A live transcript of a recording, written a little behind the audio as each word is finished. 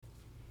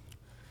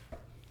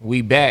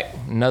We back,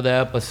 another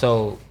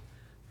episode,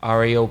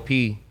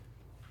 RAOP.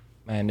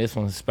 Man, this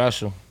one's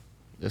special.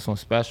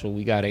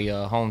 We got a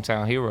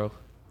hometown hero.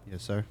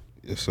 Yes, sir.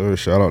 Yes, sir.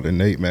 Shout out to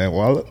Nate, man.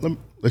 Well,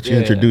 let you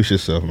introduce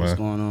yourself, man. What's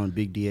going on?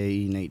 Big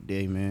DAE, Nate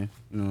Day, man.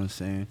 You know what I'm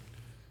saying?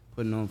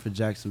 Putting on for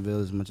Jacksonville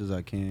as much as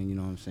I can, you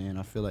know what I'm saying?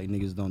 I feel like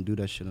niggas don't do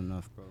that shit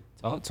enough, bro.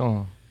 Talk to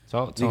him.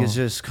 Niggas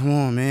just, come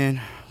on,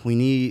 man. We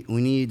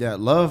need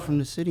that love from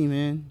the city,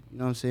 man. You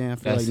know what I'm saying? I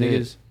feel That's like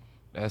it. niggas.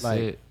 That's like,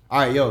 it. All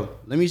right, yo,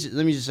 let me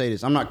just say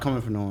this. I'm not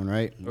coming for no one,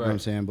 right? You know what I'm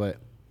saying? But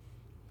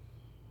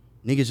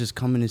niggas just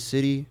come in the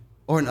city,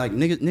 or like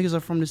niggas are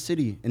from the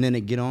city, and then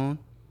they get on,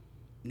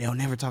 and they'll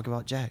never talk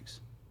about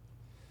Jax.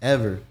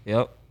 Ever.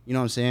 Yep. You know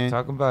what I'm saying?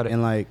 Talk about it.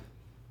 And like,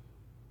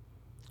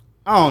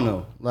 I don't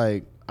know.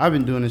 Like, I've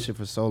been doing this shit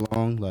for so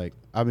long. Like,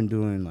 I've been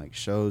doing like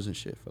shows and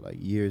shit for like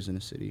years in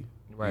the city.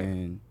 Right.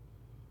 And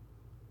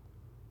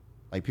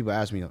like people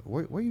ask me, like,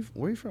 where you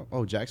from?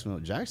 Oh,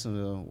 Jacksonville.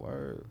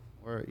 Where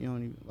you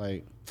don't even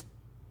like.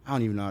 I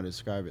don't even know how to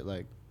describe it.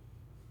 Like,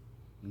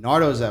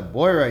 Nardo's that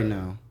boy right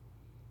now,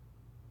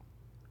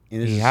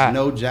 and it's just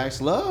no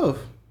Jax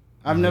love.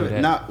 I've never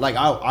not like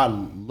I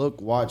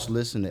look, watch,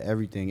 listen to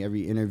everything,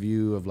 every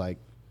interview of like.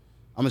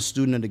 I'm a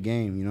student of the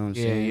game, you know what I'm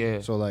saying?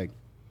 Yeah. So like,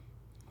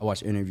 I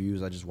watch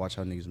interviews. I just watch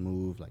how niggas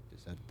move, like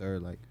this, that,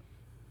 third, like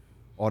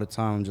all the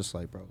time. I'm just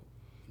like, bro,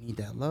 you need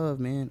that love,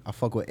 man. I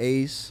fuck with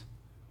Ace.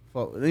 You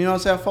know what I'm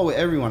saying? I fuck with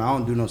everyone. I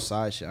don't do no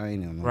side shit. I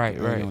ain't on no, I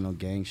ain't on no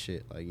gang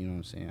shit. Like, you know what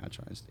I'm saying? I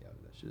try and stay out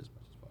of that shit as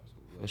much as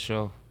possible. For sure.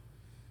 You know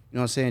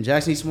what I'm saying?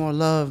 Jackson needs some more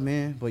love,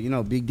 man. But, you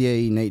know, Big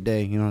DAE, Nate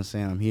Day, you know what I'm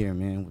saying? I'm here,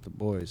 man, with the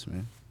boys,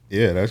 man.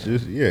 Yeah, that's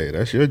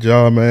your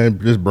job, man.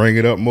 Just bring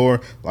it up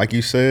more. Like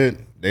you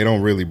said, they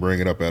don't really bring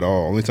it up at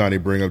all. Only time they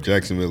bring up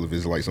Jacksonville if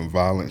it's like some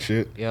violent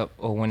shit. Yep.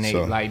 Or when they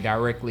like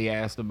directly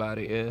asked about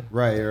it. Yeah.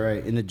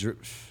 Right. In the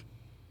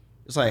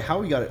it's like how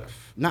we got it.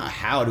 Not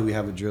how do we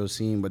have a drill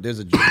scene, but there's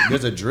a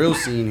drill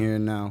scene here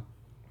now.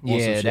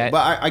 Yeah.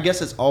 But I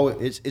guess it's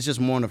just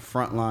more on the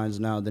front lines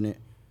now than it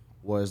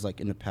was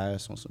like in the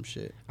past on some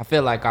shit. I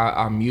feel like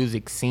our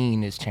music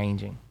scene is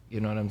changing.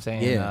 You know what I'm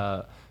saying?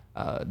 Yeah.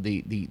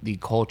 The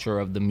culture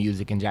of the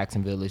music in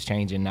Jacksonville is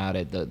changing now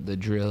that the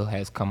drill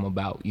has come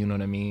about. You know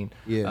what I mean?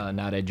 Yeah.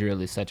 Now that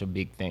drill is such a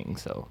big thing.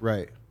 So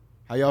right.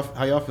 How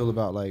y'all feel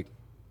about like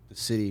the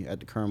city at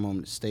the current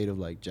moment, the state of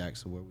like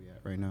Jackson, where we at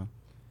right now?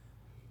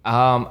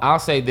 I'll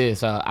say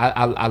this.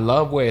 I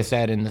love where it's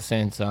at in the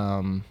sense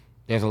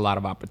there's a lot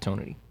of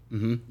opportunity.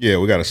 Mm-hmm. Yeah,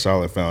 we got a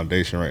solid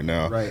foundation right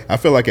now. Right. I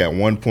feel like at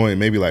one point,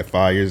 maybe like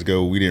 5 years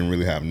ago, we didn't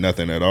really have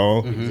nothing at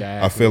all. Mm-hmm.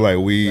 Exactly. I feel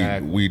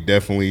like we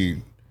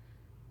definitely.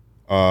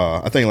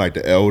 I think like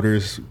the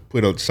elders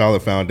put a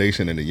solid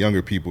foundation, and the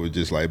younger people are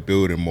just like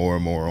building more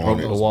and more on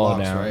it. The wall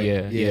blocks, down, right?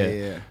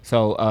 Yeah.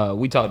 So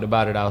we talked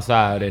about it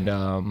outside,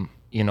 and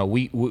you know,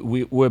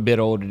 we're a bit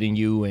older than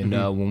you, and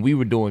when we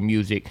were doing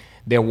music,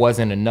 there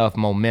wasn't enough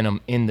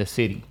momentum in the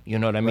city. You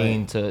know what I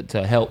mean?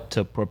 To help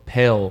to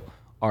propel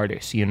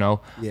artists. You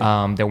know,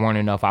 there weren't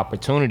enough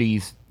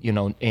opportunities. You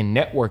know, in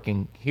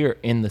networking here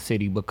in the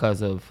city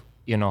because of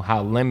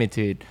how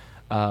limited.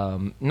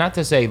 Not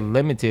to say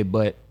limited,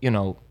 but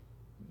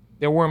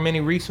there weren't many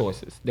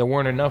resources. There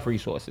weren't enough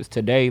resources.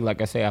 Today,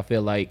 like I say, I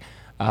feel like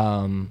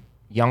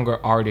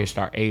younger artists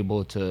are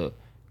able to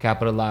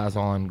capitalize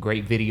on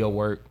great video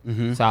work,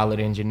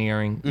 solid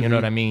engineering. You know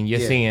what I mean?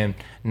 You're seeing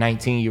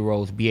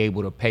 19-year-olds be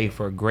able to pay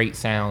for great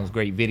sounds,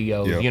 great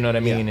videos, you know what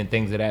I mean, and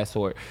things of that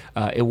sort.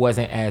 It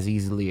wasn't as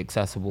easily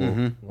accessible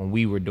when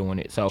we were doing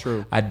it.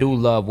 So I do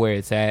love where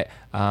it's at,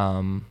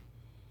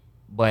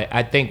 but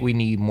I think we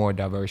need more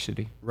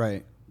diversity.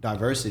 Right.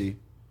 Diversity.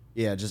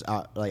 Yeah, just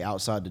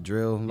outside the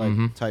drill,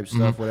 like type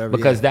stuff, whatever.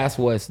 Because that's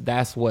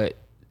what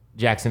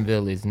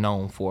Jacksonville is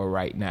known for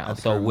right now.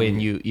 So when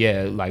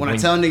when I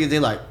tell niggas, they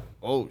like,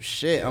 oh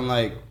shit. I'm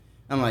like,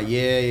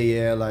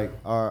 yeah. Like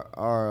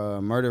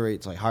our murder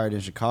rate's like higher than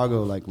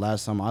Chicago. Like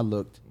last time I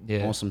looked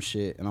on some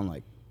shit, and I'm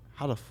like,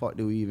 how the fuck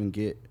do we even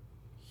get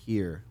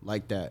here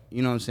like that?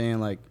 You know what I'm saying?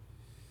 Like.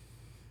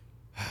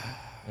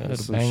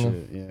 Some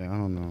shit. Yeah, I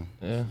don't know.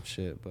 Yeah. Some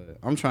shit. But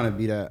I'm trying to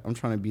be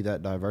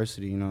that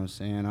diversity, you know what I'm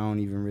saying? I don't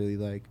even really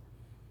like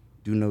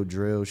do no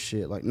drill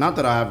shit. Like, not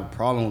that I have a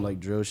problem with like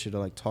drill shit or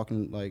like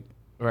talking like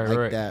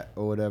that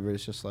or whatever.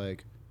 It's just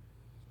like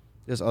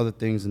there's other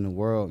things in the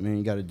world, man.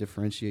 You gotta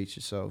differentiate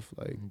yourself.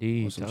 Like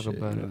indeed, some talk shit,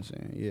 about you know what I'm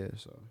saying? Yeah,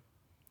 so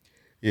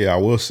yeah, I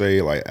will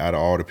say, like, out of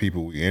all the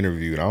people we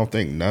interviewed, I don't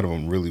think none of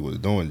them really was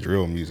doing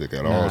drill music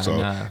at all. So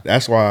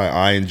that's why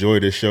I enjoy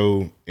this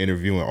show,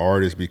 interviewing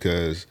artists,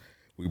 because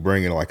we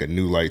bring in like a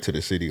new light to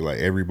the city. Like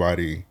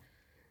everybody,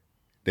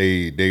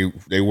 they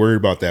worry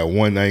about that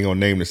one. I ain't gonna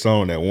name the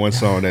song. That one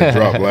song that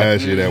dropped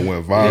last year that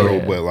went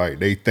viral, but like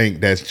they think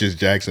that's just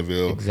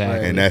Jacksonville,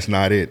 and that's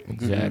not it.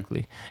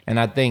 Exactly. And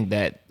I think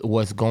that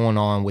what's going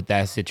on with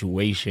that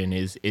situation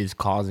is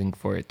causing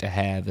for it to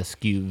have a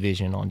skewed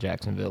vision on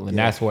Jacksonville, and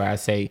that's where I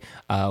say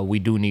we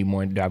do need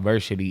more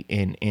diversity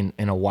in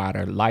a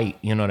wider light.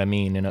 You know what I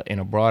mean? In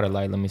a broader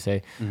light. Let me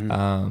say.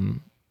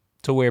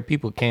 To where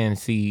people can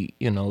see,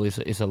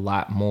 it's a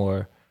lot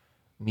more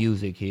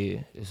music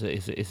here.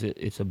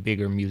 It's a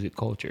bigger music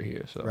culture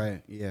here. So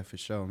Right. Yeah, for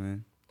sure,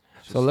 man.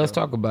 So let's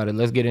talk about it.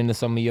 Let's get into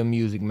some of your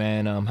music,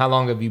 man. How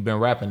long have you been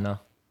rapping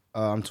now?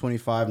 I'm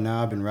 25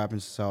 now. I've been rapping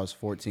since I was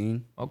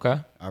 14. Okay.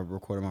 I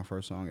recorded my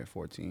first song at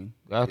 14.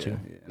 Gotcha.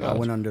 Yeah. I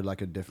went under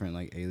like a different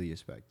like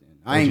alias back then.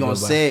 I ain't gonna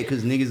say it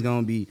because niggas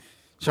gonna be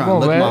trying to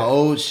look my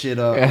old shit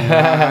up.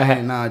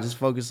 Nah, just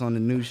focus on the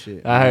new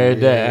shit. I heard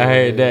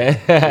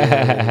that.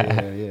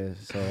 Yeah.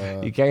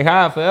 So you can't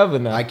hide forever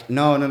now.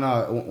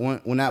 No.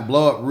 When that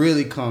blow up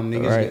really come,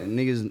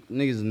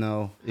 niggas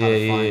know how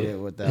to find it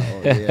with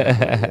that.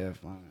 Yeah,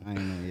 fine. I ain't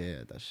know.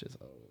 Yeah, that shit's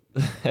old.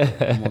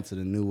 I'm on to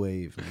the new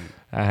wave, man.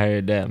 I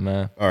heard that,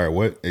 man. All right,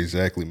 what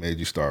exactly made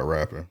you start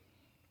rapping?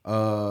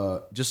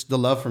 Just the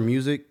love for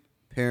music.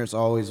 Parents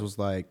always was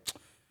like,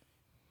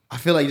 I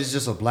feel like it's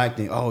just a black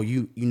thing. Oh,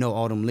 you know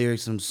all them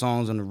lyrics, some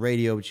songs on the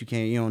radio, but you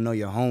don't know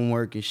your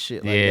homework and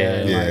shit like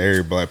that. Yeah, like,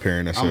 every black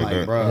parent that said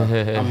that. Bro,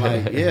 I'm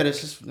like, yeah,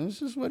 this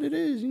is what it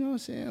is. You know what I'm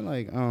saying?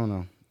 Like, I don't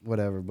know,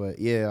 whatever. But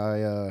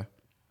yeah,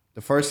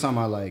 the first time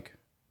I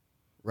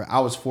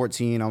was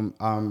 14.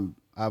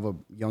 I have a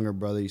younger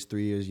brother. He's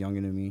 3 years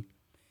younger than me.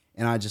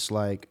 And I just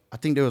I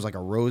think there was like a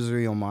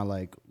rosary on my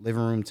like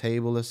living room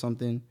table or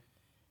something.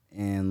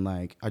 And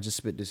like, I just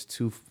spit this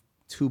two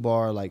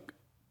bar like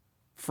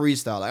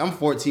freestyle. Like I'm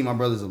 14, my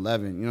brother's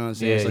 11. You know what I'm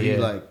saying? He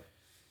like,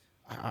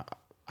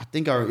 I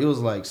think it was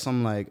like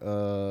some like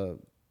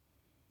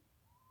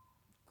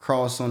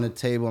cross on the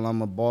table and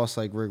I'm a boss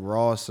like Rick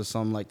Ross or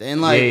something like that.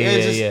 And like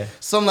it's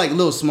just some like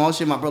little small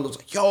shit. My brother was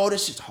like, yo,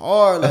 this shit's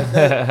hard like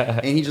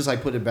that. And he just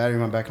like put the battery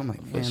in my back. I'm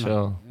like, man,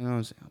 sure. you know what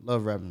I'm saying? I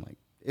love rapping. Like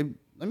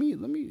let me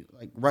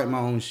like write my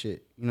own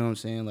shit. You know what I'm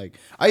saying? Like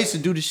I used to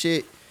do the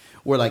shit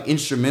where like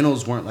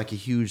instrumentals weren't like a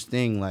huge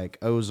thing. Like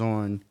I was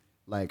on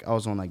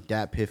like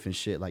Dat Piff and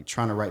shit, like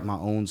trying to write my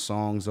own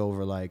songs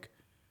over like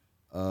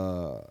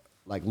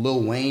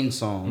Lil Wayne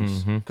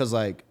songs. Cause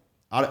like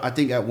I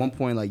think at one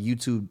point like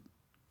YouTube,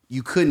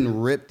 you couldn't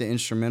rip the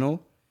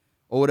instrumental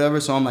or whatever.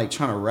 So I'm like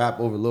trying to rap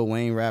over Lil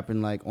Wayne rapping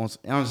like on,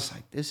 and I was just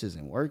like, this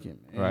isn't working,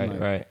 man.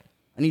 Right.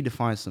 I need to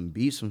find some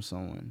beats from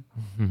someone.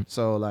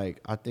 So like,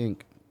 I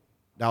think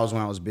that was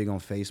when I was big on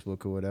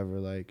Facebook or whatever.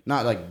 Like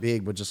not like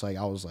big, but just like,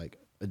 I was like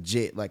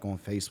legit like on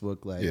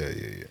Facebook. Like,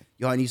 yeah.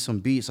 Yo, I need some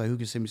beats. Like who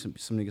can send me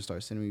some niggas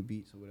start sending me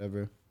beats or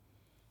whatever.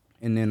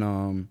 And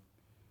then,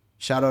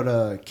 shout out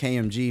to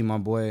KMG, my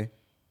boy,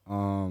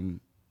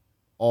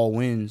 All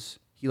Wins.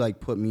 He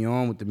like put me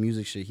on with the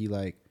music shit. He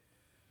like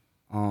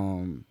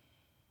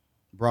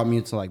brought me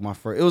into like my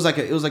first. It was like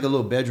a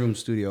little bedroom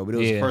studio, but it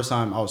was the first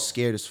time I was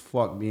scared as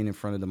fuck being in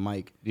front of the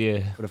mic.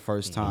 Yeah. For the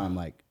first time,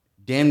 like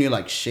damn near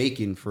like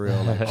shaking for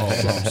real. Like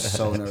I'm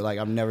so nervous. Like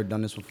I've never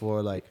done this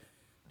before. Like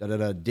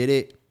did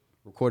it.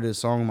 Recorded a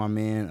song with my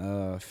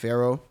man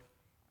Pharaoh,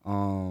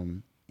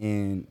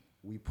 and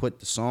we put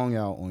the song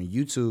out on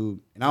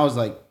YouTube. And I was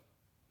like,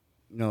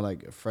 you know,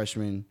 like a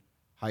freshman,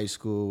 high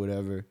school,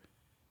 whatever.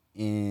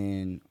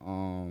 And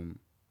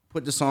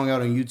put the song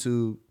out on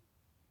YouTube,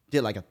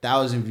 did like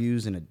 1,000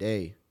 views in a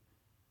day.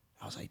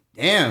 I was like,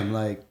 damn,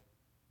 like,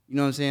 you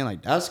know what I'm saying?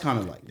 Like that's kind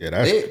of like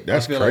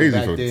that's crazy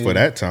like for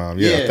that time.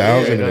 Yeah,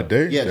 1,000 in a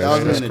day. Yeah,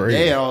 1,000 in a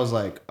day. I was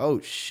like,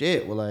 oh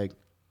shit. Well, like,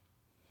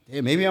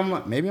 yeah, maybe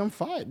I'm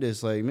fine at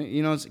this. Like,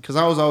 you know, because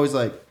I was always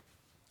like,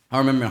 I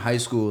remember in high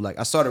school, like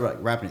I started like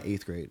rapping in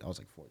 8th grade. I was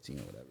like 14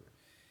 or whatever,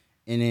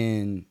 and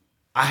then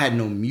I had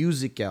no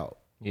music out.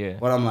 Yeah.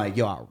 But I'm like,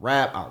 yo, I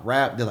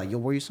rap. They're like, yo,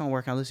 where your song?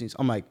 Where can I listen to?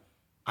 I'm like,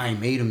 I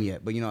ain't made them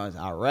yet. But, you know, as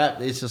I rap,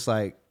 it's just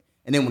like,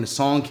 and then when the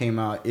song came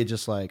out, it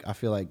just like, I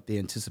feel like the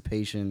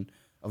anticipation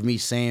of me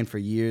saying for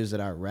years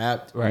that I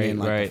rapped. Right,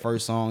 and then like the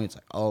first song, it's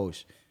like, oh,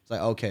 it's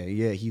like, okay,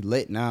 yeah, he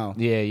lit now.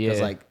 Yeah.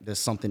 It's like, there's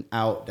something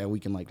out that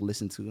we can like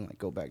listen to and like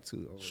go back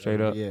to.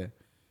 Straight up. Yeah.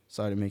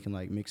 Started making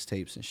like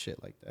mixtapes and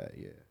shit like that.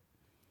 Yeah.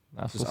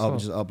 That's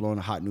just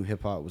uploading Hot New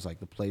Hip Hop was like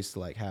the place to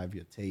like have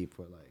your tape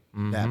or like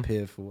that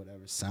Piff or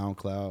whatever.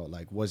 SoundCloud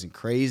like wasn't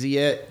crazy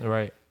yet.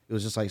 Right. It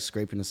was just like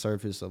scraping the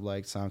surface of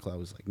like SoundCloud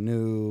was like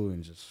new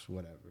and just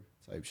whatever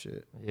type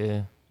shit.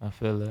 Yeah, I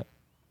feel that.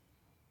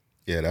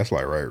 Yeah, that's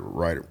like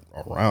right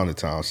around the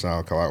time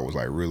SoundCloud was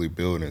like really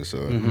building.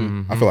 So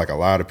I feel like a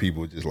lot of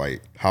people just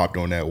like hopped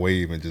on that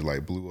wave and just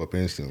like blew up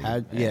instantly.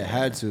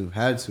 Had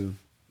to.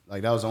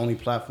 Like that was the only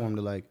platform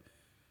to like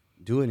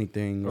do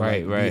anything, or,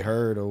 right? Be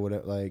heard or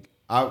whatever. Like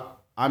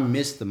I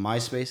missed the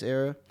MySpace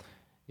era.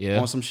 Yeah.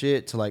 On some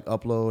shit to like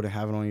upload and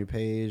have it on your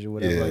page or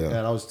whatever like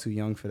that. I was too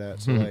young for that.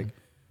 So like,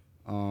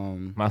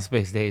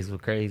 MySpace days were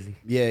crazy.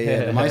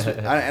 Yeah. The MySpace,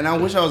 and I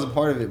wish I was a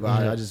part of it,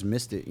 but I just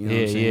missed it. You know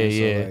what I'm saying?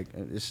 So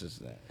like, it's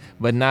just that.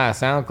 But nah,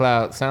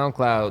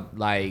 SoundCloud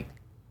like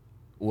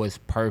was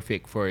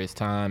perfect for its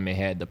time. It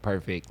had the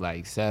perfect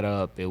like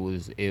setup. It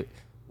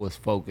was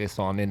focused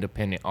on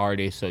independent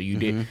artists. So you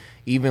did,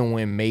 even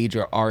when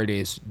major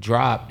artists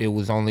dropped, it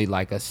was only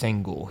like a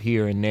single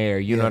here and there.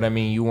 You know what I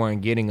mean? You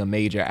weren't getting a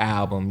major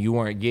album. You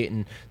weren't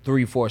getting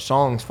 3-4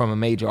 songs from a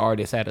major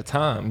artist at a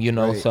time, you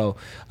know? Right. So,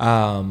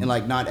 and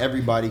like not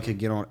everybody could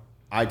get on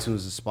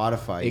iTunes and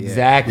Spotify.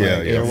 Exactly.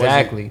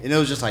 Exactly. And it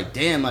was just like,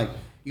 damn, like,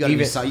 You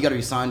gotta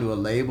be signed to a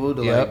label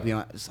to like be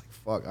on. It's like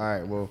fuck. All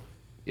right, well,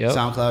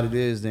 SoundCloud it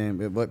is then.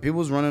 But people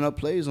was running up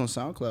plays on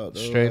SoundCloud though.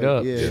 Straight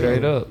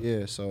up.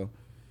 Yeah. So,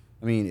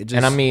 I mean, it just.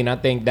 And I mean, I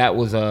think that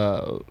was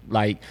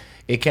like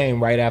it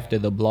came right after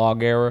the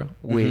blog era,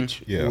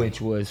 which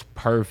was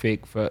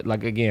perfect for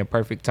like again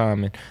perfect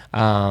timing.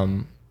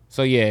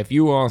 So yeah, if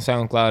you were on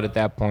SoundCloud at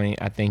that point,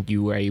 I think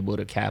you were able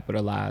to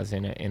capitalize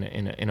in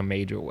a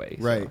major way.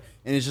 So. Right,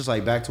 and it's just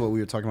like back to what we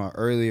were talking about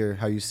earlier,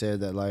 how you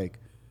said that like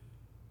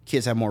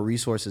kids have more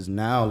resources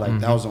now. Like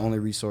that was the only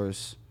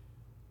resource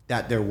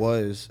that there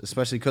was,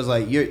 especially because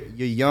like you're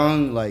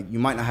young, like you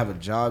might not have a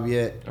job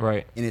yet,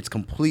 right? And it's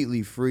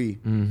completely free.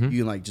 You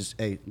can like just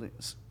you know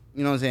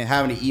what I'm saying.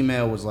 Having an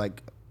email was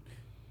like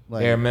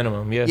bare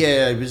minimum,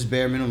 yeah, just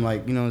bare minimum.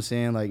 Like you know what I'm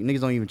saying. Like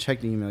niggas don't even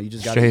check the email. You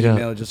just got the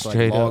email, just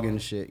like log in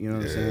and shit. You know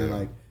what I'm saying.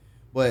 Like,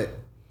 but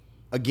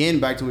again,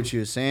 back to what you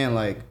were saying.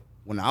 Like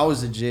when I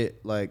was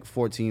legit, like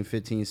 14,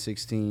 15,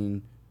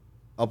 16,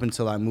 up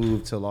until I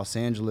moved to Los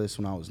Angeles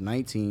when I was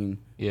 19.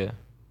 Yeah.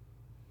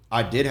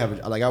 I did have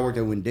I worked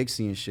at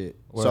Winn-Dixie and shit.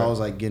 Word. So I was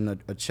like getting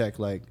a check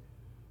like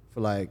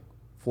for like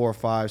 $400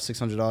 or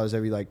 $600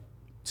 every like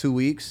 2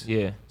 weeks.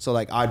 Yeah. So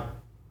like I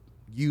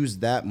used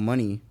that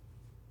money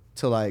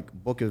to like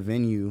book a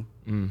venue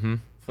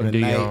for the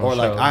night, or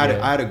like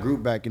I had a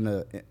group back in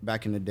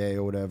the day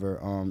or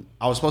whatever.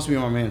 I was supposed to be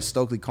with my man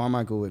Stokely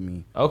Carmichael with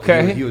me.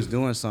 Okay. He was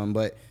doing something,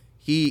 but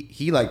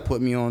he like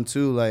put me on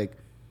too. Like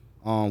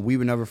We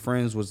Were Never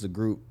Friends was the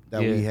group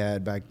that we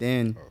had back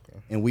then,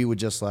 and we would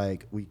just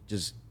like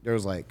there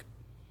was like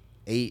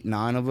 8,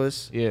 9 of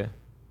us. Yeah. A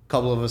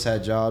couple of us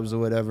had jobs or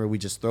whatever. We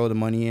just throw the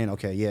money in.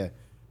 Okay,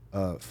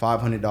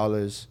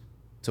 $500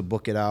 to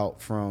book it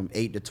out from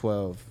 8 to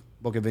 12.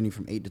 Book a venue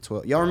from 8 to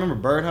 12. Y'all remember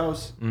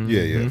Birdhouse?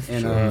 Yeah.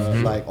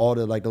 And like all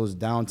the like those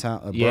downtown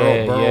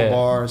borough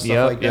bars,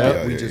 stuff like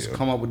that. We just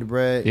come up with the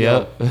bread.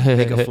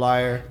 Make a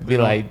flyer. Be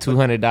like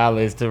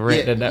 $200 to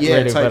rent the night.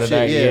 Yeah, type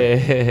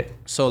shit. Yeah.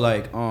 So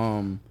like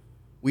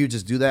we would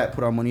just do that,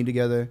 put our money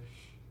together,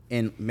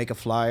 and make a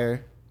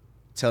flyer.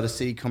 Tell the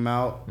city come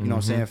out. You know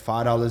what I'm saying?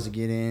 $5 to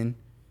get in.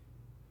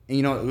 And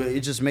you know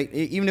it just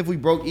even if we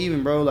broke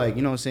even, bro. Like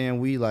you know what I'm saying?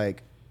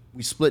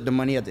 We split the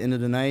money at the end of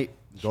the night.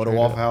 Go to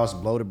Waffle House,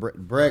 blow the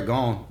bread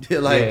gone.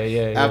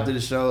 After the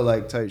show,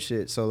 like type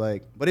shit. So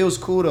like, but it was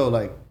cool though.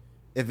 Like,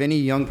 if any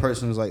young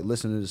person was like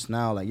listening to this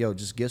now, like, yo,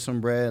 just get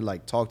some bread.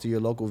 Like, talk to your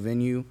local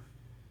venue,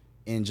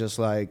 and just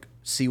like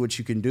see what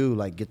you can do.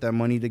 Like, get that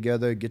money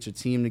together, get your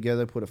team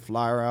together, put a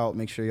flyer out,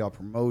 make sure y'all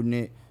promoting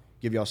it.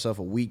 Give yourself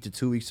a week to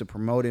 2 weeks to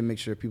promote it. Make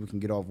sure people can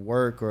get off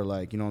work or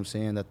like, you know what I'm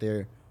saying, that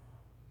they're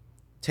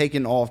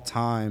taking off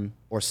time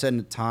or setting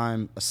the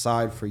time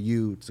aside for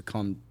you to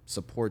come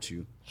support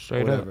you.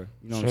 Straight whatever. Up.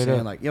 You know what I'm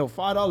saying? Like, yo,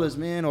 $5,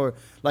 man. Or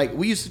like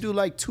we used to do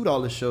like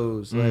 $2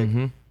 shows. Like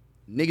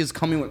niggas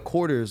coming with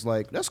quarters.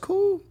 Like, that's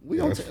cool. We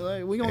gonna take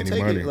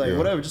it. Like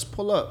whatever. Just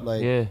pull up.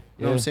 Like you know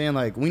what I'm saying?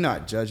 Like, we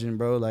not judging,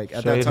 bro. Like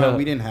at that time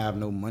we didn't have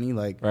no money.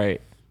 Like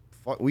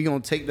we gonna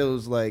take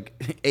those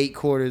like 8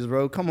 quarters,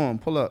 bro. Come on,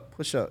 pull up,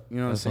 push up. You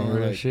know what I'm saying?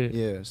 Like, shit.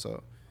 Yeah,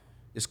 so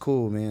it's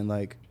cool, man.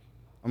 Like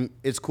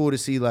it's cool to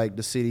see like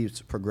the city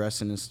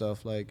progressing and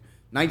stuff. Like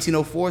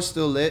 1904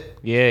 still lit.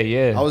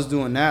 Yeah. I was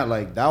doing that.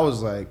 Like that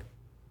was like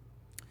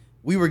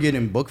we were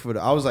getting booked for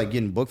I was like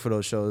getting booked for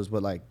those shows,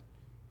 but like,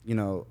 you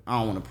know, I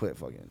don't want to put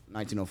fucking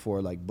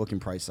 1904 like booking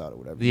price out or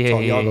whatever.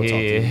 Y'all go talk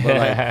to me. But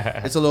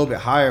like it's a little bit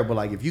higher. But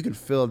like if you can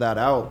fill that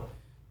out,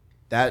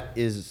 that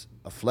is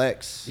a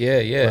flex.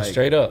 Yeah, like,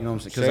 straight up. You know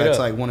what I'm saying? Because that's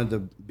like one of the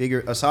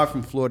bigger, aside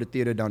from Florida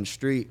Theater down the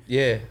street.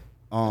 Yeah.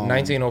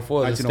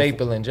 1904 is a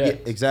staple in Jax.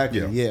 Yeah,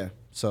 exactly. Yeah.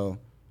 So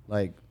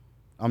like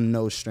I'm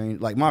no stranger.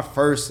 Like my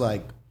first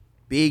like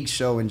big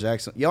show in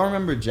Jackson. Y'all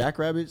remember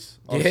Jackrabbits?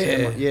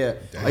 Yeah.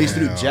 Damn, I used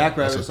to do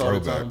Jackrabbits all the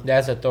time.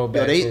 That's a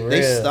throwback. Yo,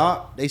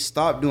 they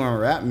stopped doing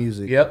rap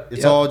music.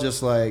 It's all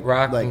just like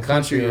rock like and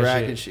country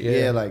rap and shit.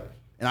 Yeah, like,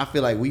 and I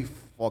feel like we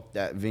fucked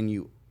that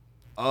venue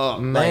up.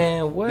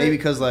 Man, like, what? Maybe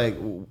because like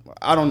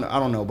I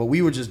don't know, but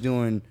we were just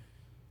doing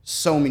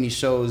so many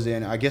shows,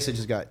 and I guess it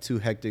just got too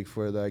hectic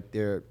for like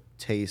their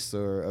taste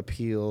or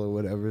appeal or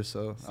whatever.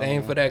 So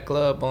same for that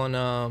club on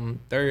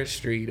 3rd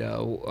Street,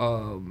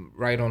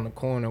 right on the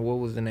corner. What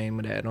was the name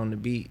of that on the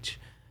beach?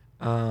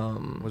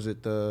 Was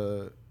it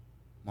the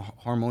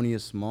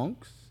Harmonious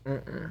Monks?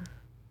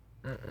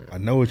 I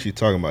know what you're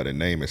talking about. The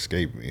name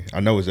escaped me. I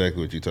know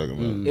exactly what you're talking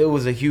about. It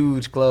was a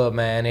huge club,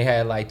 man. They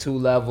had like 2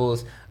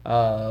 levels.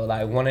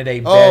 Like one of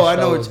their best I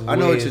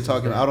know what you're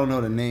talking about. I don't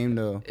know the name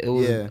though. It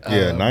was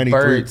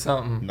 93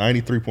 something.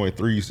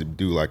 93.3 used to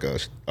do like a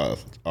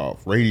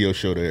radio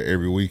show there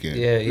every weekend.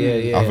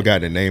 Yeah. I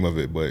forgot the name of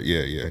it, but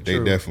yeah.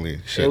 They definitely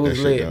shut that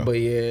shit down. But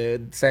yeah,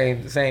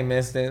 same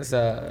instance.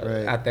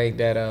 Right. I think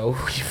that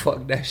we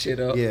fucked that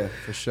shit up. Yeah,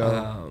 for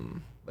sure.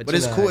 But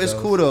it's cool. It's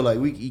cool though. Like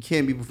you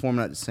can't be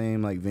performing at the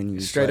same like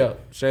venues. Straight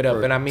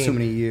up. And I mean, too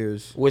many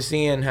years. We're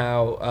seeing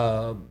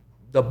how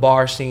the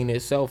bar scene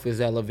itself is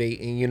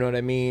elevating, you know what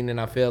I mean? And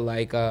I feel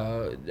like,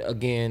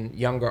 again,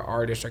 younger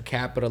artists are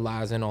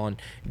capitalizing on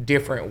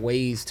different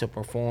ways to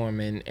perform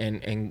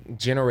and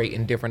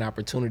generating different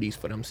opportunities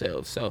for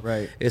themselves. So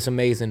Right. it's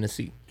amazing to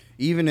see.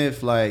 Even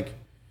if like,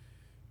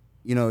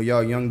 you know,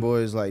 y'all young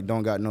boys like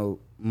don't got no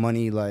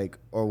money like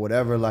or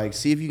whatever, like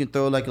see if you can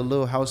throw like a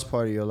little house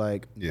party or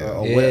like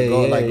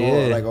or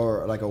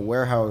like a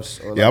warehouse.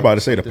 Or, Yeah, I'm about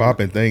to say the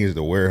popping thing is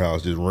the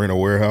warehouse. Just rent a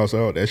warehouse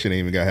out. That shit ain't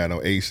even got to have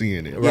no AC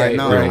in it. Right,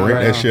 Rent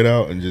that shit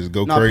out and just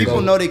go crazy.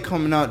 People know they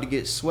coming out to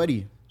get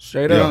sweaty.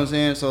 Straight You know up. what I'm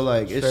saying? So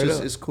like it's Straight just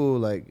up. it's cool.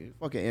 Like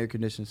fucking air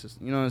conditioning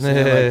system. You know what I'm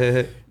saying?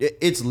 Like,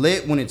 it's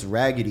lit when it's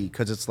raggedy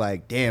because it's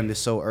like, damn, this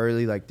so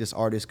early. Like this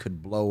artist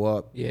could blow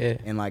up. Yeah.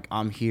 And like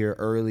I'm here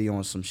early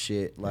on some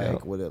shit. Like Yeah.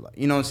 with it, like,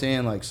 you know what I'm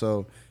saying? Like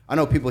so I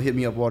know people hit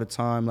me up all the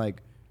time,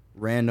 like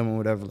random or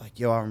whatever. Like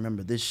yo, I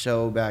remember this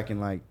show back in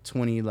like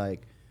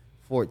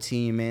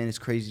 2014. Man, it's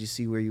crazy to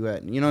see where you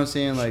at. You know what I'm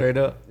saying? Like Straight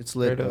up. it's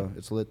lit Straight though. up.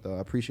 It's lit though. I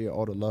appreciate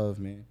all the love,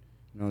 man.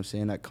 You know what I'm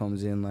saying? That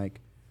comes in like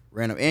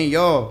random. And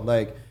y'all,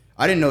 like,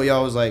 I didn't know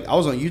y'all was like, I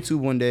was on YouTube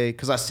one day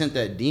because I sent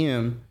that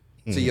DM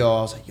to y'all.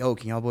 I was like, yo,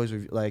 can y'all boys,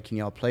 like, can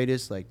y'all play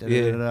this? Like,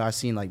 I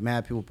seen like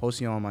mad people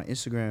posting on my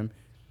Instagram.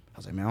 I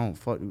was like, man, I don't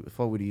fuck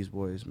with these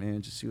boys,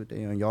 man. Just see what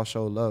they on. Y'all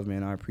show love,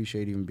 man. I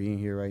appreciate even being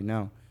here right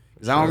now.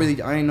 Because I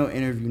ain't no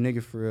interview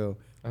nigga for real.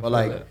 But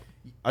like, that.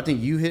 I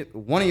think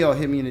one of y'all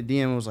hit me in the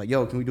DM and was like,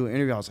 yo, can we do an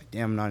interview? I was like,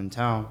 damn, I'm not in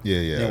town.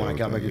 Yeah. Then when I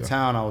got back in Yeah.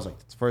 town, I was like,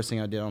 the first thing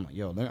I did, I'm like,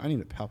 yo, I need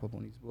to pop up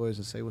on these boys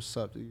and say what's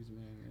up to these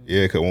man.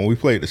 Yeah, because when we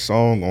played the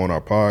song on our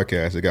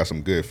podcast, it got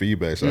some good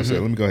feedback. So I said,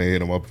 let me go ahead and hit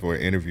them up for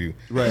an interview.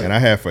 Right. And I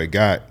had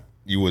forgot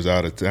you was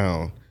out of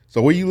town. So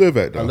where you live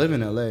at, though? I live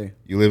in LA.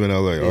 You live in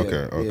LA? Yeah,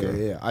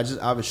 Okay. Yeah. I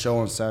have a show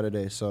on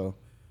Saturday, so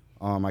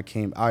I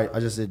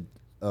just did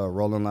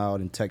Rolling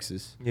Loud in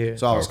Texas. Yeah.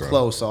 So I was Okay.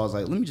 close. So I was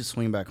like, let me just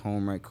swing back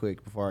home right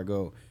quick before I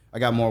go. I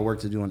got more work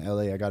to do in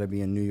LA. I got to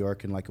be in New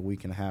York in like a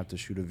week and a half to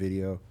shoot a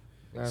video,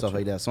 stuff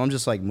like that. So I'm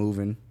just like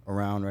moving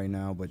around right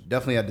now, but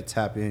definitely had to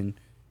tap in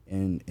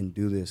and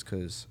do this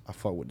because I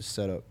fuck with the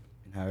setup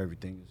and how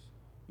everything is,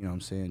 you know what I'm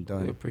saying, We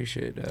done.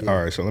 appreciate that.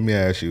 All right, so let me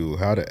ask you,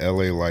 how the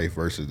LA life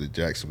versus the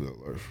Jacksonville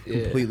life?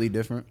 Yeah. Completely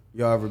different.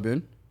 Y'all ever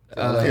been?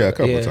 Yeah, a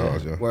couple yeah.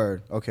 times, yeah.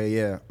 Word. Okay,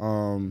 yeah.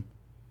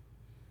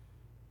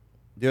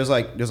 There's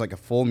like a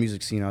full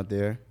music scene out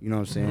there. You know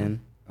what I'm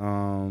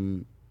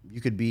saying? You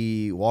could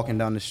be walking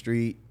down the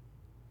street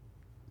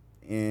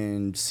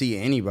and see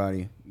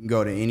anybody. You can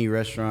go to any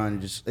restaurant.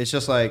 And it's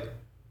just like,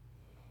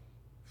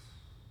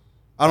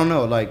 I don't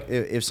know. Like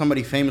if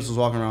somebody famous was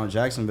walking around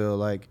Jacksonville,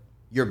 like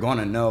you're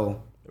gonna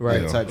know,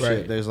 Right, Type right.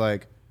 shit. There's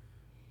like,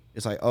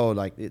 it's like, oh,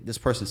 like this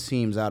person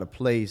seems out of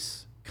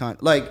place.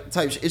 Like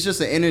type. It's just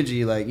the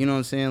energy. Like, you know what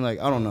I'm saying? Like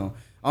I don't know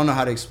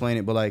how to explain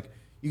it, but like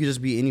you could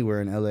just be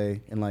anywhere in LA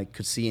and like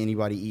could see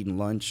anybody eating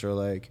lunch or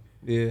like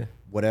Yeah.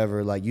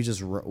 whatever. Like you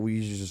just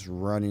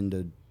run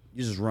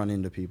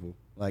into people.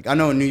 Like I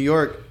know in New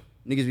York,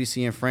 niggas be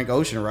seeing Frank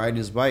Ocean riding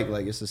his bike.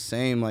 Like it's the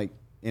same. Like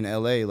in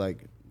LA,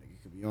 like you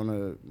could be on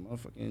a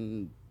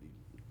motherfucking.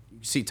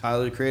 You see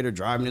Tyler the Creator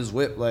driving his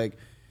whip like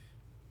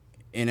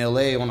in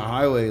LA on the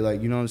highway.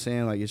 Like you know what I'm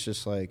saying? Like it's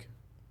just like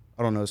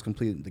I don't know. It's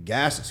complete. The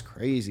gas is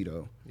crazy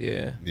though.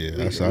 Yeah.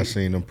 Yeah, I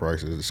seen them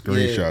prices, the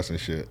screenshots and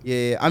shit.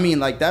 Yeah, I mean,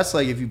 like that's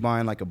like if you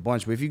buying like a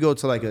bunch, but if you go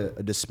to like a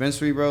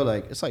dispensary, bro,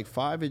 like it's like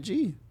 $5 a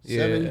G,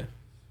 $7. Yeah.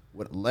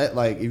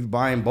 Like if you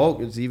buy in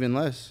bulk, it's even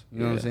less. You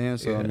know what I'm Yeah, saying?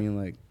 So I yeah. mean,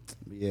 like,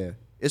 yeah,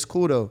 it's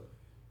cool though.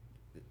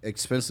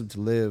 Expensive to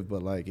live,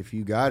 but like if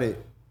you got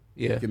it,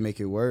 Yeah. you can make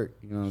it work.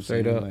 You know what I'm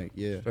Straight saying? up. Like,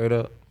 yeah, Straight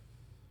up.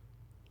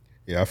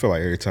 Yeah, I feel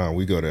like every time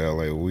we go to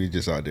LA, we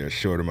just out there a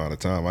short amount of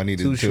time. I need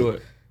Too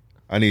short.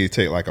 I need to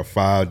take like a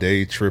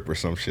 5-day trip or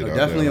some shit out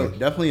there.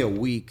 definitely a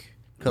week.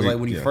 Because like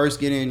when you Yeah. first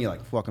get in, you're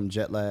like, fuck, I'm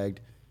jet lagged.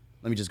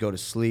 Let me just go to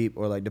sleep,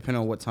 or like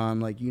depending on what time,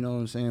 like you know what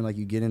I'm saying. Like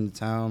you get into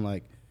town,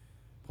 like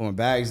put my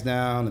bags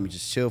down. Let me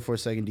just chill for a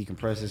second,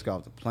 decompress. Let's go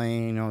off the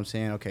plane. You know what I'm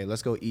saying? Okay,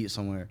 let's go eat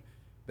somewhere.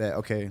 Bet.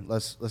 Okay,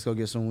 let's go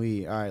get some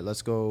weed. All right,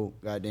 let's go.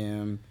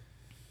 Goddamn.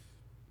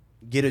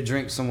 Get a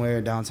drink somewhere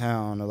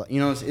downtown. Or like, you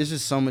know, it's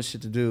just so much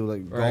shit to do.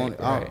 Like going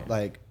out. right.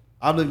 Like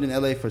I've lived in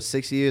LA for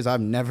 6 years. I've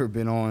never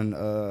been on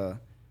a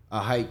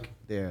hike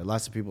there.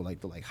 Lots of people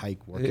like to like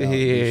hike, work out. Yeah, do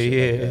shit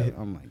yeah. Like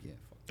that. I'm like, yeah.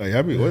 Fuck. Like,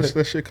 I mean, what's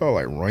that shit called?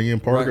 Like Runyon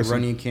Park or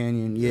something? Runyon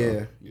Canyon.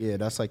 Yeah.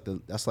 That's like the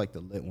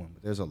lit one.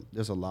 But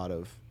there's a lot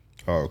of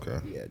Oh, okay.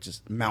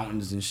 just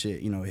mountains and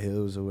shit. You know,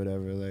 hills or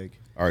whatever. Like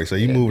All right, so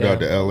you Yeah, moved out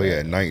to yeah. LA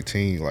at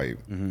 19. Like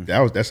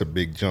that's a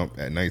big jump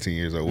at 19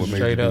 years old. What made you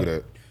Straight do up.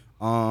 that?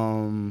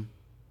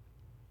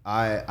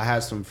 I had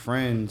some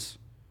friends.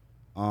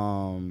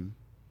 I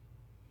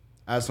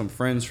had some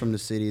friends from the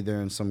city.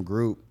 They're in some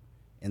group,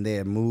 and they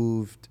had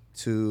moved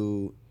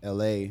to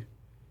LA,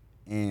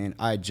 and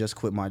I had just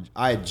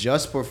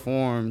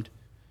performed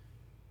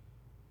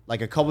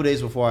like a couple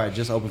days before. I had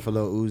just opened for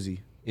Lil Uzi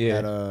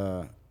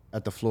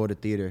at the Florida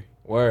Theater.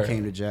 Word.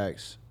 Came to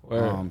Jax.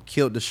 Word.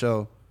 Killed the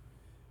show.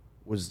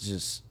 Was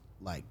just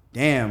like,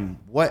 damn,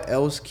 what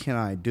else can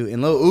I do?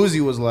 And Lil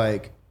Uzi was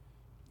like,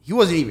 he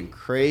wasn't even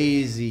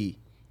crazy.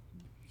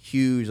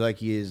 huge like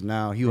he is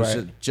now. He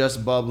was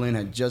just bubbling,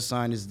 had just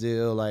signed his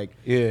deal, like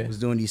was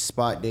doing these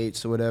spot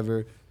dates or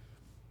whatever.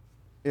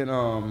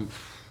 And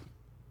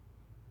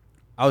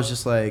I was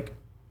just like,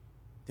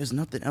 there's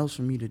nothing else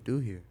for me to do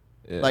here.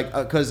 Yeah.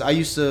 Like, cause I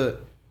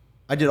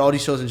did all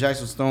these shows in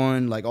Jax, was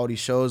throwing like all these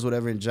shows,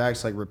 whatever, in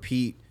Jax, like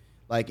repeat,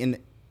 like in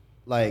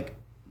like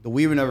the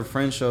We Were Never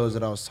Friends shows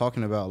that I was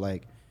talking about,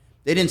 like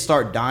they didn't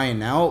start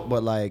dying out,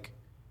 but like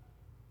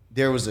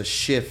there was a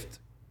shift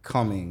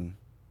coming,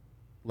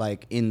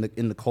 like in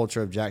the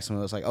culture of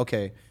Jacksonville. It's like,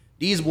 okay,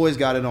 these boys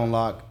got it on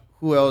lock.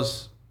 Who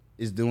else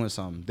is doing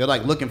something? They're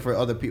like looking for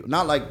other people.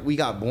 Not like we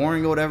got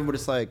boring or whatever, but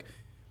it's like,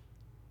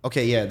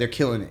 okay, yeah, they're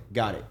killing it.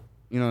 Got it.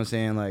 You know what I'm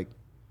saying? Like,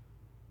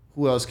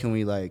 who else can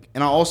we like?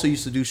 And I also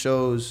used to do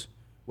shows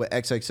with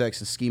XXX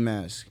and Ski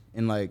Mask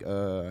in like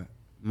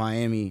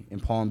Miami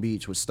and Palm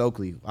Beach with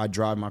Stokely. I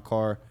drive my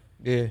car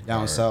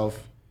down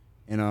south,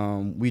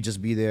 and we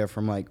just be there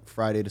from like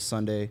Friday to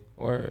Sunday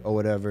or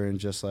whatever, and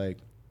just like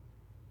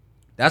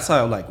that's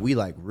how like we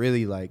like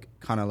really like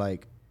kind of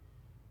like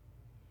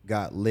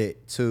got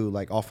lit too,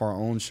 like off our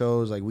own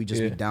shows. Like we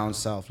just be down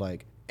south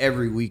like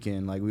every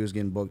weekend. Like we was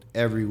getting booked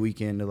every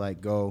weekend to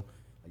like go.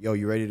 Yo,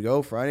 you ready to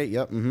go Friday?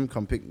 Yep.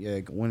 Come pick.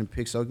 Yeah, went and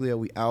pick Stokely up.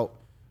 We out,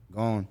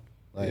 gone.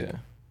 Like,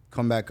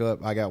 come back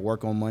up. I got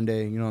work on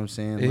Monday. You know what I'm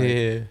saying?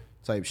 Like,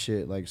 type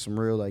shit. Like some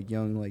real like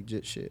young like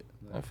jit shit.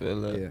 Like, I feel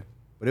that. Yeah,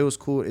 but it was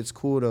cool. It's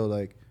cool though.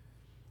 Like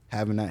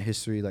having that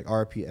history. Like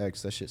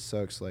RPX, that shit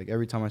sucks. Like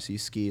every time I see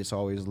Ski, it's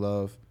always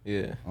love.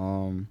 Yeah.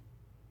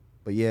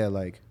 But yeah,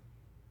 like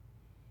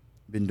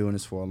been doing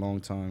this for a long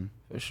time.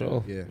 For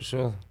sure. Yeah. For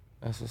sure.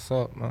 That's what's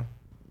up, man.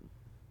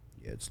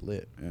 Yeah, it's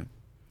lit, man.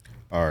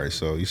 All right,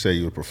 so you say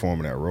you were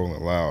performing at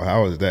Rolling Loud.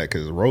 How is that?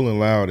 Because Rolling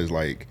Loud is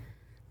like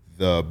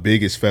the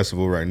biggest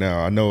festival right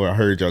now. I know I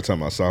heard y'all talking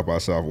about South by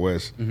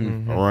Southwest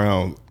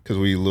around, because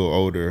we a little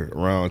older,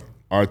 around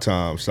our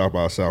time, South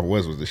by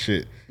Southwest was the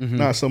shit.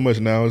 Not so much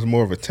now. It's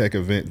more of a tech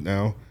event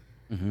now.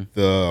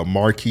 The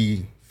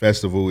marquee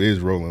festival is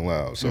Rolling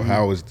Loud. So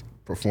how is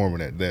performing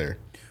at there?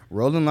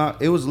 Rolling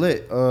Loud, it was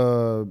lit.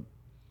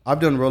 I've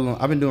been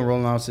doing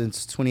Rolling Loud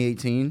since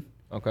 2018.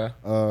 Okay.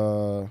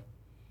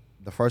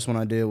 The first one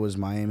I did was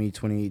Miami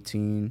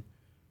 2018,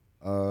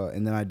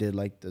 and then I did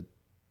like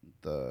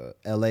the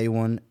LA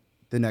one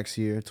the next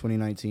year,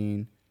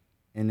 2019,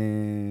 and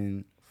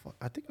then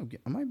I think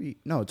I might be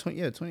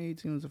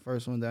 2018 was the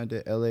first one that I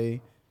did.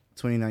 LA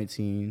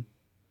 2019.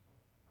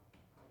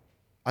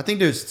 I think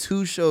there's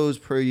 2 shows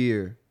per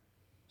year,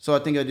 so I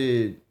think I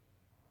did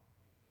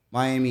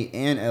Miami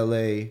and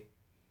LA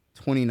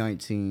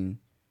 2019,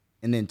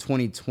 and then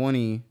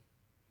 2020.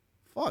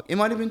 Fuck, it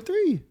might have been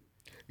 3.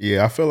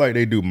 Yeah, I feel like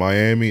they do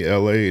Miami,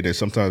 LA, and then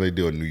sometimes they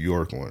do a New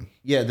York one.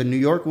 Yeah, the New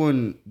York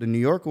one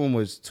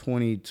was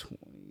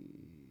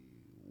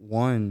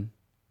 2021,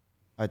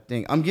 I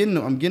think. I'm getting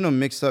them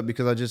mixed up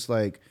because I just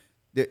like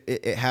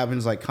it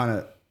happens like kind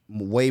of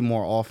way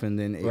more often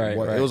than it was.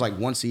 Right. It was like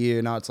once a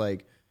year. Now it's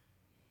like,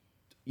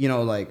 you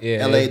know, like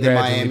LA, then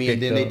Miami, and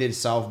then they did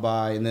South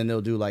by, and then they'll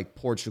do like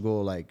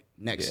Portugal like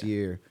next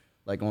year,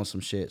 like on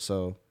some shit.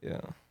 So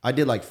I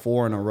did like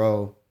 4 in a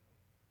row.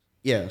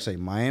 Yeah, say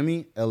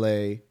Miami,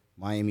 LA,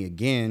 Miami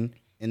again,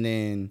 and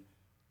then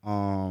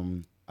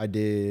I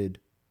did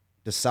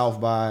the South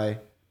by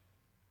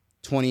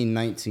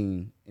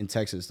 2019 in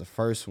Texas, the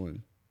first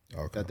one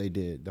that they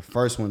did, the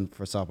first one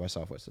for South by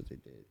Southwest that they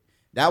did.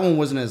 That one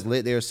wasn't as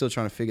lit. They were still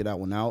trying to figure that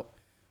one out.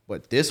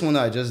 But this one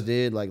that I just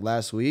did like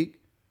last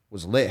week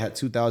was lit. Had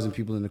 2,000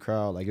 people in the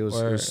crowd. Like it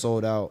was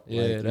sold out.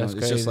 Yeah, like, that's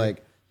it's crazy. just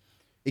like.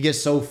 It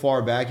gets so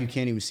far back, you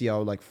can't even see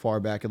how like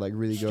far back it like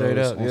really Straight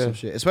goes up, on some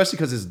shit. Especially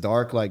because it's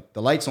dark. Like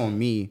the light's on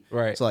me,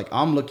 right? So like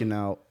I'm looking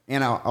out,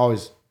 and I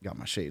always got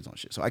my shades on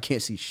shit, so I can't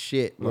see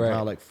shit. Look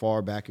how like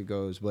far back it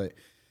goes, but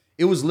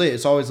it was lit.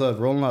 It's always love.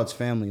 Rolling Loud's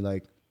family.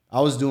 Like I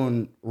was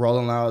doing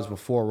Rolling Louds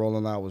before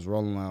Rolling Loud was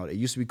Rolling Loud. It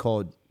used to be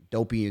called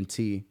Dopey and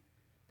T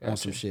on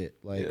some shit.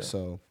 Like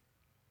so.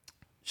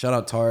 Shout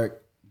out Tarek,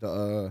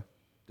 the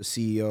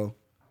CEO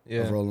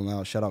of Rolling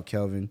Loud. Shout out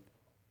Kelvin.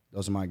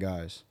 Those are my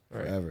guys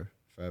forever.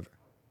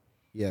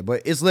 Yeah,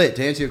 but it's lit.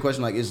 To answer your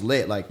question, like it's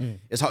lit. Like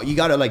it's how you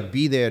gotta like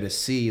be there to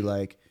see.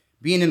 Like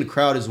being in the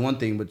crowd is one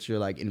thing, but you're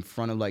like in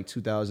front of like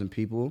 2,000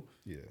 people.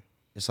 Yeah,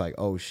 it's like,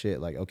 oh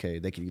shit. Like okay,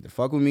 they can either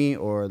fuck with me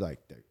or like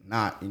they're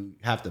not, and you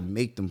have to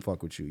make them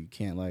fuck with you. You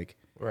can't like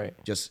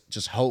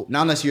just hope.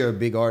 Not unless you're a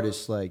big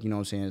artist. Like you know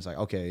what I'm saying. It's like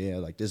okay, yeah,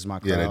 like this is my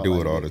crowd. Yeah, they do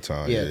like, it all the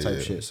time. Yeah, type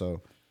shit.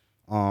 So,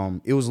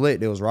 it was lit.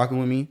 They was rocking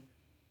with me,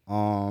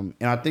 and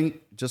I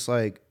think just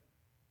like.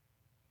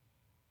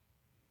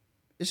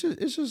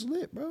 It's just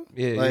lit, bro.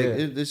 Yeah, like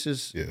it's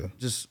just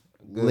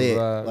lit.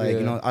 Vibe, like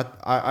you know,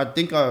 I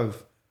think I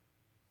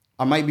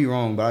might be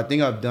wrong, but I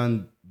think I've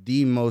done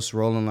the most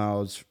Rolling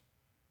Louds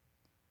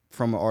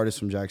from an artist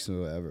from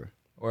Jacksonville ever.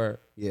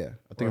 Yeah,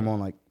 I think I'm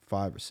on like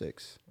 5 or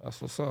 6. That's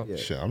what's up. Yeah.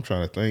 Shit, I'm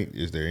trying to think.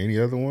 Is there any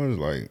other ones?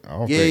 Like I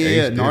don't think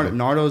Ace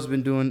Nardo's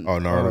been doing. Oh,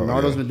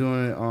 Nardo's been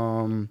doing it.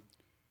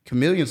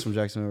 Chameleon's from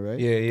Jacksonville, right?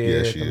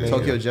 Yeah. She is.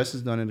 Tokyo Jess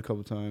has done it a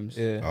couple times.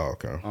 Yeah. Oh,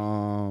 okay.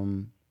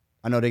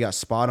 I know they got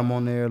Spotum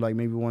on there, like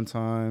maybe one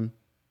time.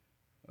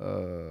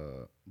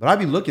 But I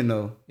be looking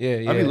though.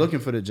 Yeah. I be looking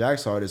for the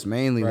Jax artists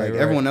mainly. Right, like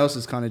everyone else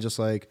is kind of just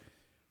like,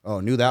 oh,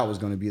 knew that was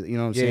gonna be. You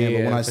know what I'm saying?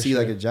 But when I see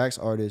like a Jax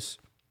artist,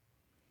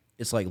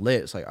 it's like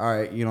lit. It's like, all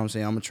right, you know what I'm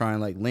saying? I'm gonna try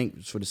and like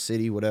link for the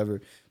city,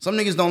 whatever. Some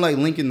niggas don't like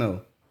linking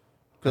though.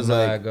 Cause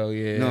like,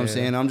 you know what I'm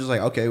saying? I'm just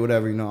like, okay,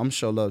 whatever. You know, I'm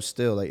show love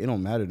still. Like, it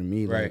don't matter to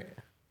me. Right. Like,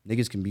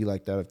 niggas can be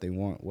like that if they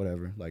want,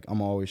 whatever. Like,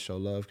 I'm always show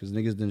love because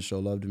niggas didn't show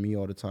love to me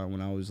all the time when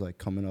I was like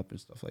coming up and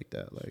stuff like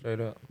that. Like, straight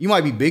up. You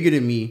might be bigger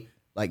than me,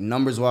 like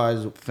numbers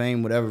wise,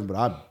 fame, whatever. But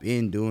I've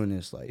been doing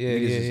this. Like, y'all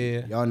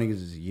niggas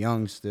is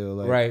young still.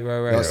 Like, right.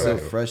 Y'all still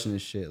fresh in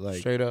this shit. Like,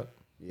 straight up.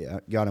 Yeah,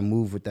 gotta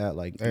move with that.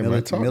 Like, hey,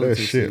 man, talk that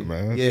shit,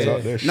 man. Yeah.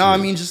 Talk that shit. I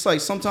mean, just like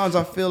sometimes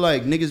I feel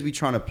like niggas be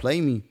trying to play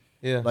me.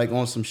 Yeah. Like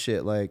on some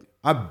shit. Like,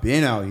 I've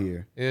been out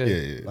here.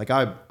 Yeah. Like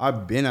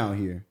I've been out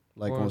here.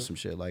 Like on some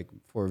shit. Like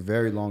for a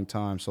very long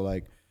time. So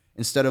like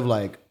instead of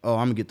like, oh,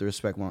 I'm gonna get the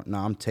respect.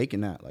 Nah, I'm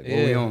taking that. Like, what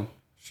we on?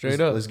 Straight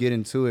up. Let's get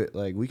into it.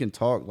 Like we can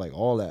talk. Like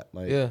all that.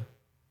 Like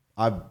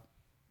I've,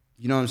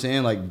 you know what I'm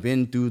saying? Like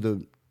been through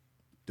the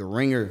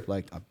ringer.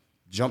 Like I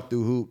jumped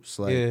through hoops.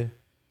 Like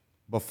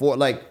before.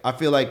 Like I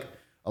feel like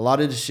a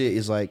lot of the shit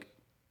is like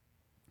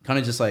kind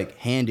of just like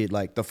handed.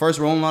 Like the first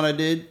Rolling Loud I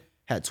did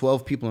had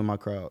 12 people in my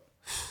crowd.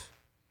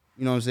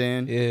 You know what I'm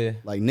saying? Yeah.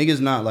 Like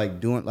niggas not like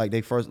doing like they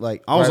first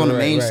like I was on the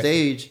main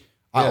stage.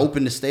 I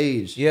opened the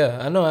stage. Yeah,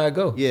 I know how it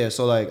go. Yeah,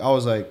 so like I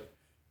was like,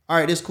 all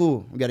right, it's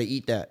cool. We gotta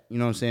eat that. You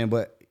know what I'm saying?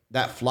 But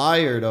that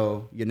flyer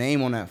though, your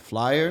name on that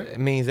flyer, it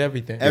means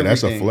everything. Yeah,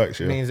 that's a flex.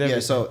 Yeah. It means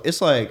everything. Yeah, so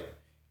it's like,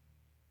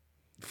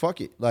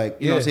 fuck it. Like,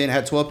 you know what I'm saying? I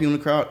had 12 people in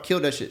the crowd,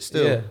 killed that shit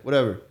still. Yeah.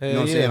 Whatever. Hell you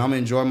know what I'm saying? I'm gonna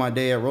enjoy my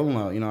day at Rolling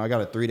Loud. You know, I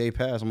got a 3-day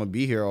pass. I'm gonna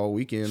be here all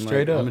weekend.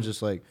 Straight like, up. I'm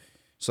just like,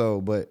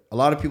 so, but a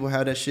lot of people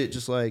have that shit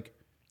just like,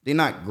 they're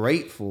not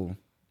grateful.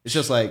 It's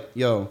just like,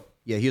 yo,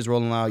 yeah, here's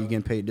Rolling Loud. You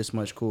getting paid this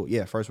much? Cool.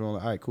 Yeah, first Rolling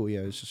Loud. All right, cool. Yeah,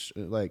 it's just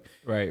like,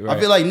 right. I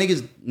feel like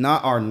niggas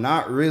are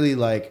not really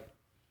like,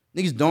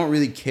 niggas don't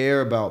really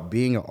care about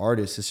being an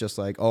artist. It's just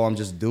like, oh, I'm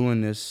just doing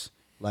this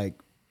like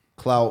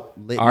clout.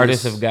 Litness.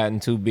 Artists have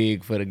gotten too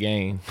big for the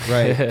game.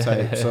 Right.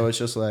 Type. So it's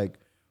just like,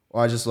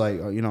 or I just like,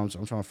 you know, I'm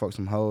trying to fuck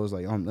some hoes.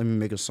 Like, let me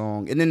make a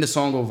song. And then the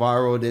song go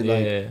viral. Then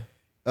like,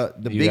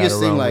 the biggest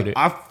thing, like,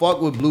 I fuck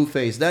with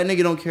Blueface. That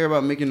nigga don't care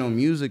about making no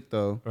music,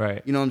 though.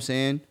 Right. You know what I'm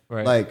saying?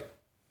 Right. Like,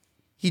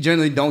 he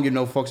generally don't give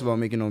no fucks about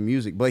making no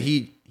music, but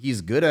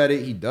he's good at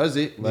it. He does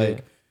it.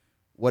 Like,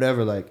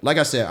 whatever. Like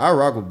I said, I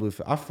rock with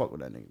Blueface. I fuck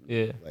with that nigga.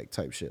 Yeah. Like,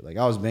 type shit. Like,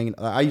 I was banging.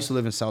 I used to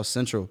live in South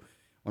Central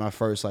when I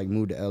first, like,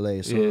 moved to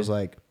LA. So it was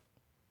like,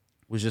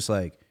 just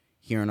like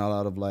hearing a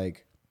lot of,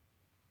 like,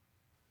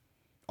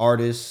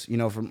 artists, you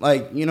know, from,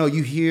 like, you know,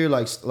 you hear,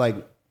 like,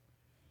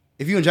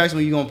 if you in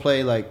Jacksonville, you gonna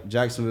play like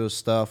Jacksonville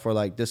stuff or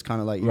like this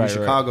kind of like in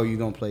Chicago, you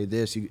gonna play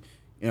this. You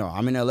know,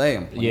 I'm in LA.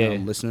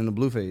 I'm listening to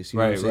Blueface. You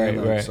know what I'm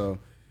saying? Like, so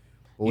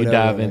you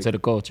dive into the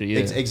culture. Yeah,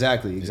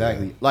 exactly.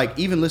 Yeah. Like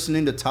even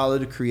listening to Tyler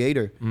the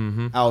Creator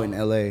out in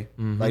LA.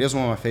 Like that's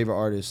one of my favorite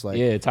artists.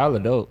 Like Tyler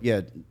dope.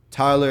 Yeah,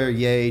 Tyler,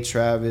 Ye,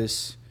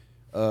 Travis,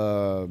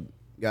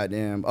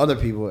 goddamn other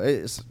people.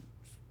 It's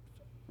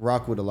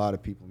rock with a lot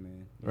of people,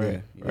 man.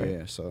 Right.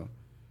 Yeah. So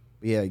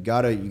yeah, you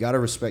gotta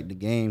respect the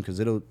game because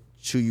it'll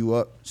chew you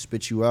up,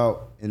 spit you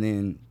out, and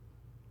then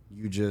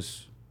you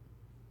just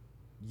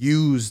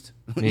used.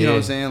 You know what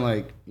I'm saying?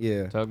 Like,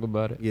 yeah. Talk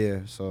about it. Yeah.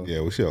 So yeah,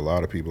 we see a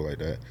lot of people like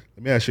that.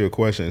 Let me ask you a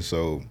question.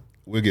 So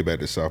we'll get back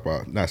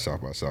to not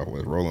South by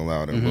Southwest, Rolling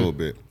Loud in a little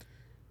bit.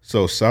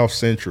 So South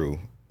Central,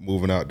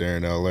 moving out there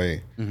in LA,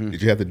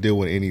 did you have to deal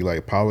with any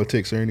like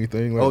politics or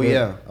anything like that? Oh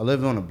yeah, I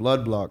lived on a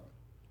blood block,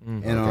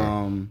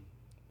 and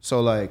so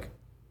like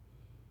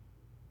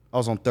I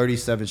was on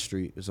 37th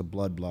Street. It's a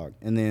blood block.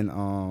 And then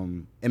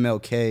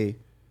MLK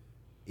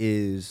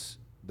is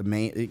the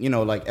main, you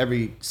know, like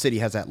every city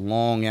has that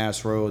long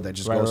ass road that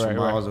just goes for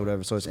miles or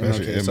whatever. So it's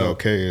especially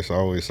MLK. It's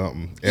always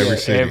something.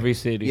 Every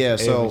city. Yeah,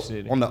 so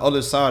on the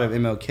other side of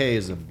MLK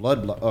is a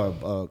blood block,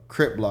 or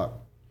Crip block.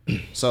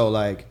 So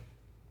like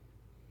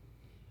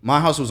my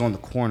house was on the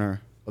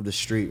corner of the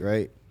street,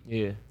 right?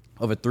 Yeah.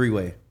 Of a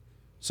 3-way.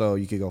 So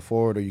you could go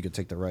forward or you could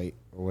take the right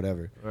or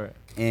whatever. Right.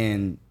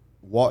 And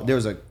there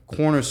was a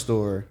corner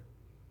store,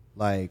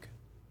 like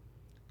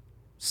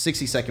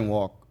 60-second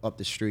walk up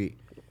the street.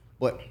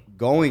 But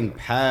going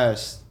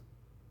past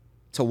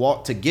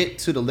to get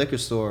to the liquor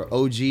store,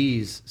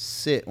 OGs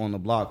sit on the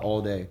block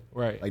all day.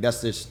 Right. Like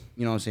that's just,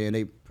 you know what I'm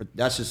saying?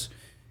 That's just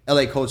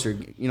LA culture,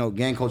 you know,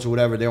 gang culture,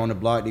 whatever. They're on the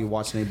block, they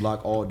watching their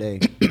block all day.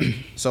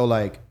 So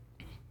like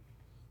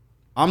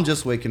I'm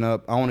just waking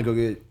up. I want to go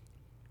get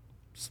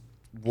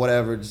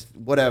whatever,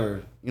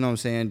 you know what I'm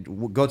saying?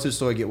 Go to the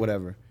store, get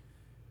whatever.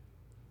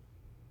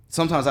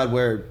 Sometimes I'd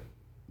wear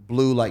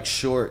blue like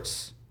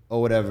shorts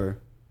or whatever.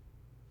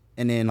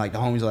 And then like the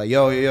homies are like,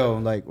 yo,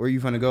 like, where you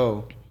finna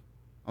go?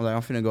 I'm like,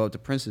 I'm finna go up to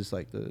Princess,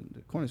 like the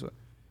corner store.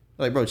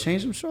 Like, bro,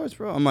 change them shorts,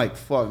 bro. I'm like,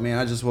 fuck, man.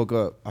 I just woke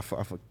up. I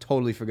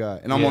totally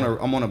forgot. And I'm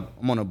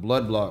on a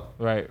blood block.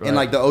 Right. And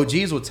like the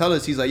OGs will tell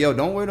us, he's like, yo,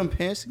 don't wear them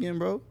pants again,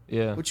 bro.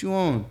 Yeah. What you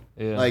on?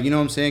 Yeah. Like, you know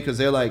what I'm saying? Because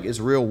they're like, it's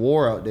real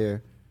war out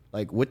there,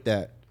 like with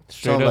that.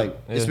 Straight so up. like,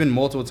 it's been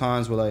multiple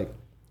times where like,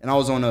 and I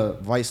was on a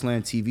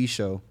Viceland TV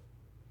show,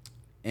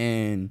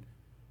 and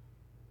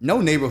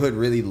no neighborhood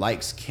really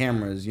likes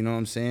cameras, you know what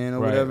I'm saying, or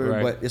whatever.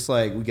 Right. But it's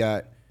like we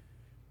got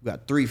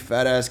 3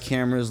 fat ass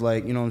cameras,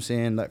 like, you know what I'm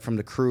saying, like from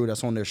the crew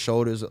that's on their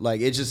shoulders. Like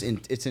it's just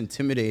it's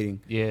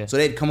intimidating. Yeah. So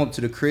they'd come up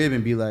to the crib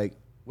and be like,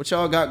 "What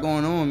y'all got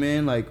going on,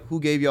 man? Like, who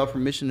gave y'all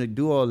permission to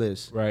do all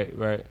this?"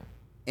 Right.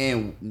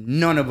 And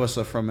none of us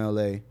are from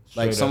LA.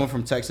 Like someone up.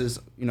 from Texas,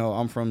 you know,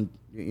 I'm from,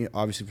 you know,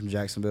 obviously from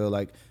Jacksonville.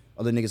 Like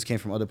other niggas came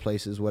from other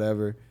places,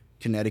 whatever,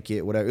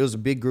 Connecticut, whatever. It was a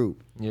big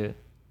group. Yeah.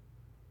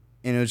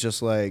 And it was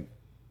just like,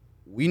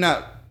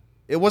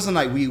 it wasn't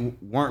like we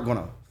weren't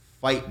gonna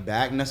fight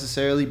back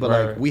necessarily, but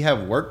Right. like we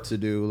have work to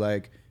do.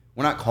 Like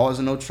we're not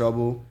causing no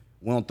trouble.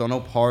 We don't throw no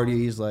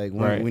parties. Like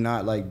we're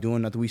not like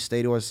doing nothing. We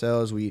stay to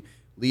ourselves. We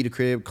leave the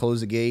crib,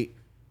 close the gate,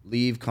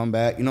 leave, come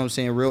back. You know what I'm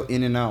saying? Real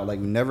in and out. Like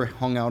we never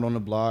hung out on the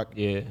block.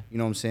 Yeah. You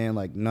know what I'm saying?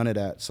 Like none of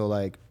that. So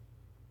like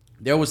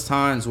there was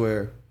times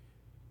where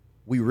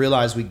we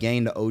realized we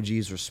gained the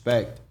OG's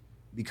respect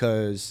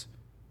because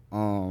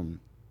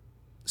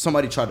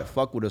somebody tried to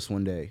fuck with us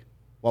one day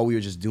while we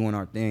were just doing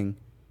our thing,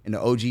 and the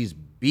OGs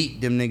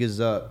beat them niggas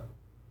up.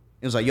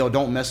 It was like, yo,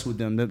 don't mess with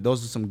them.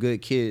 Those are some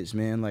good kids,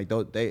 man. Like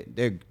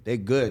they're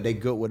good. They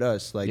good with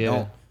us. Like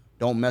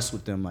don't mess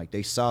with them. Like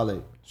they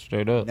solid.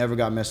 Straight up. Never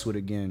got messed with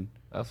again.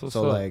 That's what's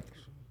so up. like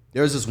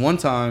there was this one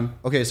time.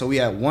 Okay, so we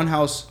had one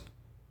house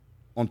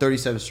on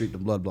 37th Street, the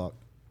Blood Block.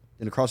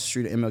 Then across the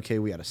street at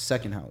MLK, we had a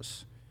second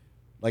house.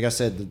 Like I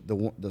said,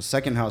 the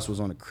second house was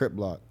on a Crip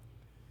block.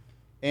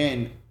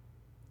 And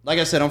like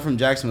I said, I'm from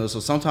Jacksonville, so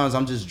sometimes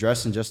I'm just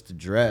dressing just to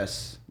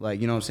dress. Like,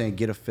 you know what I'm saying,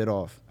 get a fit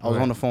off. I was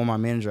on the phone with my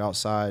manager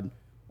outside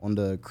on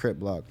the Crip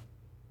block.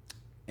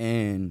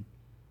 And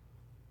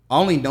I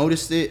only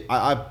noticed it.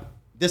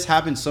 This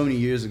happened so many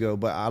years ago,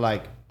 but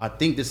I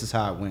think this is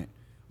how it went.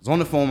 I was on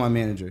the phone with my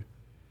manager,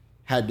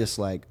 had this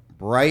like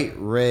bright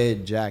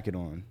red jacket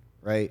on,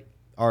 right?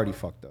 Already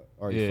fucked up.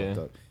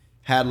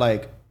 Had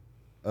like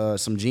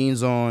some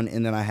jeans on,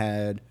 and then I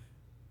had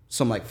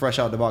some like fresh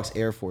out the box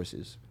Air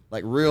Forces.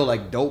 Like real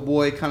like dope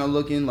boy kind of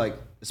looking, like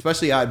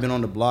especially I had been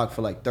on the block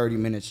for like 30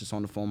 minutes just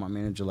on the phone with my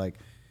manager, like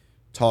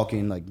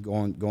talking, like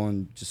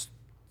going just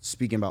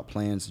speaking about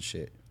plans and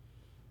shit.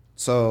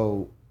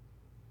 So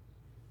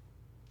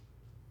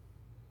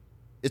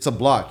it's a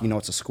block, you know,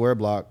 it's a square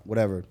block,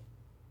 whatever.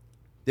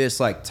 This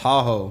like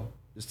Tahoe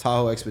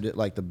Expedition,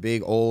 like the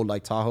big old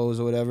like Tahoes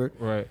or whatever.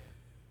 Right.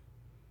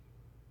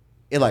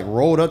 It like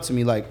rolled up to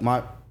me, like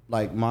my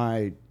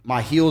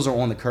heels are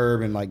on the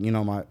curb, and like, you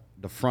know,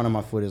 the front of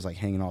my foot is like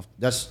hanging off.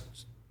 That's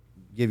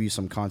give you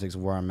some context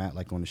of where I'm at,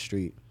 like on the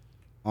street.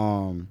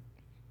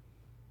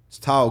 This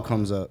Tahoe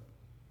comes up,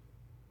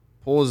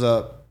 pulls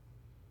up,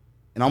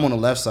 and I'm on the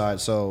left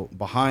side, so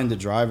behind the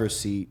driver's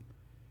seat,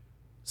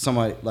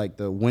 somebody, like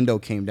the window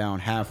came down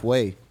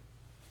halfway.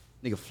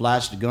 Nigga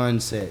flashed the gun,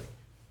 said,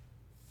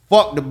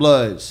 "Fuck the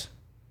Bloods.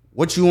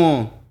 What you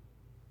on?"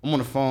 I'm on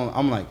the phone.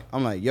 I'm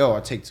like, yo, I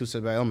take 2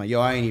 steps back. I'm like,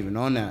 yo, I ain't even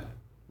on that.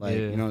 Like,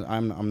 you know,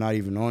 I'm not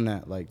even on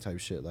that, like, type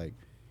shit. Like,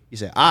 he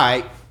said, all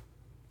right.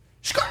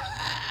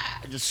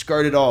 Just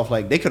skirted off.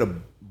 Like, they could have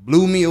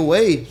blew me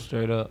away.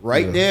 Straight up.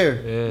 Right there.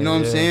 Yeah, you know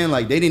what I'm saying?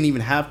 Like, they didn't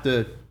even have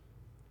to.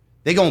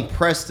 They gonna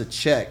press the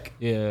check.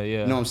 Yeah. You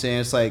know what I'm saying?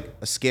 It's like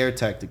a scare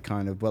tactic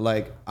kind of. But,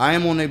 like, I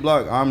am on their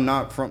block. I'm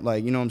not from,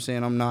 like, you know what I'm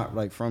saying? I'm not,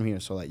 like, from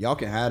here. So, like, y'all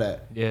can have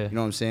that. Yeah. You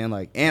know what I'm saying?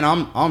 Like, and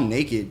I'm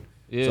naked.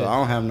 Yeah. So I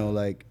don't have no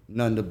like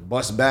nothing to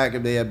bust back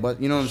if they had,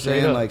 but you know what I'm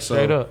Straight saying? up, Like, so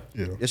straight up.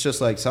 Yeah. it's just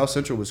like South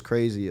Central was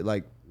crazy. It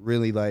like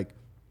really like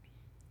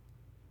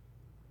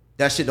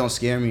that shit don't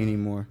scare me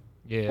anymore.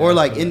 Yeah. Or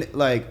like no,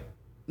 I'm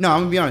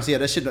gonna be honest. Yeah,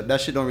 that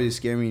shit don't really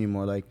scare me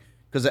anymore. Like,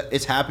 cause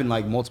it's happened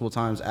like multiple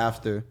times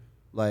after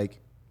like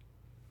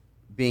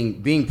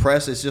being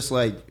pressed. It's just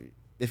like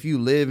if you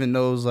live in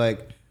those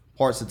like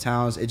parts of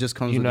towns, it just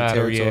comes with the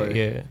territory.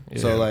 Yeah.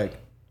 So like.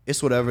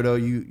 It's whatever though.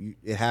 You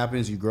it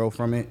happens. You grow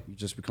from it. You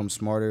just become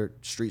smarter,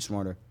 street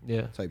smarter.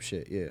 Yeah. Type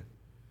shit. Yeah.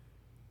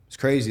 It's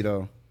crazy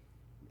though.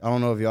 I don't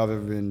know if y'all have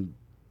ever been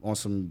on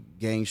some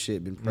gang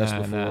shit, been pressed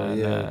before.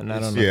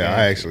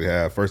 I actually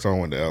have. First time I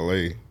went to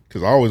LA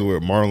because I always wear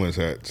Marlins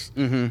hats,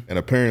 and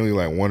apparently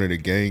like one of the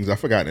gangs, I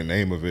forgot the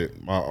name of it.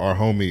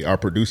 Our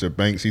producer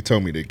Banks, he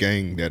told me the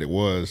gang that it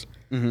was.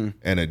 And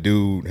a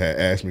dude had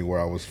asked me where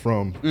I was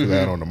from because I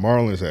had on the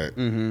Marlins hat,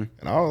 and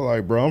I was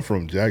like, "Bro, I'm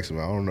from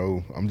Jacksonville. I don't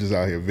know. I'm just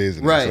out here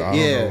visiting." Right? So I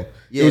don't know.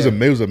 It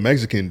was a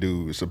Mexican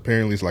dude. It's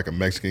apparently it's like a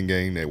Mexican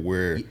gang that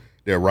wear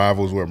their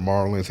rivals wear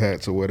Marlins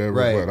hats or whatever.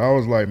 Right. But I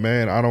was like,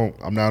 man,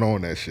 I'm not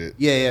on that shit.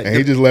 Yeah. And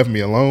he just left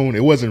me alone. I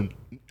wasn't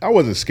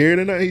scared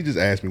of nothing. He just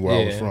asked me where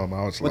I was from.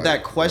 I was but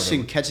that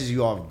question catches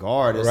you off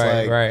guard. It's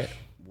right.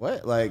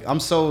 what? Like,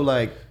 I'm so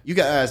like, you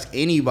can ask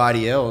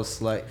anybody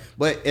else, like,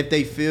 but if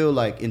they feel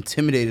like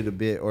intimidated a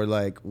bit or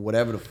like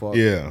whatever the fuck,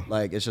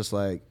 like it's just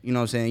like, you know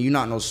what I'm saying? You're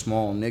not no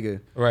small nigga,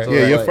 right? So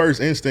yeah, like, your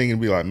first instinct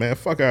would be like, man,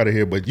 fuck out of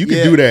here. But you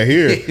can do that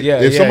here.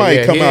 If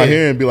somebody come out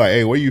here and be like,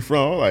 hey, where you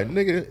from? I'm like,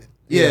 nigga.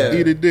 Yeah,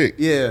 eat a dick.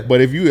 Yeah,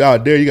 but if you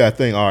out there, you gotta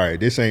think, all right,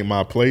 this ain't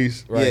my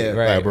place. Right,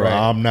 like, bro,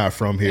 I'm not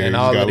from here. And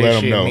you all gotta of let this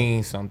them shit know.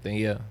 means something.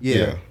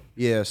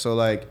 Yeah. So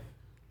like,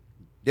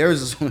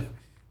 there's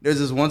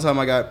this one time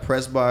I got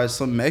pressed by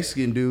some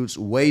Mexican dudes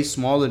way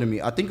smaller than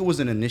me. I think it was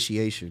an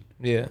initiation.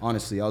 Yeah.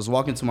 Honestly, I was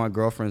walking to my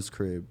girlfriend's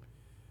crib,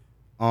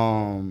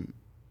 and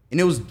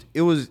it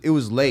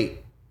was late.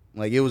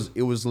 Like it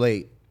was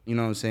late. You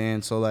know what I'm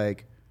saying? So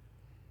like,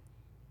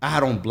 I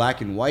had on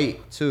black and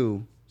white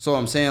too. So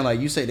I'm saying,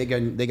 like, you say they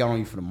got on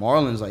you for the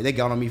Marlins, like they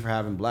got on me for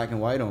having black and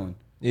white on.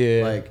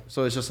 Yeah. Like,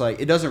 so it's just like,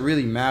 it doesn't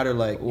really matter,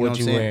 like, you know what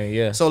I'm saying? Wearing,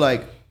 yeah. So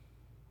like,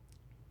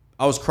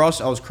 I was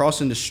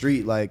crossing the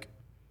street, like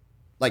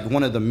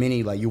one of the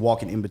many, like, you're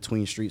walking in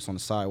between streets on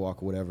the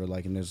sidewalk or whatever,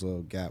 like, and there's a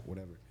little gap,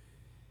 whatever.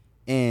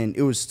 And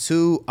it was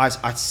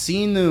I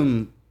seen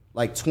them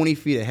like 20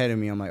 feet ahead of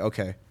me. I'm like,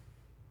 okay.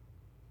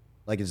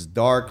 Like, it's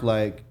dark,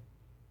 like,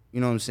 you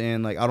know what I'm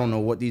saying? Like, I don't know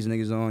what these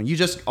niggas are on. You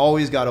just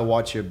always got to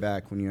watch your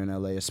back when you're in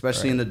LA,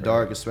 especially in the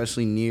dark,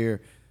 especially near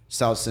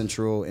South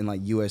Central and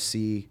like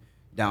USC,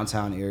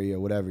 downtown area,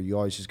 whatever. You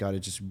always just got to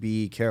just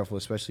be careful,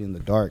 especially in the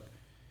dark.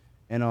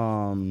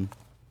 And,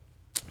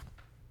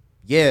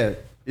 yeah,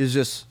 it's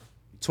just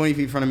 20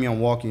 feet in front of me, I'm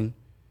walking,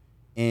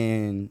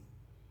 and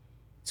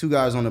two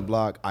guys on the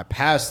block, I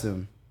passed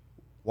them,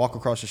 walk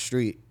across the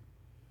street.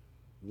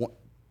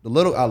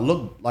 I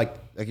look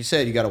like you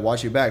said, you got to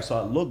watch your back. So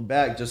I looked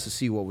back just to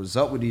see what was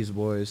up with these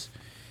boys.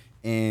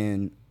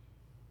 And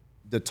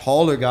the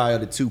taller guy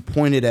of the two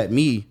pointed at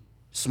me.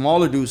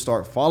 Smaller dudes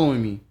start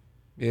following me.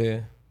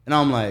 Yeah. And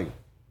I'm like,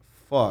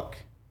 fuck.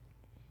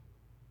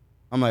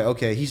 I'm like,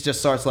 okay. He just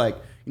starts like,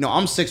 you know,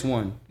 I'm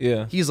 6'1".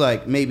 Yeah. He's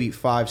like maybe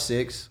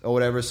 5'6" or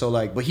whatever. So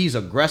like, but he's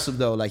aggressive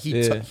though. Like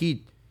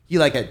he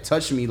like had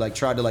touched me, like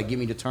tried to like get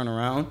me to turn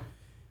around.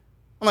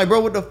 I'm like,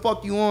 bro, what the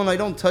fuck you on? Like,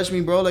 don't touch me,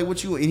 bro. Like,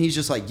 what you? And he's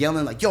just like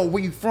yelling, like, yo,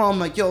 where you from?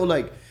 Like, yo,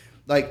 like,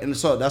 and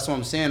so that's what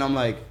I'm saying. I'm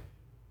like,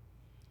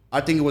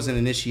 I think it was an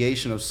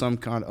initiation of some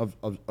kind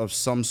of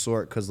some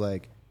sort, because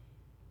like,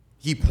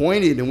 he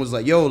pointed and was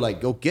like, yo,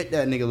 like, go get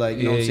that nigga. Like,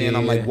 you know what I'm saying?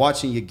 I'm like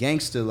watching your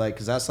gangster, like,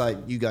 because that's like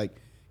you like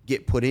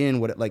get put in.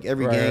 What like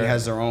every gang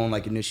has their own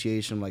like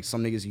initiation. Like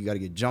some niggas you got to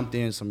get jumped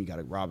in. Some you got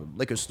to rob a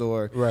liquor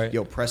store. Right.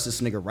 Yo, press this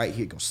nigga right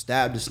here. Go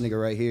stab this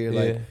nigga right here.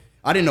 Like,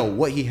 I didn't know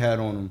what he had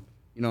on him.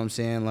 You know what I'm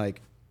saying? Like,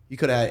 he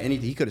could have had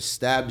anything. He could have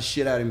stabbed the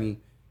shit out of me,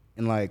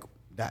 and like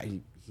that.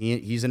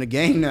 He's in a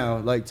gang now,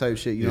 like type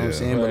shit. You know what I'm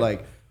saying? Right. But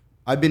like,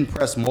 I've been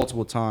pressed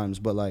multiple times,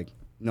 but like,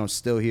 you know,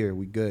 still here.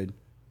 We good.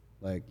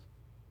 Like,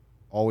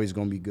 always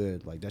gonna be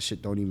good. Like that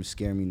shit don't even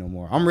scare me no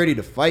more. I'm ready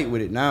to fight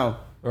with it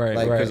now. Right.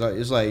 Like, cause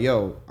it's like,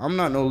 yo, I'm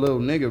not no little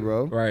nigga,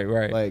 bro.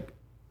 Right. Like,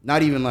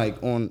 not even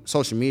like on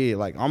social media.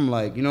 Like, I'm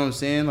like, you know what I'm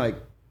saying? Like,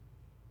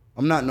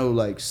 I'm not no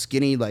like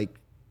skinny like.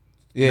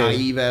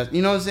 Naive ass,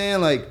 you know what I'm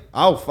saying? Like,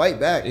 I'll fight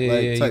back,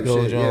 like type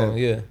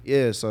shit.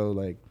 Yeah. So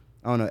like,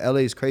 I don't know. LA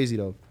is crazy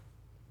though.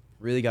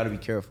 Really got to be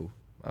careful.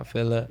 I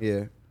feel that.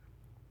 Yeah.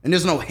 And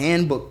there's no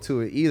handbook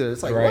to it either.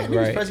 It's like, what? He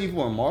was pressing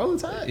for a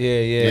Marlins hat?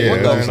 Yeah.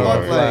 What the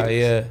fuck? Like,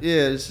 yeah,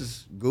 it's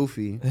just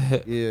goofy.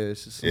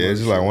 It's just it's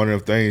just like one of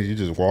them things. You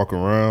just walk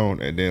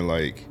around and then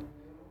like,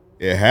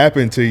 it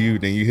happened to you.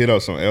 Then you hit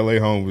up some LA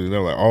homies and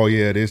they're like, oh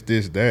yeah, this,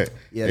 that.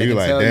 Yeah. And you're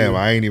like, damn,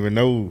 I ain't even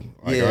know.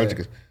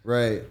 Like,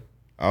 right.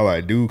 I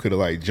like, dude could have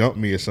like jumped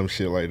me or some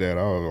shit like that.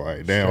 I was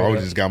like, damn, I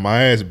just got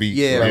my ass beat.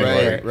 Yeah,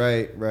 like,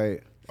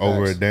 right.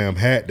 Over a damn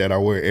hat that I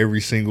wear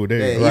every single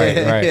day. Right.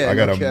 I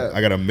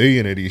got a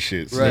million of these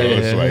shits. So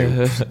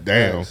it's like,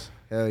 damn.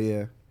 Hell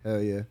yeah.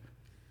 It's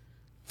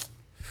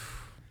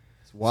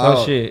wild.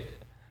 So shit.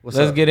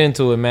 Let's get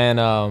into it, man.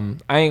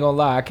 I ain't gonna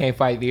lie, I can't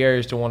fight the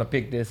urge to want to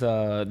pick this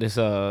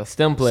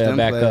STEM player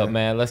back up,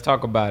 man. Let's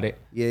talk about it.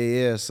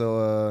 Yeah.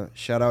 So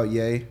shout out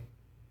Ye.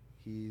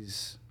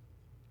 He's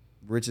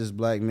richest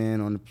black man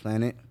on the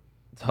planet.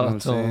 Talk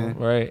to him,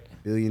 right?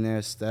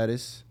 Billionaire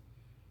status.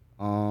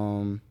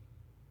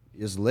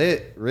 It's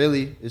lit,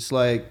 really. It's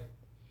like,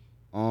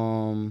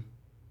 go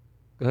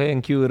ahead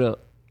and cue it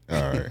up.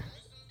 All right.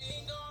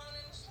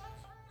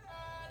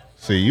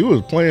 See, you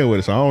was playing with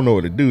it, so I don't know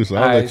what to do, so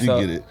I'll let you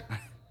get it.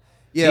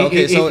 Yeah,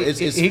 okay, so it's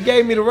he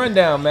gave me the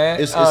rundown, man.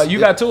 You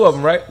got two of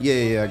them, right?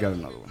 Yeah, I got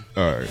another one.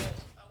 All right.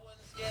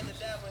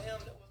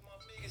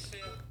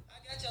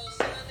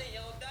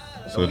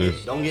 So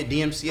this. Don't get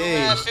DMCA. Oh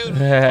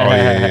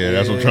yeah,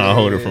 that's what I'm trying to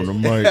hold it from the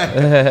mic.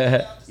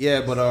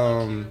 Yeah, but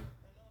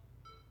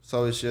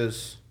so it's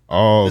just.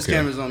 Oh, okay. This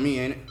camera's on me,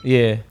 ain't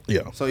it?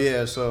 Yeah. So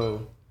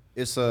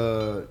it's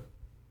the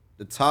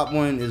top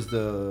one is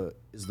the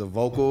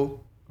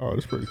vocal. Oh,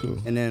 that's pretty cool.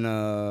 And then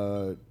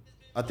I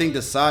think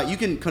the side you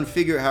can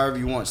configure it however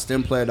you want.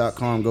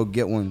 STEMplayer.com, go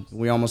get one.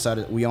 We almost out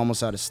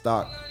of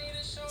stock.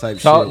 type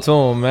Talk shit. to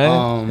him,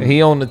 man.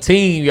 He on the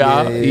team,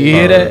 y'all. Yeah, you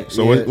hear that?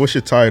 So what's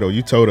your title?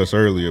 You told us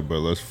earlier, but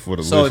let's for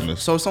the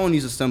listeners. So if someone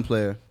needs a stem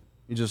player,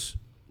 you just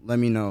let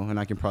me know and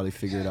I can probably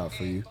figure it out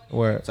for you.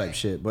 Word. Type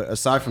shit. But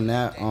aside from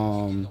that,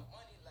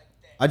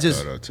 I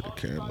just Shout out to the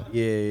camera.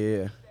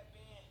 yeah.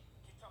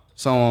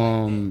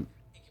 So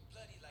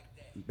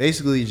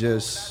basically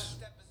just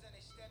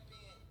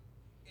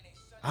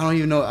I don't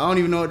even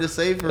know what to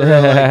say for real.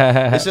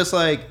 Like, it's just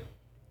like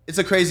it's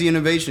a crazy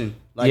innovation.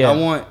 Like Yeah. I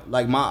want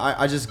like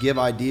I just give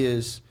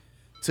ideas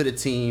to the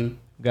team.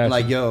 Gotcha.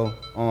 Like yo,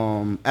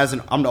 I'm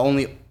the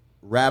only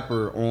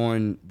rapper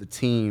on the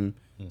team,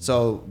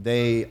 so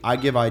I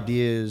give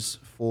ideas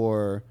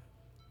for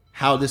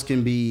how this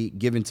can be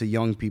given to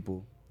young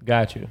people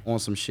Got you. on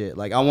some shit.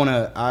 Like I don't want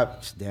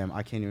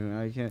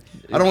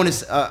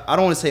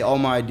to say all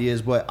my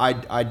ideas, but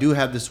I do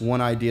have this one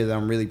idea that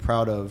I'm really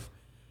proud of.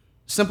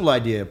 Simple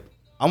idea.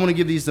 I want to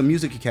give these to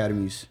music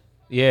academies.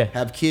 Yeah.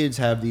 Have kids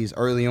have these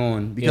early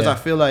on because Yeah. I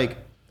feel like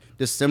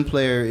the stem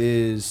player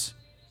is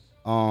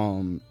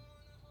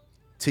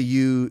to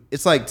you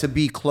it's like to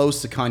be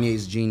close to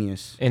Kanye's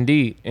genius.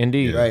 Indeed.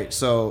 Right.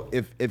 So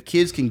if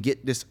kids can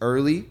get this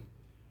early,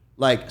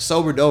 like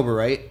Sober Dober,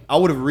 right? I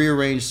would have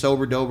rearranged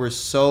Sober Dober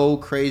so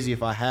crazy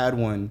if I had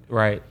one.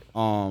 Right.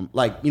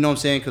 Like you know what I'm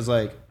saying? Because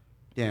like,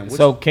 damn.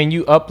 So can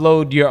you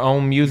upload your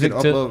own you music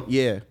can to? upload?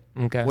 Yeah.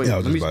 Okay. Wait, Yeah, I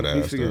was let just me, about to let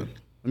me ask figure. that.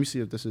 Let me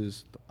see if this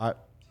is. I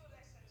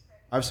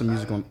have some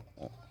music on.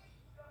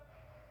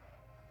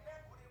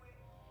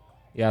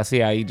 Yeah, I see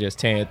how he just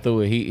tearing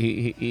through it.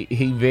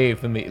 He very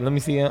familiar. Let me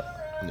see him.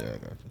 Yeah, I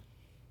got you.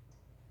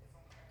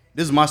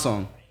 This is my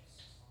song.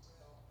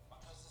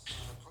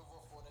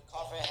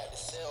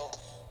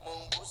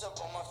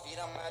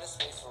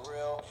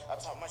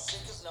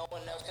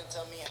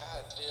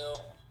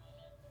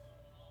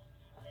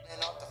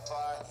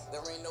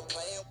 There ain't no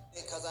playing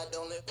with it, cause I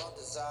don't live on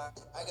desire.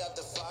 I got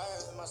the fire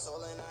in my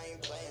soul and I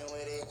ain't playing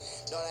with it.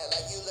 Don't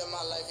act like you live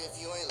my life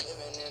if you ain't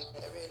living in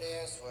it. Every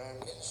day I swear I'm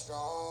getting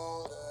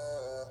stronger.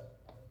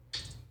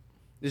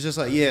 It's just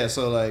like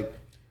so like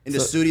in the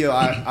studio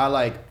I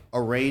like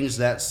arranged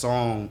that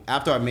song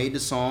after I made the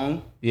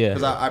song. Yeah.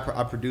 Because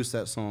I produced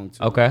that song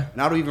too. Okay.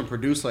 And I don't even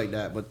produce like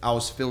that, but I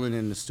was filling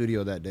in the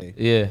studio that day.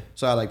 Yeah.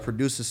 So I like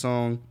produced the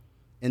song,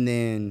 and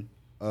then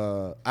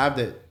I have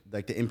the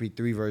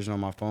MP3 version on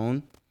my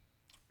phone,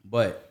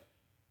 but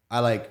I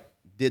like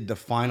did the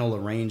final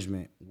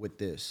arrangement with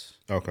this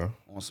Okay.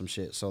 on some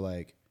shit. So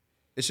like,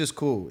 it's just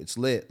cool. It's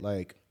lit.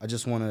 Like I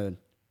just want to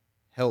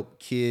help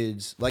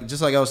kids. Like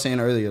just like I was saying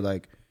earlier,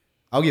 like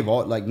I'll give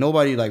all like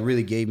nobody like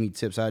really gave me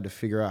tips. I had to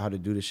figure out how to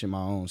do this shit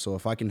my own. So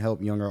if I can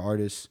help younger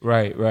artists,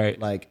 Right.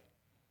 like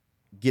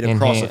get across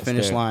the Enhance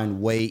finish that.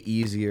 line way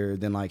easier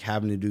than like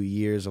having to do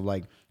years of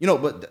like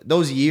but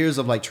those years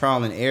of like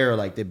trial and error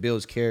like that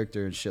builds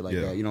character and shit like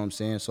Yeah. that. You know what I'm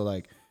saying? So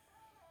like,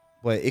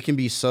 but it can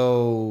be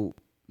so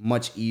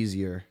much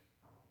easier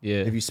Yeah.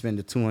 if you spend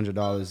the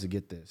 $200 to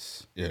get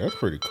this. Yeah, that's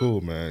pretty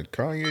cool, man.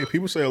 Kanye,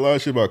 people say a lot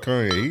of shit about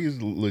Kanye.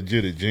 He's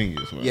legit a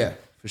genius, man. Yeah,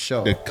 for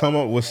sure. To come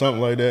up with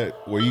something like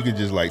that where you could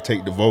just like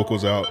take the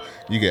vocals out,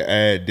 you can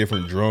add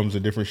different drums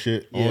and different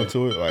shit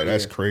onto it. Like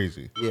that's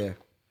crazy. Yeah.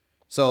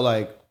 So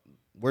like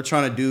we're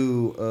trying to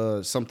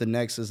do something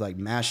next is like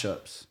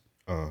mashups.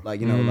 Like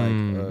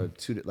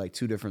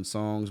two different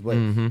songs, but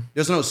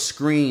there's no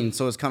screen,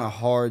 so it's kind of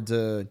hard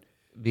to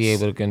Be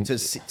able to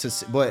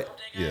see. But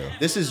Yeah.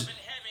 this is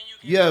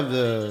you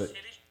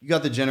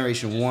got the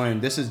generation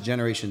 1. This is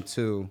generation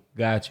 2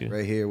 got you.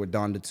 right here with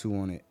Donda 2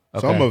 on it.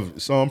 Okay.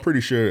 So I'm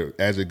pretty sure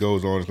as it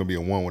goes on, it's gonna be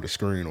a one with a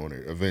screen on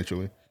it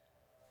eventually.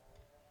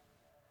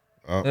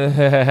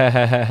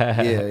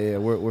 Yeah,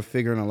 we're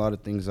figuring a lot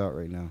of things out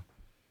right now.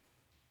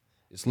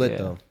 It's lit Yeah.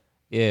 though.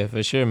 Yeah,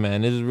 for sure,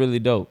 man. This is really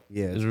dope.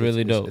 Yeah, it's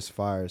really dope. It's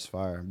fire. It's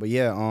fire. But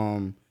yeah,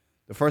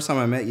 the first time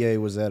I met Ye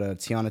was at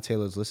Tiana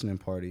Taylor's listening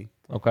party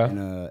Okay.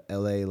 in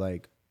L.A.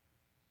 like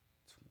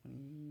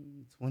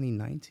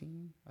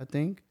 2019, I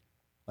think.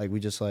 Like we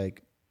just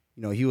like,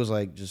 he was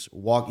like just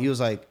walk. He was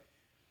like,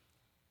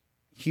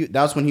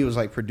 that's when he was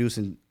like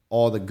producing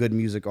all the good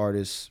music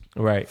artists.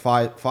 Right.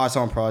 Five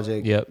Song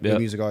Project. Yep, Good yep.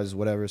 music artists,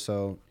 whatever.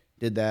 So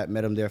did that.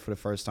 Met him there for the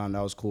first time.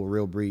 That was cool.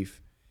 Real brief.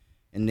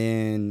 And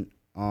then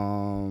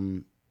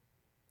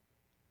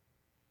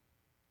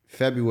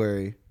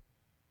February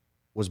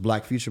was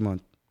Black Future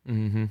Month.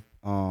 Mm-hmm.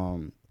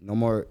 No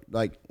more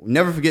like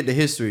never forget the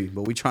history,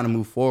 but we trying to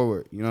move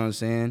forward. You know what I'm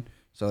saying?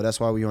 So that's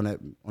why we on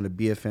the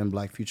BFM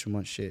Black Future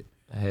Month shit.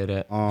 I hear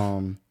that.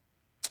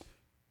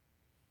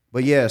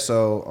 But yeah,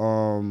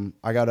 so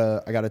I got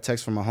a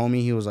text from my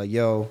homie. He was like,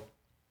 "Yo,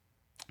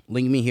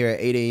 link me here at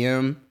 8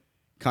 a.m.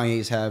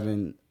 Kanye's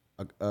having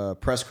a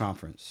press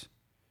conference."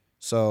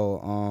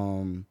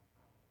 So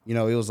it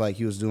was like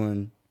he was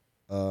doing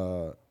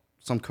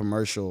some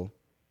commercial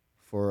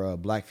for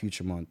Black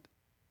Future Month.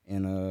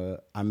 And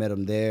I met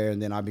him there,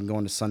 and then I've been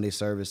going to Sunday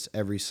service,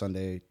 every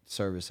Sunday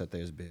service that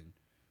there's been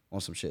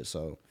on some shit.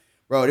 So,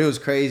 bro, it was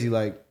crazy.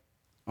 Like,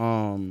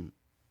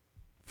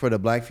 for the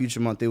Black Future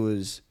Month, it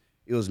was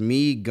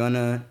me,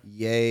 Gunna,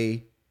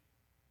 Ye,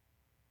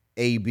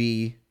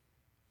 AB,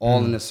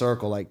 all in a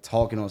circle, like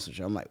talking on some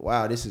shit. I'm like,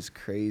 wow, this is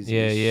crazy.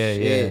 Yeah, yeah,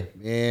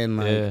 shit, man.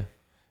 Like, Yeah.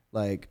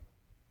 like,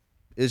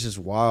 it's just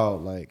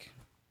wild. Like,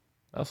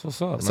 That's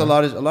what's up. it's man.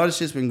 a lot of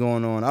shit's been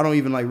going on. I don't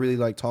even like really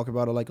like talk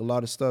about it, like a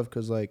lot of stuff,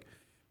 because like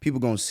people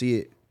gonna see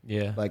it.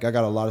 Yeah. Like, I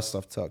got a lot of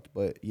stuff tucked,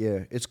 but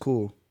yeah, it's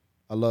cool.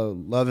 I love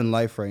loving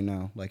life right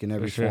now, like in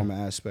every sure. form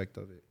and aspect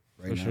of it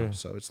right For now. sure.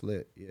 So it's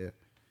lit. Yeah,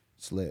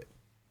 it's lit.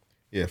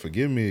 Yeah,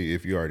 forgive me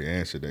if you already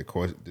answered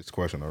this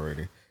question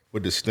already.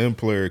 But the STEM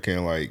player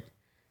can like,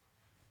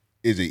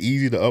 is it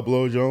easy to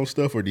upload your own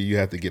stuff, or do you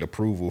have to get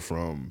approval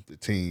from the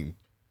team?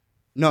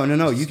 No.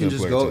 You can STEM just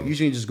player go. team. You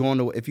can just go on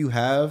to, if you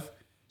have,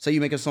 say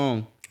you make a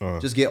song,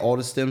 just get all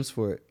the stems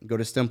for it. Go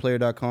to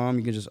stemplayer.com.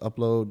 You can just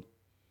upload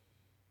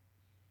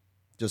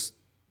just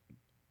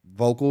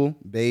vocal,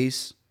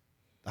 bass,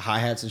 the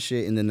hi-hats and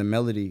shit, and then the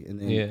melody, and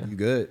then Yeah. you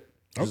good.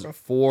 Just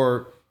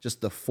Okay.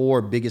 just the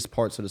 4 biggest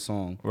parts of the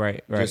song.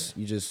 Right.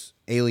 You just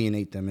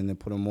alienate them and then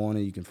put them on,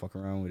 and you can fuck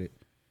around with it.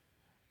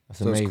 That's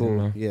So amazing, it's cool.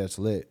 man. Yeah, it's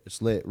lit.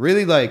 It's lit.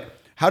 Really, like,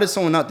 how did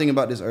someone not think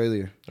about this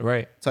earlier?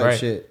 Right. Type right.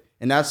 shit.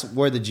 And that's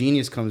where the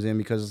genius comes in,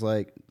 because it's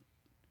like,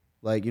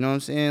 you know what I'm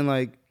saying?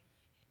 Like,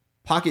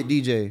 Pocket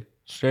DJ.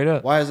 Straight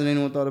up. Why hasn't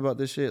anyone thought about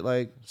this shit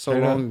like so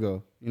Straight long up.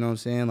 ago? You know what I'm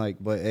saying? Like,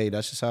 but hey,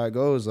 that's just how it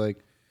goes. Like,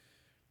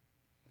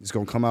 it's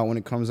gonna come out when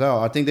it comes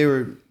out. I think they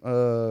were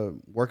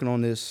working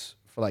on this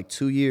for like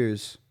 2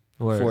 years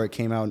Word. before it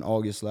came out in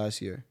August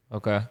last year.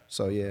 Okay.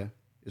 So yeah,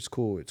 it's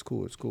cool. It's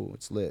cool. It's cool.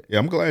 It's lit. Yeah,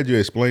 I'm glad you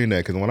explained that,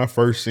 because when I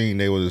first seen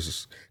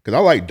because I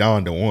like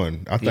Don the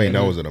One. I think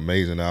that was an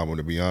amazing album,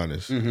 to be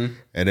honest. And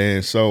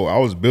then so I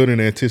was building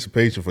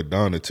anticipation for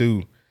Don the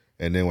 2.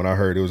 And then when I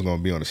heard it was gonna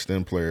be on the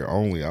STEM player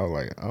only, I was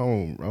like, I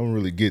don't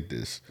really get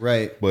this.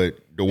 Right. But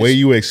the way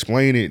you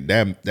explain it,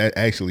 that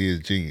actually is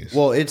genius.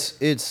 Well, it's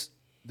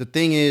the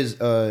thing is,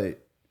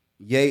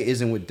 Ye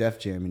isn't with Def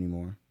Jam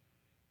anymore,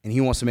 and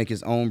he wants to make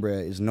his own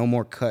bread. There's no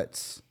more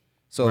cuts.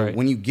 So Right.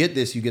 when you get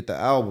this, you get the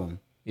album.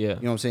 Yeah. You know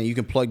what I'm saying? You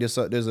can plug this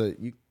up. There's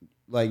you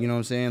know what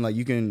I'm saying? Like,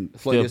 you can plug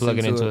Still this plug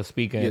it into a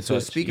speaker Yeah, and to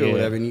a such. speaker or Yeah.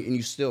 whatever, and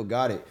you still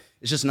got it.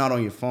 It's just not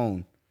on your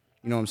phone.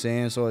 You know what I'm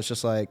saying? So it's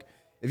just like,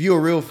 if you're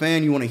a real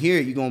fan, you want to hear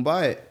it, you're going to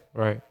buy it.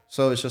 Right.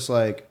 So it's just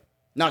like,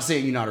 not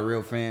saying you're not a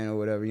real fan or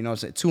whatever. You know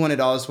what I'm saying?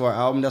 $200 for our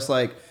album. That's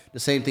like the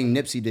same thing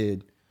Nipsey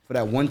did for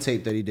that one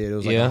tape that he did. It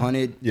was like Yeah.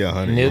 100. Yeah,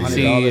 honey.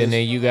 Nipsey, $100. and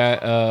then you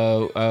got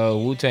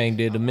Wu-Tang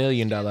did the $1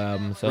 Million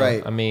album. So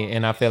Right. I mean,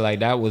 and I feel like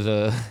that was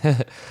a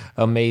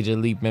a major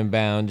leap and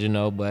bound, you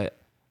know. But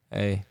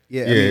hey,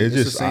 Yeah, Yeah, I mean, it's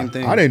it's just the same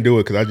thing. I didn't do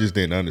it because I just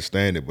didn't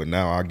understand it, but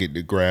now I get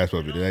the grasp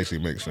of it. It actually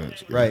makes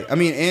sense. Right. I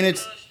mean, and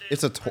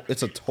it's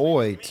a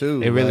toy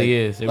too. It really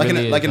Like- is. It like really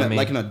an, is. like an I mean-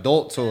 like an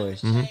adult toy.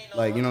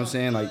 Like, you know what I'm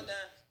saying? Like,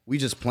 we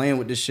just playing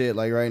with this shit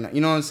like right now.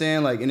 You know what I'm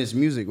saying? Like, and it's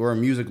music. We're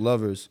music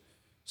lovers.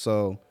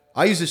 So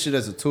I use this shit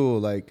as a tool.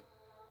 Like,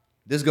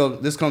 this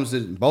comes to,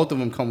 both of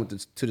them come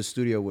to the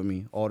studio with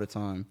me all the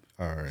time.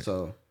 All right.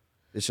 So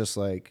it's just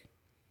like,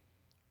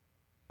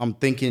 I'm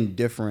thinking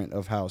different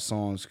of how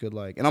songs could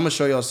like, and I'm gonna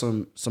show y'all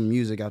some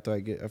music after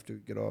we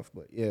get off.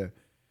 But yeah,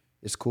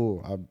 it's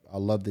cool. I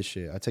love this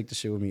shit. I take this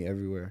shit with me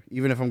everywhere.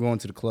 Even if I'm going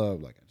to the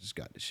club, like, I just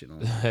got this shit on.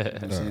 You know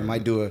what I'm saying?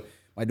 Might do a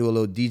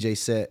little DJ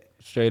set.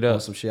 straight On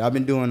up, some shit. I've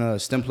been doing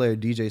STEM player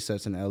DJ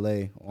sets in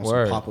LA on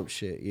Word. some pop up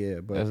shit.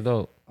 Yeah, but that's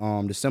dope.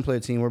 the STEM player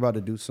team, we're about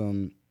to do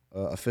some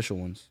official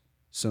ones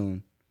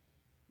soon,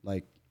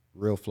 like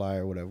real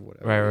flyer, whatever,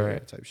 Right, yeah,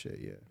 type shit.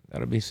 Yeah,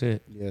 That'll be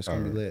sick. yeah, it's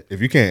gonna be lit.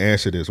 If you can't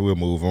answer this, we'll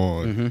move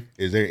on.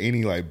 Is there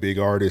any like big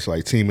artists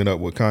like teaming up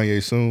with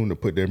Kanye soon to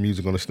put their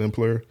music on the STEM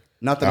player?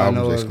 Not that Albums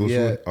I know of exclusively?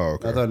 yet. Oh,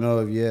 okay. Not that I know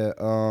of yet.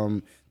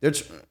 They're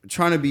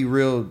trying to be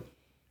real,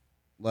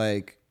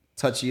 like,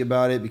 touchy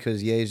about it,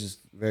 because Ye's just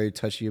very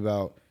touchy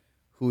about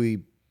who he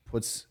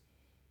puts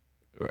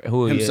Right.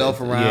 Who himself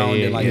yeah. around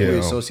Yeah, and like yeah, who yeah. he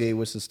associate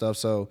with and stuff.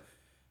 So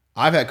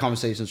I've had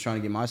conversations trying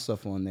to get my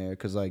stuff on there,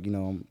 because, like, you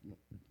know,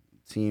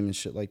 team and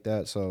shit like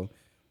that. So,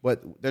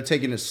 but they're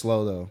taking it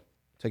slow though,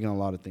 taking a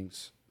lot of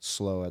things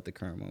slow at the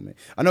current moment.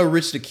 I know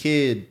Rich the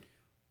Kid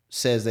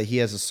says that he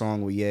has a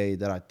song with Ye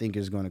that I think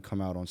is going to come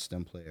out on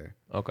STEM Player.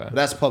 Okay. But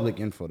that's public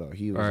info though.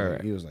 He was Right,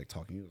 like, he was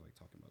talking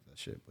about that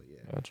shit. But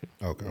yeah, Got you.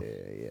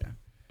 Okay. yeah.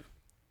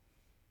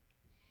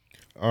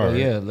 All right.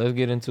 Yeah, let's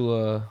get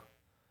into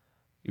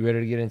you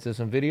ready to get into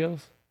some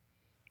videos?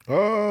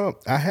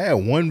 I had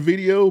one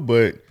video,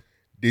 but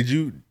did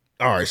you?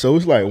 All right, so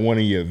it's like one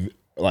of your,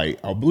 like,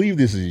 I believe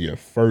this is your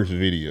first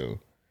video.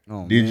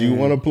 Oh, Did you man.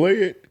 want to play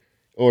it,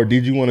 or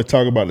did you want to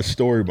talk about the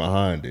story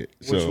behind it?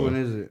 Which one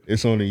is it?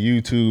 It's on the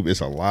YouTube. It's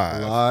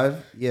alive.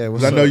 Live? Yeah.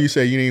 What's 'Cause I know up? you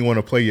said you didn't want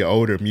to play your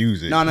older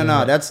music.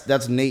 No.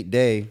 That's Nate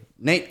Day.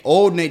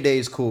 Old Nate Day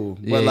is cool,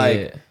 but Yeah, like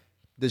yeah.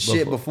 the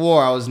shit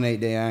before I was Nate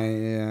Day, I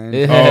ain't.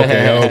 Yeah. Oh,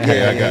 okay,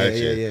 Yeah, I got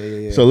yeah, you.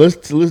 yeah. So let's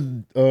just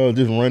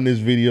run this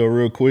video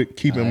real quick.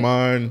 Keep in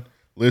mind,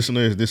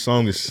 listeners, this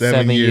song is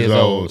 7 years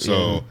old,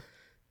 so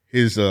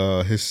his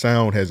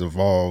sound has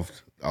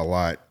evolved a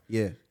lot.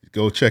 Yeah.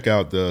 Go check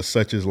out the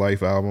Such Is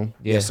Life album.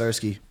 Yeah.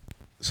 Sirski.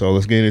 So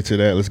let's get into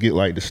that. Let's get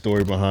like the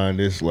story behind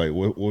this. Like,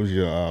 what was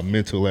your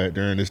mental at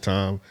during this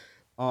time?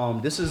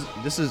 This is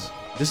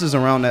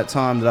around that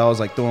time that I was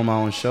like throwing my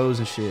own shows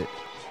and shit.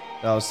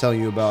 That I was telling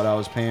you about. I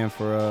was paying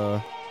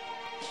for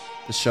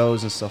the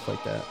shows and stuff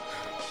like that.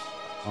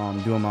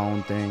 Doing my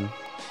own thing.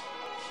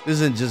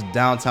 This isn't just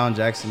downtown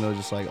Jacksonville,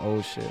 just like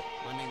old shit.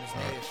 My name is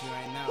Dave, if you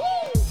ain't know.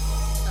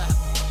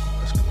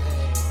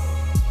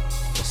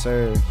 Yes,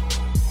 sir.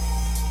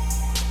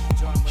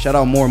 Shout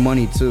out More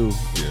Money too.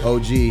 Yeah.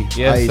 OG. Yes,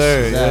 Ice,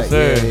 sir. Zach. Yes,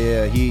 sir.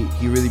 Yeah. He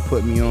really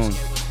put me on.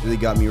 Really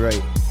got me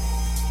right.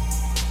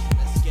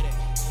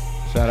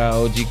 Shout out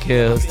OG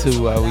Kells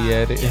too while we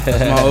at it. That's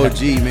my OG,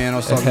 man. I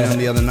was talking to him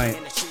the other night.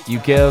 You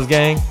Kells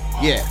gang?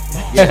 Yeah.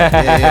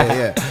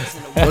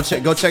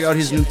 Go check out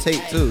his new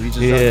tape too. He just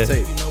dropped the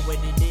tape. You know what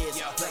it is.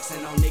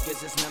 Flexing on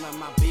niggas is none of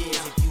my biz.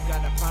 If you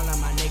got a problem,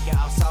 my nigga,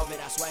 I'll solve it.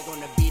 I swag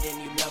on the beat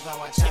and you love how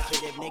I chop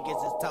it. If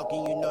niggas is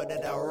talking, you know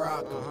that I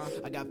rock 'em.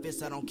 I got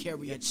fists, I don't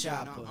carry a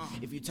chopper.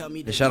 If you tell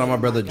me And shout out my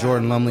brother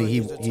Jordan Lumley.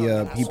 He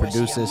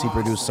produced this. He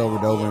produced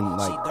Sobered Over and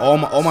like all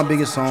my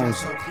biggest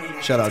songs.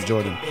 Shout out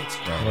Jordan.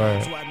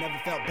 Right. So I've never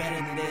felt better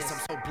than this. I'm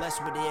so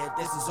blessed with it.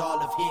 This is all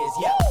of his.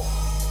 Yeah.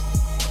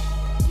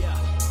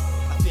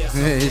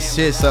 His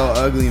shit's so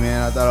ugly,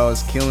 man. I thought I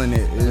was killing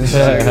it.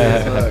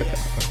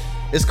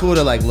 It's cool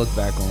to like look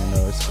back on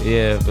though. It's cool.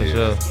 Yeah, for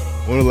sure.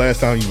 When the last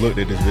time you looked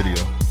at this video?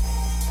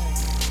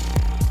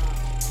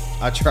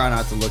 I try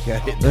not to look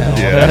at it.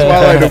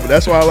 Yeah,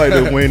 that's why I like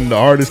to when the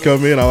artists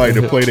come in, I like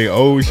to play their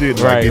old shit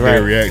to like get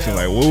their reaction.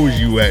 Like, what was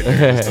you at?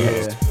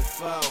 Yeah.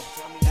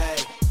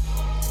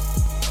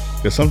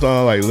 Because sometimes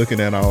I like looking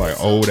at our like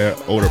older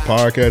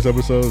podcast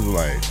episodes,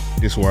 like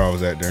this is where I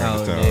was at during Oh,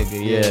 this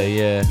time.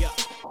 nigga, yeah.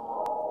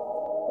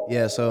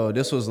 Yeah, so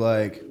this was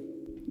like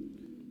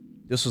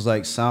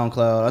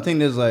SoundCloud. I think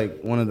this is like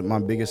one of my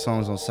biggest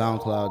songs on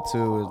SoundCloud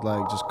too. Is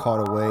like just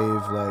Caught a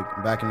Wave,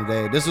 like back in the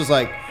day. This was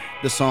like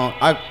the song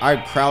I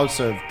crowd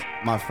surfed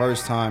my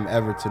first time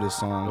ever to this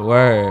song.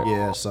 Word.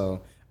 Yeah,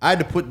 so I had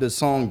to put the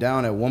song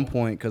down at one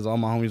point because all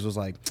my homies was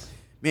like,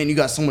 "Man, you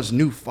got so much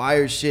new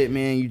fire shit,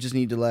 man. You just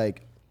need to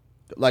like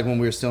when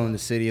we were still in the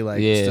city, like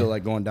still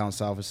like going down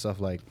south and stuff.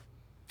 Like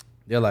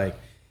they're like,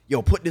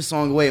 yo, put this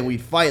song away and we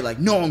fight. Like,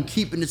 no, I'm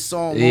keeping this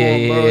song on,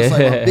 bro. It's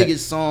like my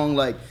biggest song.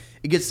 Like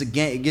it gets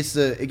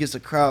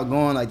the crowd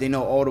going. Like they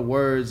know all the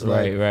words.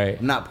 Like, Right.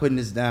 I'm not putting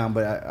this down,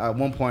 but at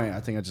one point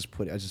I think I just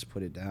put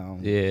it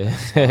down. Yeah.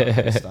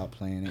 Stop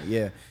playing it.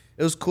 Yeah,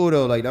 it was cool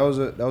though. Like that was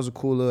a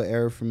cool little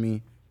era for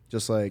me.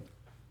 Just like,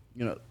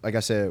 you know, like I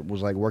said,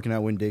 was like working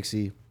at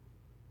Winn-Dixie,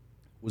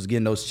 was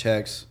getting those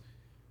checks,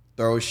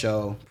 throw a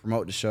show,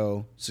 promote the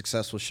show,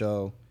 successful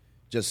show,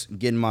 just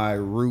getting my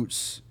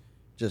roots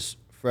just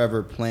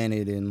forever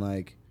planted in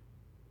like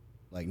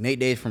Nate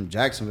Day's from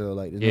Jacksonville.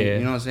 Like, you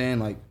know what I'm saying?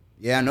 Like,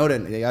 yeah, I know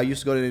that. I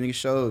used to go to the nigga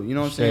show. You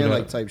know what I'm saying?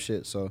 Like type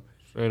shit. So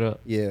Straight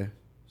up. yeah.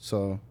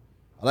 So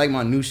I like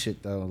my new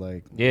shit though.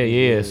 Like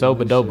Yeah.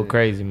 Sober new dope shit. but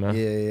crazy, man.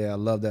 Yeah. I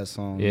love that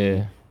song.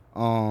 Yeah.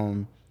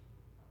 Man.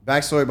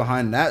 Backstory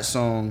behind that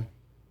song,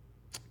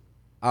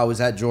 I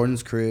was at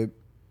Jordan's crib,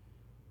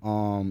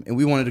 and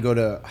we wanted to go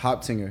to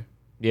Hoptinger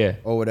Yeah.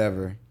 or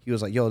whatever. He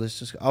was like, yo,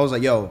 I was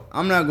like, yo,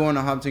 I'm not going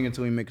to Hoptinger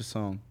until we make a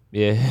song.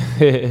 Yeah.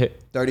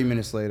 30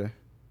 minutes later,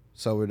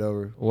 Sobered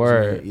Over.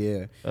 Word.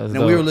 Yeah. That's And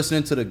then we were dope.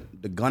 listening to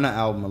the Gunna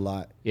album a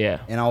lot. Yeah.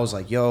 And I was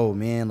like, yo,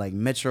 man, like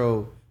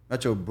Metro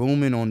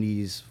booming on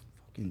these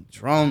fucking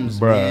drums,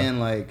 Bruh. man.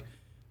 Like,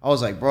 I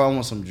was like, bro, I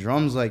want some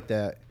drums like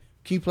that.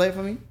 Can you play it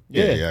for me?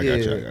 Yeah, I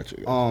got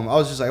you. I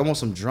was just like, I want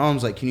some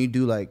drums. Like, can you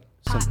do like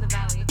some?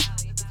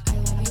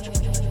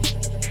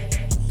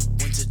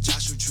 Went to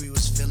Joshua Tree,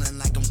 was feeling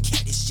like I'm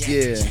Cactus Jack.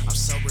 Yeah. I'm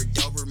sober,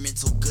 dober,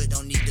 mental good,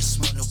 don't need to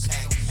smoke no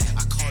pack.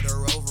 I called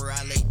her over,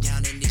 I laid down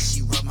and then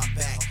she rubbed my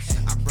back.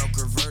 I broke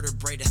her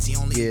vertebrae, that's the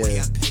only way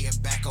I pay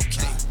it back,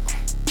 okay?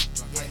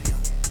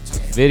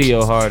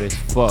 Video hard as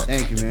fuck.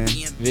 Thank you, man.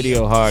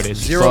 Video hard as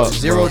 $0, fuck.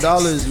 bro.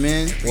 $0,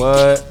 man.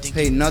 What?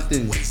 Pay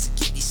nothing.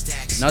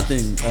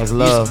 Nothing. That's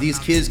love. These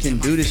kids can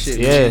do this shit.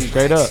 Yeah, man.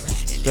 straight up.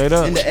 Straight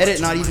up. And the edit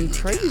not even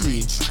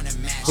crazy.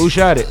 Who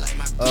shot it?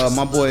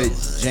 My boy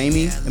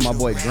Jamie and my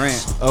boy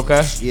Grant.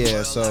 Okay.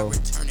 Yeah, so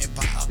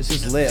this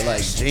is lit.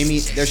 Like Jamie,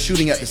 they're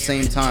shooting at the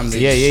same time.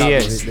 They Yeah.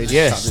 They just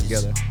chopped it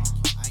together.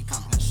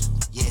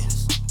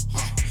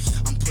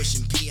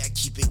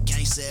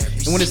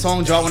 And when the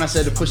song dropped, when I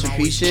said the Push and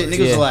P shit,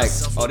 niggas Yeah. were like,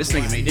 "Oh, this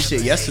nigga made this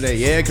shit yesterday."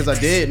 Yeah, because I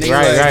did. Niggas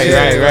Right, like,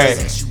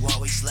 right. You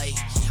always late.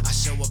 I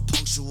show up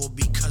punctual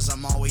because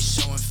I'm always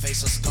showing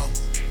face or scope.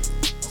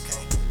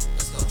 Okay,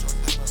 let's go, Jordan.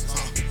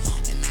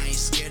 And I ain't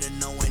scared of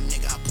knowing,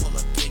 nigga. I pull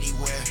up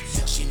anywhere.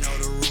 She know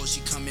the rules.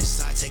 She come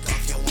inside, take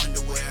off your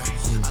underwear.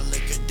 I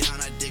lick her down,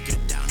 I dig her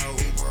down her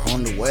Uber.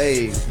 On the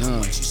way.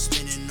 What you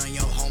spending on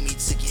your homie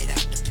to get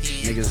out the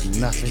pen? Niggas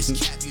nothing.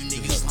 Niggas cap, you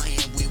niggas lying.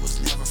 We was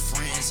never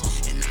friends,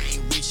 and I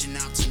ain't reaching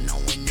out to no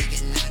one,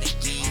 nigga, not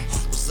again.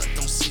 Was left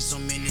on scene so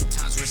many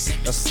times,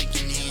 resentment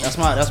sinking in. That's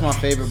my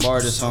favorite part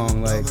of the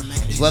song. Like,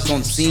 it's left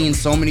on scene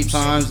so many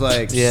times.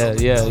 Like, Yeah.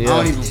 I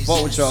don't even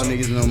fuck with y'all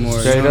niggas no more.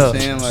 Straight you know up.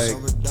 what I'm saying? Like,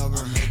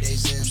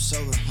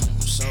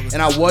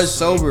 and I was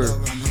sober.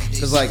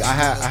 Cause like I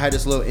had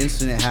this little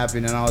incident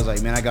happen, and I was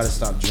like, man, I gotta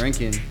stop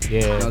drinking. Yeah. You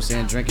know what I'm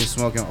saying? Drinking,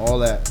 smoking, all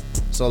that.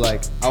 So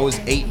like I was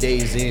 8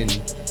 days in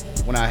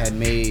when I had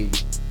made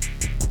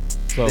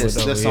this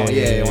song.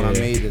 Yeah, when I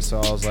made this. So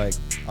I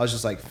was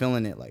just like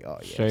feeling it, like, oh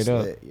yeah, straight it's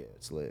up. lit. Yeah,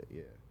 it's lit.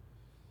 Yeah.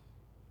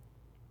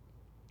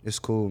 It's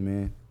cool,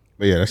 man.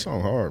 But yeah, that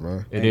song hard,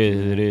 man. It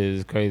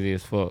is. It's crazy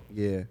as fuck.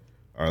 Yeah.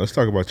 All right, let's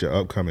talk about your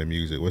upcoming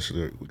music.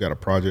 We got a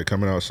project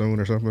coming out soon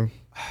or something?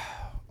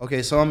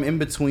 Okay, so I'm in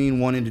between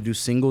wanting to do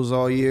singles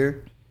all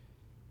year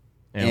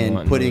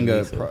and putting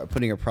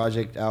a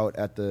project out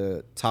at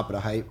the top of the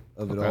hype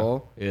of it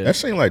all. Yeah. That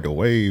seemed like the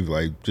wave,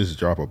 like just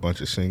drop a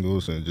bunch of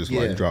singles and just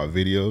like drop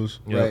videos.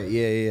 Right,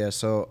 yeah.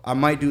 So I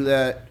might do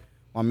that.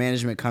 My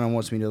management kind of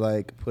wants me to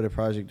like put a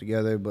project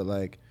together, but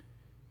like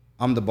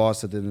I'm the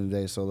boss at the end of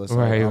the day, so let's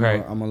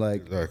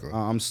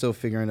I'm still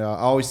figuring it out.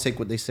 I always take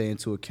what they say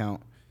into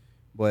account,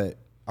 but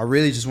I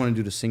really just want to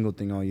do the single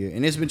thing all year,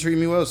 and it's been treating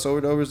me well.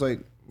 Sober Dover's like,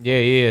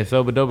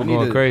 Sober Dover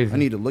going crazy. I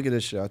need to look at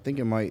this shit. I think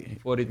it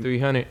might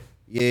 4,300.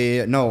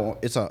 Yeah, no,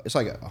 it's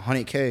like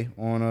 100K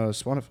on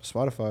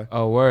Spotify.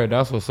 Oh, word,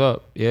 that's what's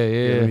up.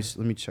 Yeah. Let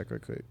me check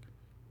real quick.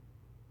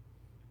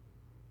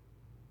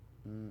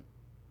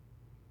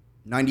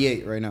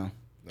 98 right now.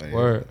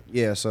 Word.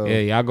 Yeah, so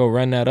y'all go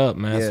run that up,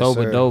 man.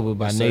 Sober Dover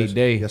by Nate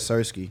Day. Yes,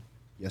 sirski.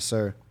 Yes,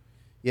 sir.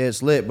 Yeah,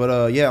 it's lit. But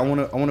I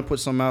wanna put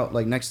some out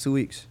like next 2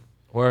 weeks.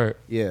 Word.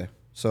 Yeah.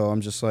 So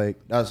I'm just like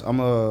I'm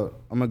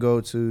gonna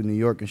go to New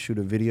York and shoot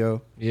a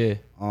video. Yeah.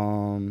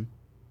 And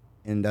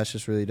that's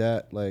just really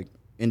that. Like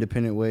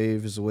independent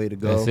wave is the way to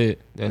go. That's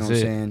it. You know what I'm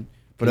saying?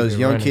 For those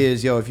young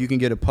kids, if you can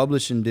get a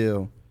publishing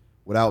deal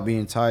without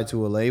being tied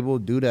to a label,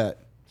 do that.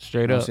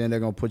 Straight you know up. What I'm saying? They're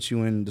gonna put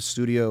you in the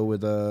studio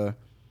with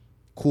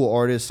cool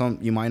artists. Some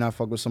you might not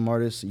fuck with some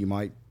artists. You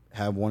might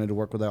have wanted to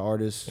work with that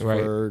artist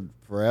for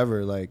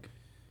forever. Like,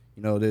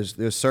 you know,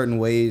 there's certain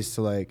ways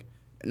to like.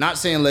 Not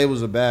saying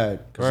labels are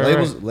bad,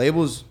 because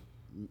labels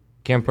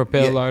can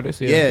propel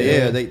artists.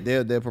 Yeah.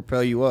 They'll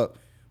propel you up.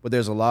 But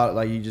there's a lot,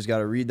 like, you just got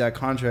to read that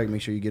contract,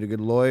 make sure you get a good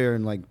lawyer,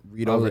 and like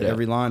read over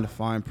every line to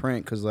fine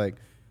print, because like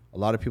a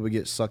lot of people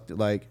get sucked.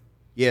 Like,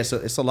 so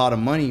it's a lot of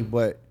money,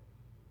 but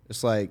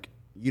it's like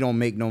you don't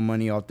make no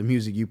money off the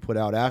music you put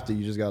out after.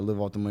 You just got to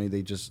live off the money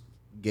they just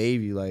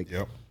gave you. Like,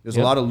 there's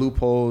a lot of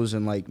loopholes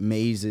and like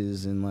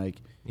mazes, and like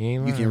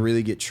you can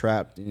really get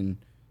trapped in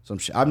some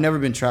shit. I've never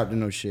been trapped in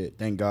no shit,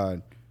 thank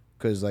God,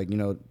 because like, you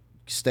know,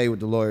 stay with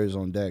the lawyers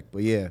on deck.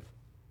 But yeah,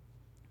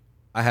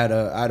 I had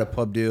a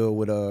pub deal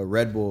with a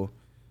Red Bull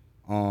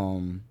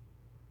in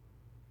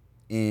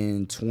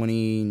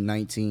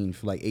 2019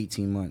 for like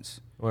 18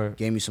 months. Word.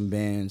 Gave me some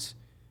bands,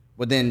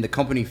 but then the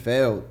company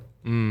failed.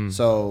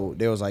 So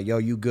they was like, yo,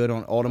 you good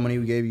on all the money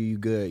we gave you? You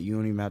good? You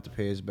don't even have to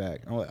pay us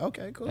back. I'm like,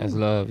 okay, cool. That's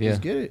love. Yeah, let's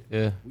get it.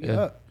 Yeah.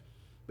 Up.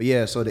 But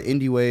yeah, so the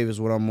indie wave is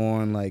what I'm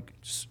on. Like,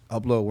 just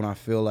upload when I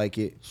feel like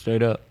it.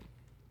 Straight up.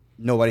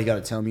 Nobody got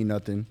to tell me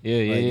nothing. Yeah.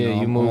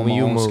 You move when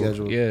you move.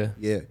 Schedule.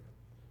 Yeah.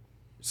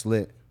 It's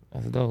lit.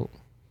 That's dope.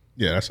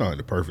 Yeah, that sounds like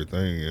the perfect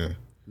thing.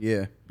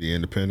 Yeah. Be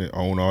independent,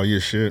 own all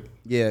your shit.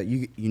 Yeah,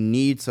 you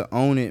need to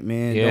own it,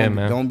 man. Yeah,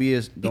 man. Don't be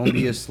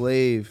a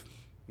slave.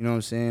 You know what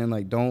I'm saying?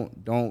 Like,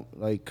 don't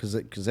like, cause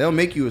they'll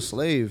make you a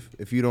slave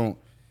if you don't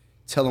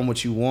tell them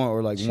what you want,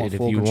 or like want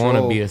full control. If you want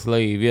to be a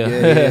slave,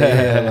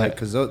 yeah. Like,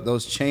 cause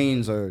those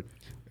chains are.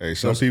 Hey,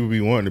 some people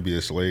be wanting to be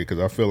a slave because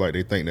I feel like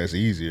they think that's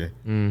easier.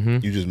 Mm-hmm.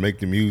 You just make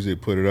the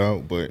music, put it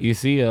out, but you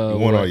see, you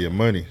want all your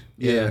money.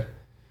 Yeah.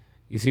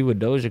 You see what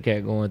Doja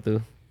Cat going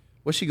through?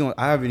 What's she going?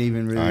 I haven't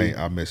even really.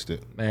 I missed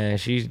it. Man,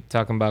 she's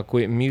talking about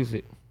quitting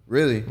music.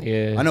 Really?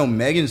 Yeah. I know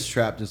Megan's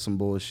trapped in some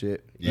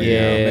bullshit.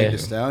 Yeah. Meg Thee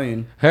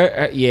Stallion.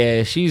 Her,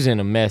 she's in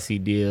a messy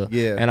deal.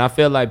 Yeah. And I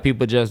feel like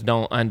people just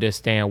don't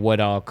understand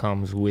what all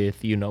comes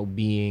with, you know,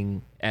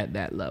 being at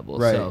that level.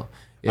 Right. So,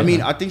 I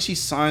mean, I think she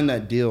signed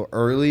that deal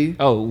early.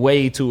 Oh,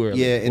 way too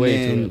early. Yeah, and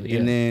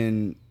then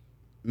then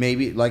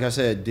maybe, like I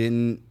said,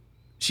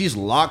 she's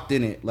locked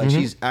in it. Like,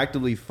 she's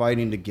actively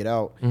fighting to get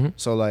out.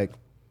 So like,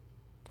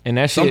 and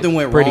that something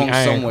went pretty wrong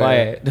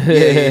somewhere.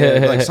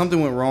 Yeah. Like,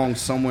 something went wrong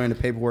somewhere in the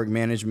paperwork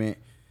management.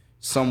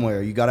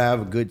 Somewhere you gotta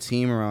have a good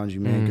team around you,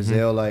 man, because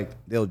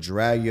they'll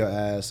drag your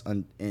ass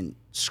and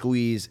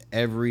squeeze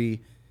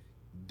every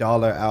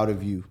dollar out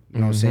of you. You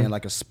know what I'm saying?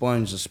 Like a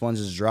sponge. The sponge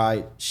is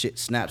dry, shit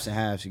snaps in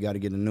half. So you got to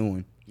get a new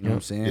one. You know what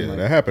I'm saying? Yeah, like,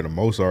 that happened to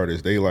most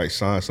artists. They like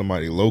sign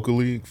somebody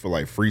locally for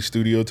like free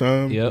studio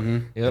time. Yep.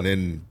 And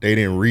then they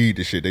didn't read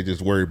the shit. They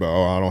just worried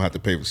about, I don't have to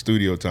pay for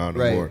studio time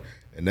no more.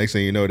 And next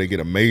thing you know, they get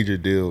a major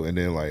deal, and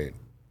then like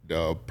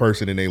the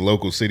person in their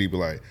local city be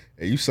like,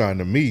 "Hey, you signed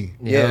to me."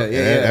 Yeah.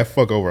 That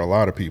fuck over a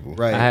lot of people.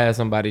 Right. I had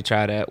somebody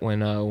try that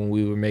when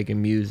we were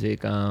making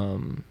music.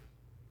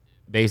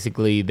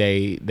 Basically,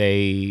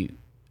 they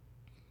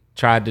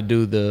tried to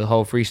do the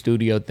whole free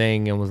studio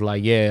thing and was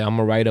like, "Yeah, I'm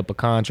gonna write up a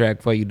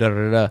contract for you."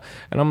 And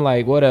I'm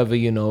like, "Whatever,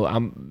 you know."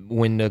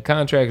 When the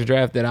contract's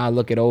drafted, I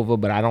look it over,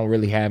 but I don't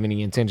really have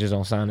any intentions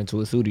on signing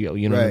to a studio.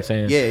 You know what I'm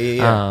saying?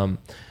 Yeah.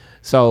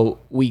 So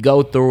we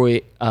go through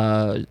it.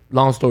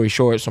 Long story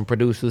short, some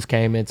producers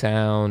came in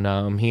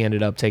town. He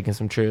ended up taking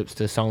some trips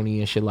to Sony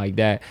and shit like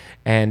that.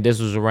 And this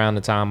was around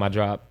the time I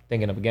dropped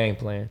Thinking of a Game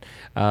Plan.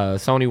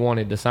 Sony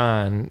wanted to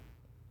sign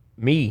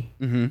me.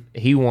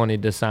 He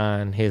wanted to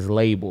sign his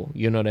label.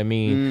 You know what I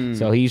mean?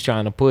 So he's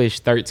trying to push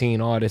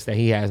 13 artists that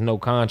he has no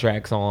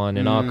contracts on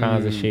and all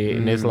kinds of shit.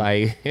 And it's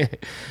like,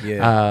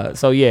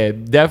 so yeah,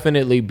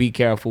 definitely be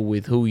careful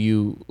with who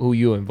you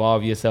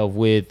involve yourself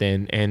with,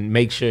 and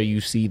make sure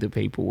you see the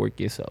paperwork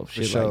yourself.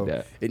 Shit like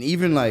that. And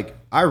even like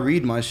I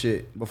read my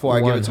shit before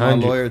I give it to my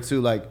lawyer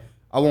too. Like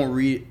I won't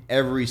read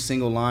every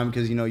single line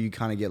because you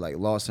kind of get like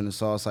lost in the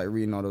sauce, like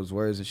reading all those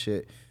words and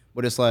shit.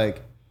 But it's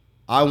like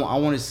I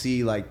want to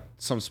see like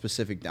some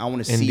specific. I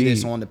want to see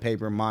this on the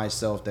paper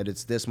myself, that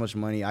it's this much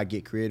money. I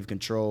get creative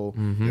control.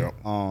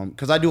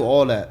 Because I do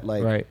all that.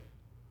 Like,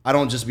 I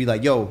don't just be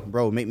like, yo,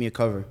 bro, make me a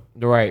cover.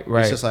 Right.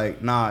 It's just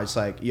like, nah. It's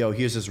like, yo,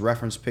 here's this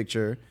reference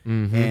picture,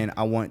 and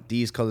I want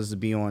these colors to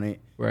be on it.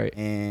 Right.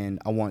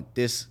 And I want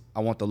this. I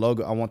want the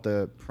logo. I want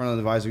the parental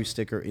advisory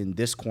sticker in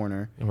this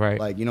corner. Right.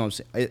 Like, you know what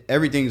I'm saying?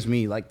 Everything's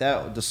me. Like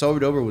that. The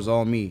Sobered Over was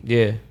all me.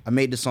 Yeah. I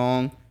made the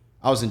song.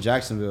 I was in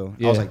Jacksonville.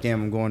 I was like,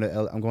 damn, I'm going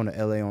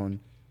to LA on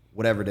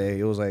whatever day.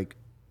 It was like,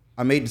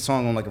 I made the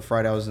song on like a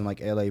Friday. I was in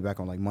like LA back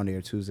on like Monday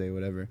or Tuesday or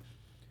whatever.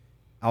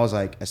 I was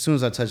like, as soon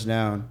as I touched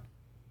down,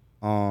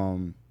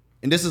 and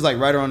this is like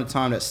right around the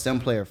time that STEM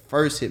Player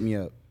first hit me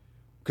up,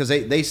 because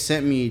they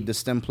sent me the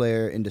STEM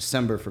Player in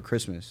December for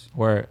Christmas.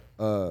 Word.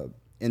 And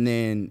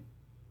then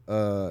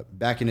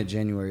back into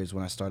January is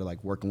when I started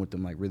like working with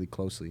them like really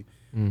closely.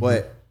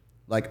 But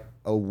like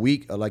a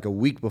week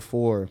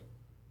before,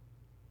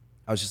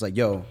 I was just like,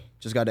 yo,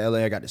 just got to LA.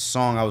 I got this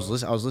song. I was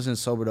listening to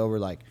Sobered Over.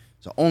 Like,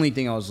 it's the only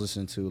thing I was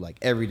listening to like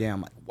every day.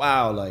 I'm like,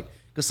 wow. Like,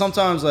 because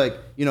sometimes like,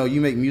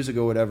 you make music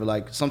or whatever.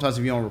 Like sometimes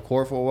if you don't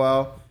record for a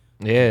while,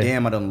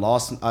 damn, I done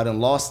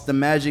lost the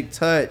magic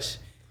touch.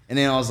 And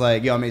then I was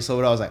like, yo, I made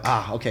Sobered. I was like,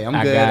 okay, I'm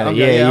good. I'm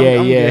good.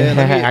 I'm good.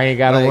 I ain't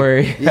gotta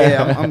worry.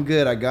 I'm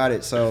good. I got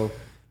it. So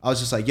I was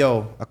just like,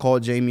 yo, I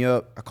called Jamie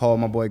up. I called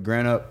my boy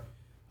Grant up.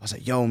 I was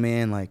like, yo,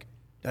 man, like,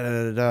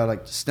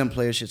 like the STEM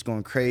Player shit's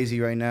going crazy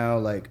right now.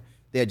 Like,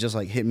 they had just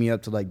like hit me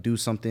up to like do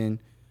something.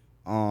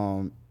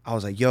 I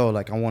was like, yo,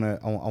 like I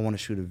wanna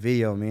shoot a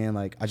video, man.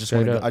 Like I just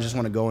want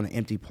to go in an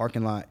empty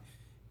parking lot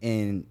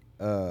and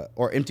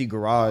or empty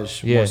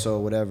garage more so,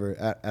 whatever,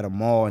 at a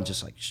mall, and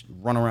just like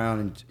run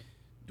around and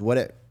do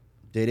what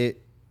did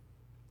it.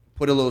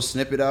 Put a little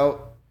snippet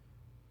out.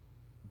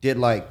 Did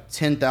like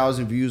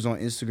 10,000 views on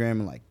Instagram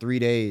in like 3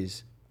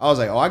 days. I was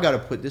like, oh, I gotta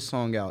put this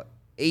song out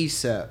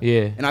ASAP.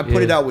 Yeah. And I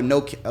put it out with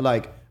no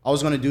like. I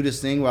was gonna do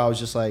this thing where I was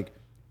just like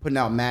putting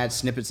out mad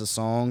snippets of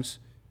songs,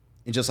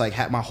 and just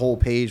like my whole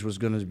page was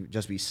gonna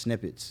just be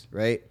snippets,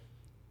 right?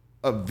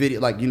 Of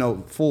video, like,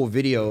 full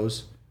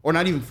videos, or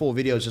not even full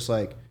videos, just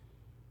like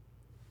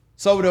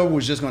Sobered Over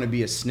was just gonna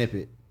be a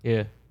snippet.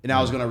 Yeah. And I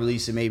was gonna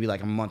release it maybe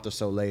like a month or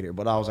so later.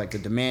 But I was like, the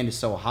demand is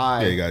so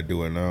high. Yeah, you gotta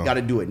do it now.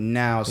 Gotta do it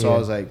now. So I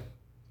was like,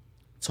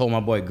 told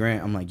my boy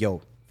Grant, I'm like,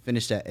 yo,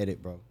 finish that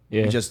edit, bro.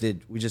 Yeah. We just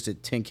did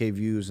 10K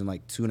views in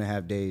like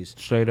 2.5 days.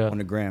 Straight up. On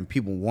the gram.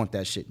 People want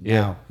that shit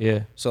now.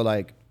 Yeah. So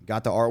like,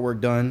 got the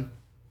artwork done,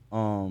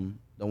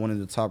 the one in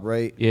the top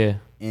right. Yeah.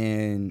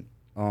 And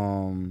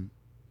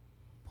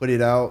put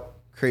it out.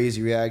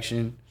 Crazy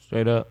reaction.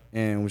 Straight up.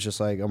 And was just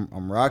like,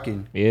 I'm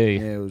rocking. Yeah.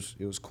 And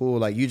it was cool.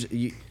 Like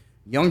you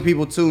young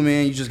people too,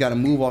 man. You just got to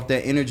move off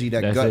that energy,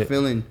 that gut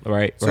feeling.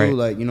 Right. Too, right.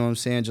 Like, you know what I'm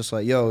saying? Just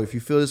like, yo, if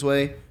you feel this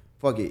way,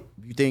 fuck it.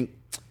 You think,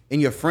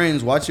 and your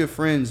friends, watch your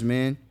friends,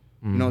 man.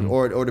 You know,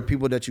 or the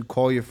people that you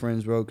call your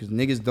friends, bro. Because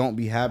niggas don't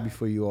be happy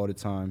for you all the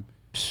time.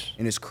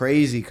 And it's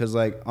crazy because,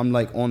 like, I'm,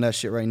 like, on that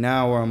shit right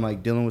now where I'm,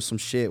 like, dealing with some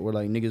shit where,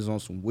 like, niggas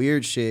on some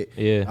weird shit.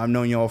 Yeah. I've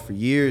known y'all for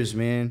years,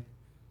 man.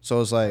 So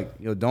it's like,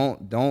 yo,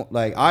 don't,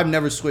 like, I've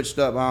never switched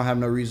up. I don't have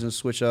no reason to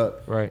switch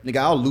up. Right. Nigga,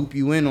 I'll loop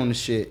you in on the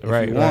shit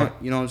if you want.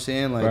 You know what I'm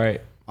saying?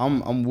 Like,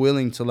 I'm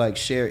willing to, like,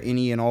 share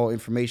any and all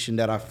information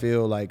that I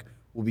feel, like,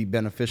 will be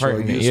beneficial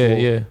or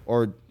useful.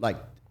 Or, like,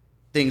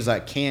 things I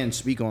can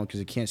speak on, because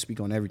it can't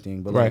speak on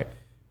everything. But,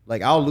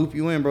 like, I'll loop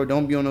you in, bro.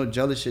 Don't be on no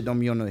jealous shit. Don't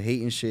be on no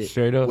hating shit.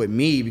 Straight up. With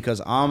me, because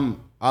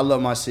I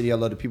love my city. I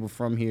love the people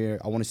from here.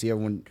 I want to see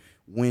everyone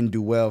win,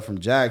 do well from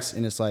Jax.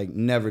 And it's, like,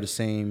 never the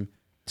same.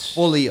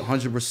 Fully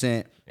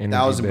 100%,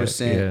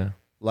 1,000%.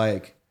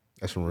 Like,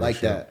 that's some real like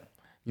shit. that.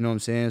 You know what I'm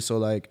saying? So,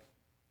 like,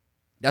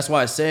 that's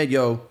why I said,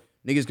 yo,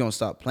 niggas gonna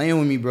stop playing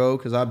with me, bro.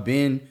 Because I've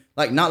been,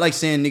 like, not like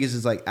saying niggas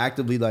is, like,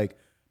 actively, like,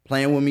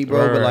 playing with me,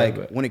 bro. But,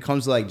 like, when it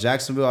comes to, like,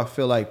 Jacksonville, I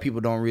feel like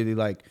people don't really,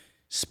 like,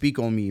 speak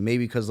on me.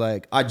 Maybe because,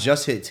 like, I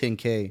just hit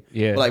 10K.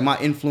 Yeah. But, like, my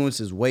influence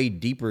is way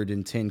deeper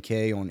than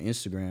 10K on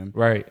Instagram.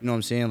 Right. You know what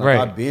I'm saying? Like,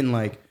 I've been,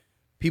 like,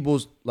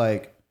 people's,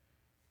 like,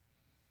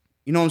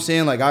 you know what I'm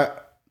saying? Like,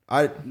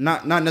 I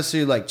not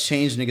necessarily, like,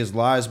 change niggas'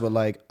 lives, but,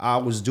 like, I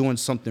was doing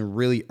something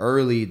really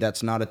early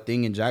that's not a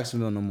thing in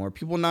Jacksonville no more.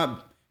 People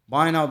not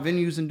buying out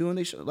venues and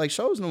doing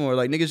shows no more.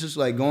 Like, niggas just,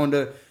 like, going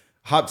to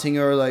Hoptinger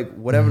or, like,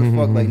 whatever the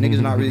fuck. Like,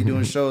 niggas not really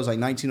doing shows. Like,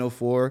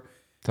 1904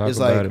 Talk it's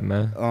about like, it,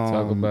 man.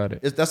 Talk about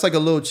it. That's like a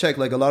little check.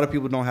 Like a lot of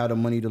people don't have the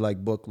money to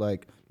like book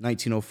like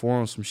 1904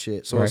 on some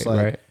shit. So it's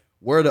like,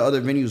 where are the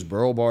other venues?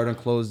 Borough Bar done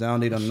closed down.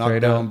 They done knocked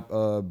down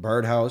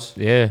Birdhouse.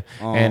 Yeah,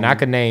 and I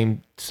could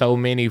name so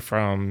many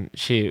from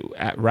shit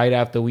right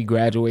after we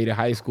graduated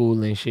high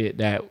school and shit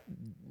that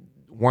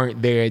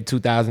weren't there in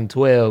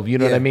 2012. You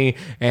know what I mean?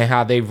 And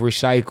how they've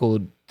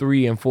recycled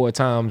 3 and 4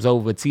 times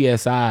over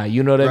TSI.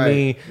 You know what I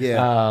mean?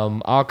 Yeah.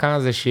 All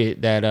kinds of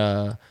shit that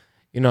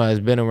has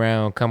been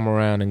around, come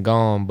around, and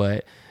gone.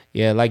 But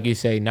yeah, like you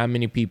say, not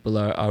many people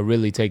are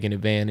really taking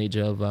advantage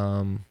of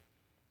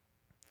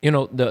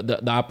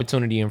the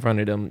opportunity in front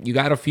of them. You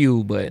got a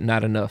few, but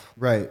not enough.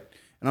 Right.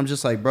 And I'm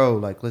just like, bro,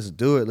 like let's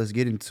do it. Let's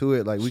get into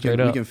it. Like we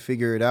can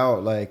figure it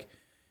out. Like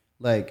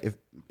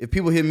if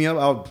people hit me up,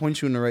 I'll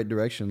point you in the right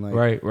direction.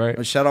 Like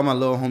right. Shout out my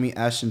little homie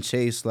Ashton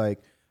Chase.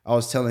 Like I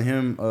was telling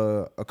him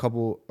a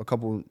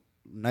couple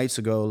nights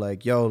ago,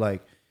 like, yo,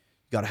 like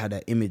you gotta have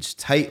that image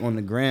tight on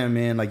the gram,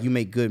 man. Like you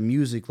make good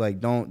music. Like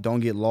don't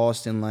get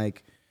lost in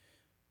like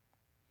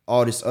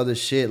all this other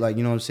shit. Like,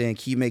 you know what I'm saying?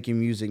 Keep making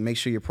music. Make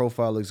sure your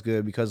profile looks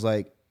good because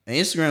like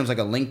Instagram's like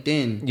a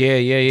LinkedIn.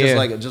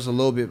 Yeah. Just a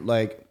little bit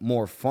like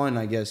more fun,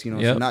 I guess. You know,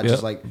 yep, not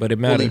just like but it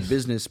fully matters.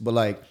 business, but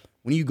like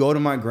when you go to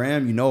my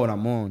gram, you know what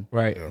I'm on.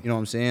 Right. You know what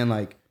I'm saying?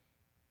 Like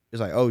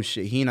it's like, oh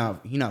shit, he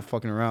not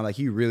fucking around. Like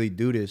he really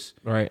do this.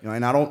 Right. You know,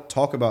 and I don't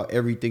talk about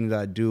everything that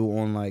I do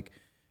on like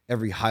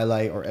every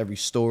highlight or every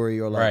story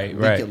or like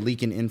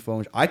leaking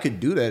info. I could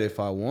do that if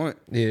I want.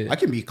 Yeah. I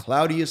can be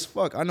cloudy as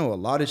fuck. I know a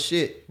lot of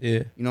shit.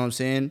 Yeah. You know what I'm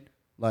saying?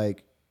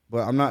 Like,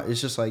 but I'm not, it's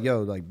just like,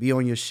 yo, like be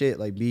on your shit.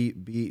 Like be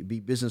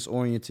business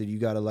oriented. You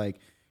gotta like,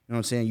 you know what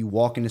I'm saying? You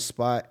walk in the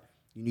spot,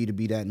 you need to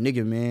be that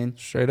nigga, man.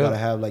 Straight you up. gotta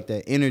have like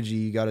that energy.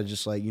 You gotta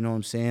just like, you know what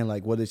I'm saying?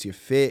 Like whether it's your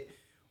fit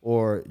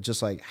or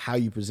just like how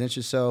you present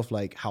yourself,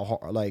 like how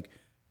hard, like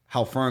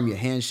how firm your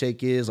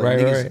handshake is. Like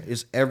niggas,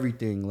 it's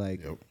everything.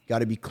 Like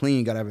gotta be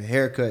clean, gotta have a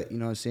haircut, you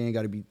know what I'm saying?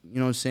 Gotta be, you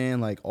know what I'm saying?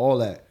 Like all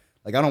that.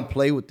 Like I don't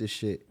play with this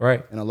shit.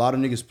 Right. And a lot of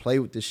niggas play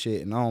with this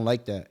shit and I don't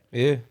like that.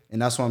 Yeah.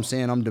 And that's what I'm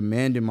saying. I'm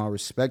demanding my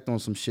respect on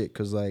some shit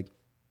because like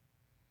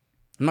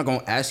I'm not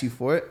gonna ask you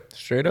for it.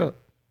 Straight up.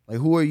 Like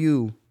who are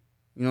you?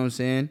 You know what I'm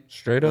saying?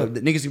 Straight up.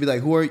 The niggas can be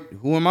like,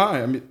 who am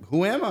I? I mean,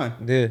 who am I?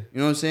 Yeah. You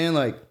know what I'm saying?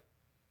 Like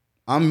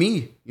I'm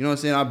me. You know what I'm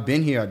saying? I've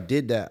been here. I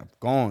did that. I've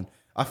gone.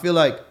 I feel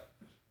like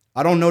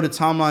I don't know the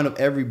timeline of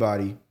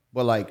everybody,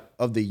 but like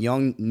of the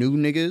young new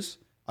niggas,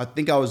 I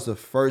think I was the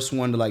first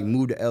one to like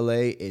move to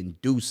LA and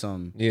do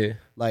something. Yeah.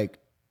 Like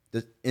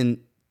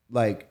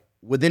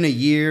within a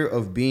year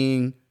of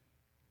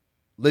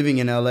living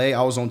in LA,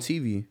 I was on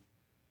TV.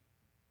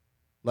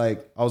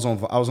 Like I was on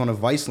a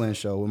Viceland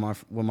show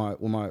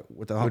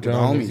with the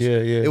homies.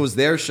 Yeah. It was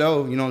their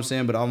show, you know what I'm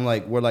saying? But I'm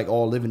like, we're like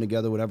all living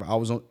together, whatever. I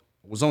was on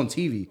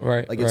TV.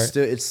 Right. Like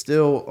it's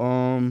still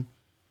on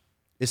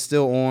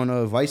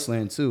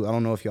Viceland too. I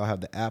don't know if y'all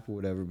have the app or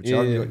whatever, but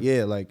y'all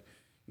like,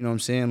 you know what I'm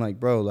saying? Like,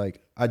 bro,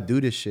 like I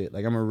do this shit.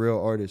 Like I'm a real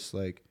artist.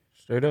 Like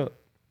straight up.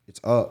 It's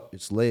up.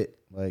 It's lit.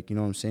 Like, you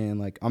know what I'm saying?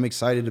 Like I'm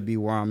excited to be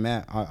where I'm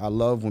at. I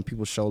love when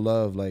people show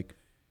love, like,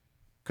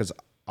 cause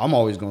I'm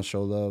always gonna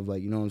show love.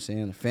 Like, you know what I'm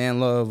saying? Fan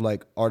love,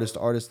 like artist to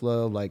artist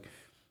love, like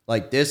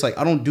this. Like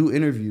I don't do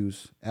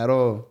interviews at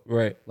all.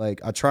 Right.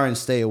 Like I try and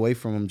stay away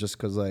from them just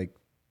cause like,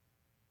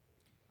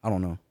 I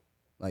don't know.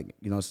 Like,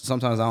 you know,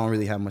 sometimes I don't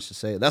really have much to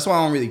say. That's why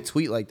I don't really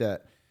tweet like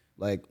that.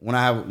 Like when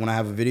I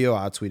have a video,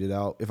 I'll tweet it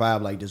out. If I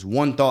have like this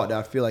one thought that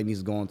I feel like needs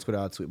to go on Twitter,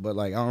 I'll tweet. But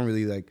like I don't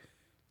really like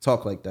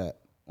talk like that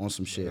on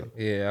some shit.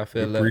 Yeah, I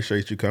feel that.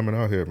 Appreciate you coming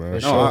out here, man.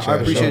 No, I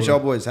appreciate y'all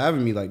boys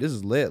having me. Like this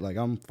is lit. Like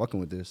I'm fucking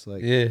with this.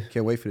 Like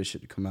can't wait for this shit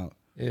to come out.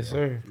 Yes,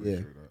 sir. Yeah.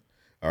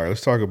 All right,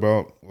 let's talk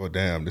about. Well,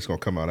 damn, this gonna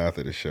come out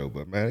after the show,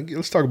 but man,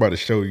 let's talk about the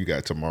show you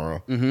got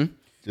tomorrow.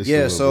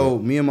 Mm-hmm. So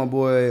me and my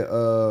boy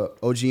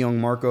OG Young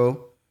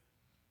Marco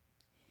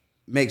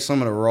make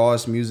some of the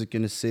rawest music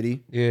in the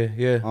city. Yeah.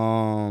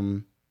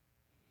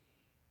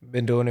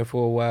 Been doing it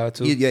for a while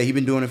too. He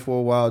been doing it for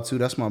a while too.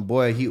 That's my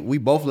boy. We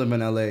both live in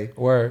LA.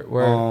 Word.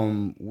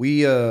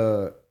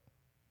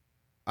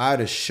 I had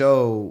a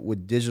show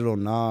with Digital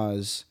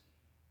Nas.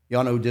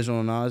 Y'all know who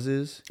Digital Nas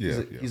is?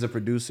 Yeah. He's a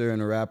producer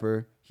and a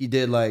rapper. He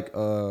did like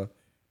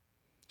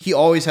he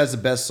always has the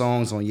best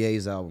songs on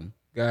Ye's album.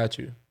 Got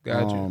you.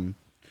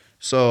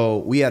 So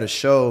we had a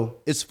show.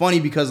 It's funny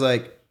because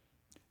like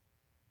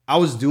I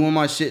was doing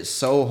my shit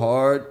so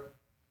hard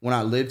when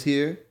I lived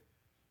here.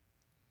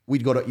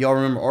 We'd go to, y'all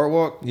remember Art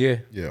Walk? Yeah.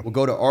 We'll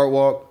go to Art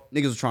Walk.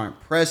 Niggas would try and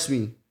press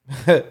me.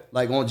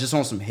 Like on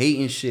some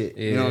hating shit.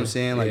 You know what I'm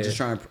saying? Like just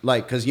trying,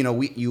 like, cause you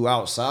know, you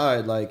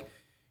outside, like,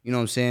 you know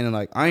what I'm saying? And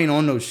like, I ain't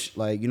on no,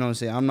 like, you know what I'm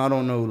saying? I'm not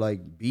on no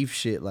like beef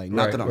shit. Like,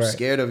 not that I'm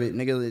scared of it.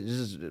 Nigga,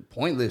 it's just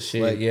pointless.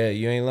 Shit, like, yeah,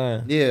 you ain't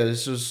lying. Yeah,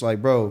 it's just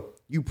like, bro,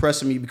 you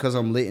pressing me because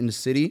I'm lit in the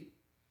city.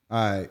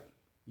 All right,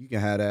 you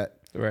can have that.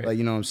 Right. Like,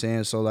 you know what I'm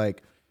saying? So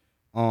like,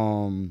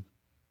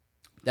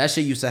 that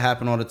shit used to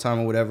happen all the time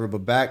or whatever. But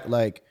back,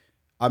 like,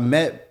 I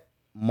met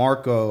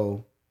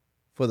Marco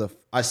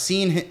I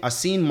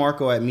seen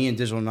Marco at me and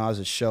Digital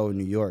Nas' show in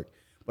New York,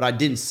 but I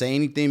didn't say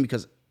anything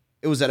because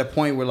it was at a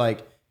point where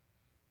like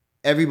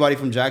everybody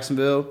from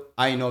Jacksonville,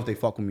 I didn't know if they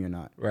fuck with me or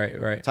not.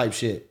 Right. Type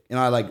shit. And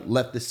I like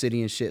left the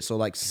city and shit. So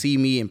like see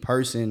me in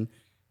person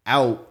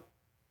out,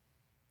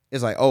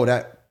 it's like, oh,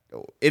 that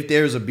if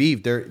there's a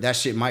beef, that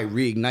shit might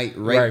reignite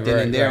right then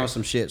and there on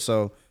some shit.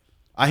 So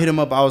I hit him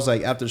up. I was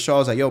like, after the show, I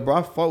was like, yo, bro,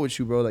 I fought with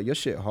you, bro. Like, your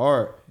shit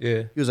hard.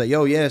 Yeah. He was like,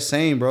 yo, yeah,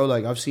 same, bro.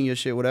 Like, I've seen your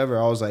shit, whatever.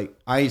 I was like,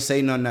 I ain't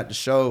say nothing at the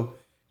show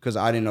because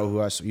I didn't know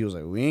who he was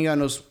like, we ain't got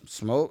no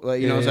smoke. Like,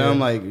 you know what I'm saying? I'm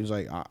like, he was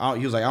like,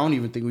 I don't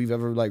even think we've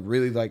ever like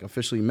really like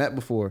officially met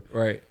before.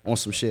 Right. On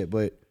some shit.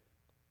 But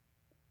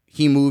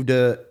he moved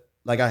to,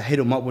 like, I hit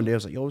him up one day. I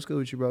was like, yo, what's good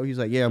with you, bro? He's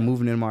like, yeah, I'm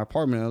moving in my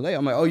apartment in LA.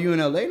 I'm like, oh, you in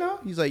LA now?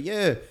 He's like,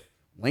 yeah.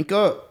 Link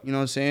up. You know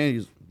what I'm saying?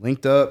 He's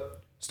linked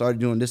up, started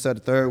doing this, that, the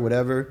third,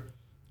 whatever.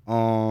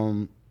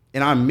 And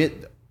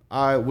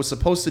I was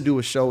supposed to do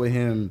a show with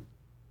him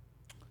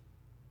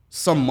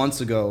some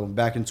months ago,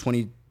 back in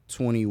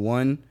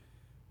 2021,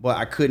 but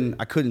I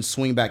couldn't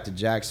swing back to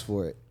Jax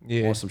for it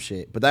on some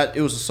shit. But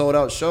it was a sold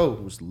out show.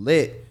 It was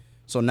lit.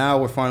 So now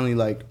we're finally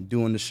like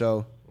doing the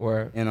show.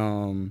 Word.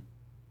 And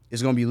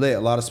it's gonna be lit.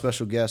 A lot of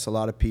special guests, a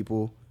lot of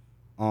people.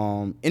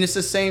 And it's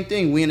the same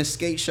thing. We in a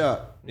skate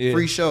shop,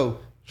 free show.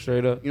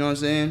 Straight up. You know what I'm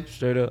saying?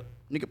 Straight up.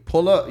 Nigga,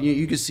 pull up.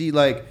 You can see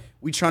like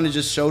we trying to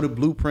just show the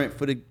blueprint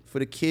for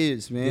the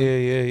kids, man.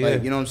 Yeah.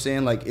 Like, you know what I'm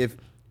saying? Like if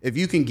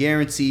you can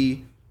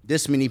guarantee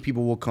this many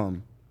people will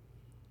come,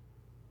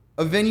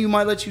 a venue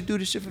might let you do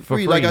this shit for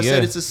free. Like I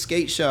said, it's a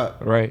skate shop.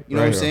 Right. You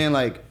know what I'm saying?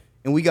 Like,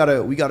 and we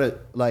gotta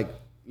like,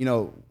 you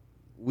know,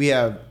 we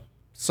have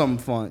some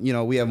fun. You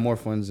know, we have more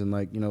funds than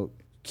like, you know,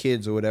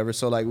 kids or whatever.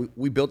 So like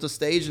we built a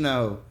stage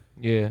now.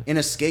 Yeah. In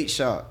a skate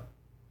shop.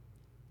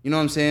 You know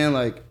what I'm saying?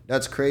 Like,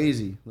 that's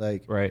crazy.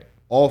 Like,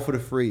 all for the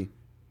free.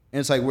 And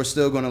it's like, we're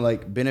still going to,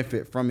 like,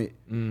 benefit from it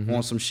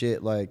on some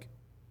shit. Like,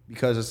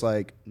 because it's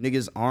like,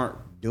 niggas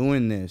aren't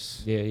doing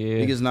this. Yeah.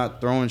 Niggas not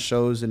throwing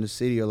shows in the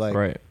city or, like,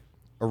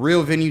 a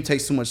real venue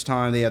takes too much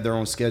time. They have their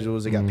own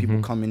schedules. They got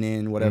people coming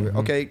in, whatever.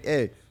 Okay,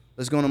 hey,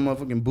 let's go to a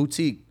motherfucking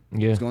boutique.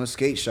 Yeah. Let's go in a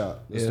skate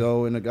shop. Let's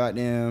go in a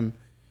goddamn,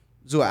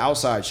 let's do an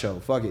outside show.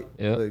 Fuck it.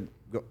 Yeah. Like,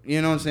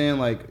 you know what I'm saying?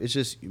 Like, it's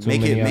just,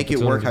 make it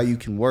work how you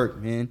can work,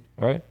 man.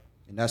 Right.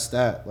 And that's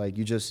that. Like,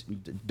 you just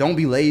don't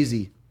be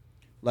lazy.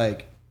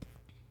 Like,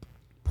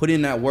 put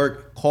in that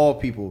work, call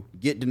people,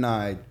 get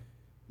denied,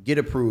 get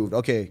approved.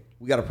 Okay,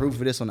 we got approved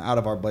for this on out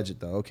of our budget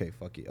though. Okay,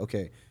 fuck it.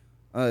 Okay.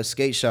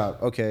 Skate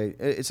shop. Okay,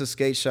 it's a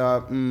skate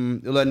shop.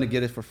 They're letting to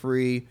get it for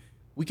free.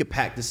 We could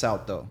pack this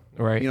out though.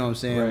 Right. You know what I'm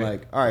saying? Right.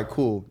 Like, all right,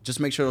 cool.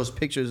 Just make sure those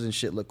pictures and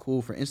shit look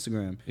cool for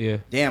Instagram. Yeah.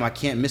 Damn, I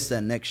can't miss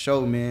that next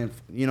show, man.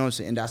 You know what I'm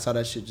saying? And that's how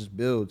that shit just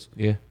builds.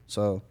 Yeah.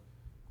 So,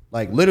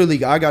 like,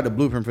 literally, I got the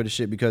blueprint for the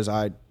shit because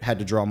I had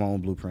to draw my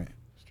own blueprint.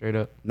 Straight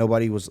up.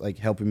 Nobody was, like,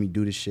 helping me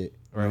do this shit.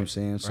 You know what I'm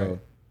saying? So,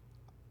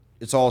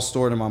 it's all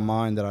stored in my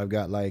mind that I've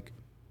got, like,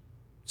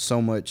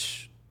 so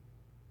much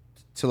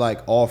to,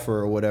 like, offer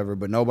or whatever.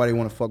 But nobody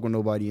want to fuck with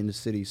nobody in the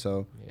city.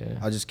 So,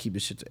 I just keep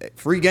the shit to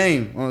free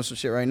game on some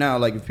shit right now.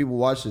 Like, if people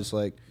watch this,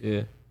 like, you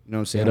know what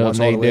I'm saying? Watch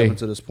all the way up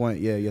until this point.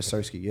 Yeah, yes,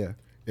 Sirski, yeah.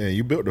 Yeah,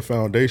 you built the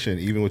foundation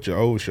even with your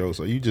old show,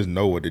 so you just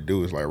know what to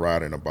do. It's like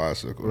riding a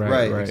bicycle.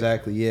 Right,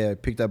 exactly. Yeah,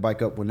 pick that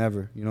bike up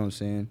whenever. You know what I'm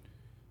saying?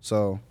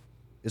 So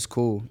it's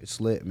cool. It's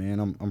lit,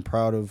 man. I'm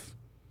proud of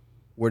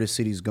where the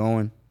city's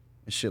going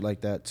and shit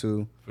like that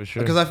too. For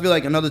sure. Because I feel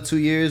like another 2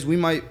 years we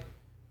might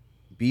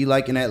be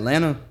like in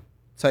Atlanta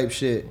type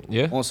shit.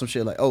 Yeah. On some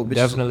shit like, oh, bitches.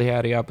 Definitely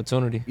had the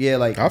opportunity. Yeah,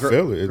 like I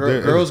feel it.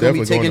 Girls gonna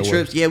be taking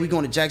trips. West. Yeah, we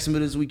going to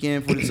Jacksonville this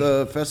weekend for this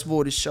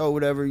festival, this show,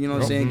 whatever. You know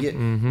what I'm saying? You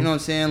know what I'm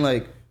saying?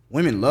 Like,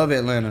 women love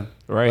Atlanta.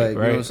 Right, like, you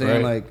know what I'm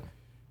saying? right. Like,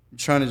 I'm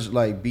trying to just,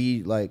 like,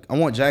 be, like, I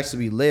want Jax to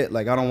be lit.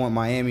 Like, I don't want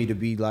Miami to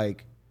be,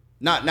 like,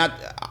 not,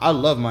 I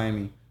love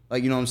Miami.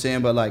 Like, you know what I'm saying?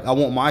 But, like, I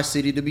want my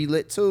city to be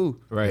lit, too.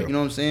 Right. You know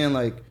what I'm saying?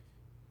 Like,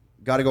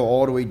 got to go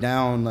all the way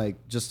down,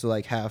 like, just to,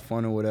 like, have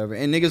fun or whatever.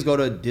 And niggas go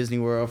to Disney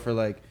World for,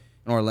 like,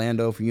 in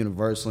Orlando for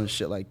Universal and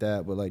shit like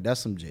that. But, like, that's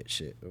some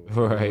shit.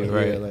 Right.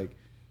 Yeah, like,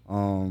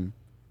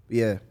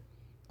 yeah.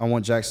 I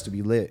want Jax to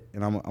be lit.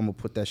 And I'm going to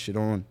put that shit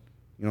on.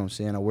 You know what I'm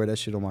saying? I wear that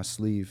shit on my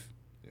sleeve.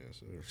 Yeah,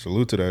 so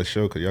salute to that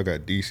show because y'all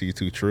got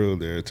DC2 Trill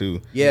there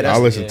too. Yeah, I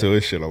listen to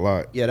his shit a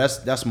lot. Yeah,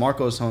 that's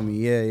Marco's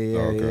homie.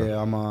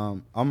 Yeah.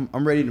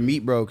 I'm ready to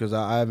meet bro because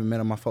I haven't met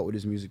him. I fuck with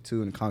his music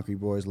too, and the Concrete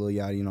Boys, Lil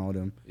Yachty, and all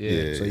them.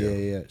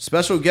 Yeah.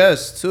 Special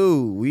guests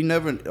too. We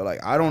never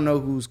like. I don't know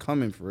who's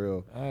coming for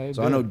real. I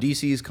know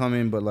DC's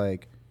coming, but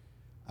like,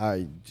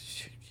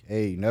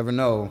 never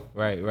know.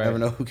 Right. Never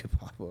know who can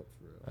pop up. For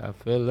real. I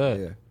feel that.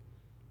 Yeah.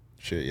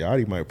 Shit,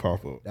 Yachty might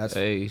pop up.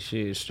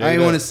 Shit. Straight I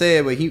didn't up. want to say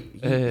it, but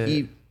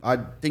he I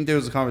think there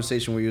was a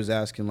conversation where he was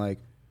asking like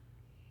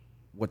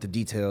what the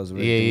details of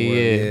everything were.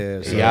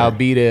 Yeah. So, y'all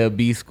be there,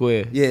 be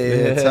square.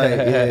 Yeah, tight.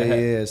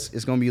 Yeah.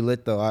 It's gonna be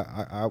lit though.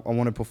 I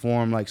want to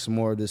perform like some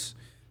more of this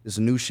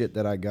new shit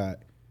that I got.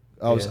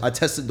 I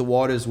tested the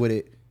waters with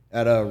it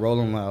at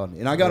Rolling Loud,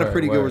 and I got a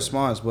pretty good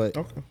response. But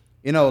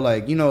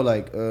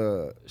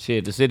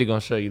shit, the city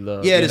gonna show you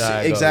love.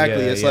 Yeah,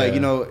 exactly. It's like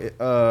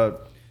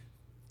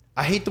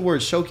I hate the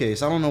word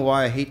showcase. I don't know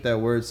why I hate that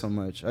word so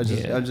much.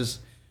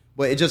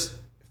 But it just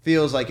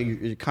feels like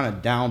you're kind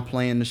of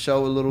downplaying the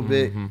show a little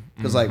bit.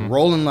 Because like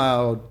Rolling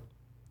Loud,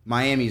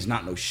 Miami is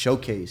not no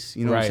showcase.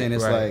 You know what I'm saying?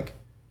 It's like,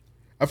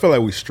 I feel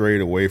like we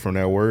strayed away from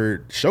that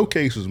word.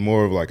 Showcase was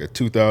more of like a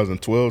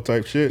 2012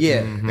 type shit.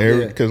 Yeah.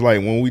 Because like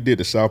when we did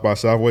the South by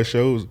Southwest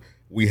shows,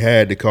 we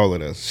had to call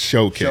it a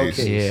showcase.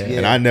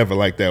 And I never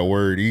liked that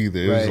word either.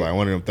 It was like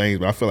one of them things,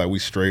 but I feel like we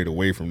strayed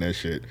away from that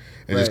shit.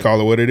 And just call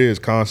it what it is,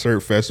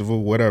 concert,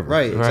 festival, whatever.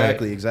 Right,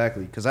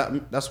 exactly. Because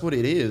that's what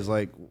it is.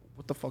 Like,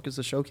 what the fuck is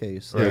a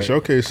showcase? Yeah, like,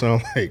 showcase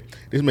sound like,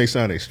 this may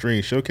sound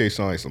extreme, showcase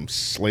sound like some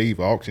slave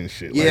auction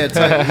shit. Yeah, like,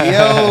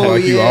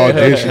 like you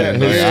auditioning.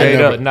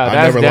 Like, I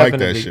never liked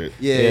that shit.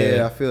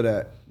 Yeah, I feel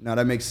that. No,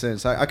 that makes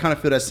sense. I kind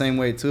of feel that same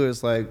way too.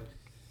 It's like,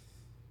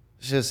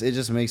 it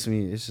just makes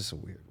me, it's just a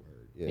weird word.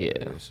 Yeah,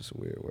 it's just a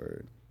weird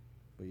word.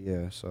 But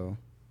yeah, so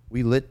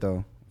we lit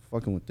though.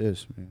 Fucking with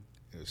this, man.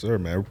 Yes, sir,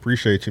 man.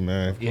 Appreciate you,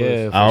 man.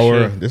 Yeah,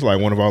 sure. This is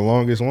like one of our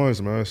longest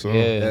ones, man. So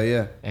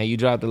yeah. And you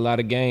dropped a lot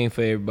of game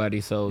for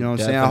everybody. So you know what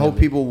I'm saying. I hope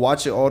people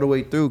watch it all the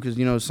way through because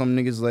you know some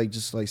niggas like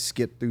just like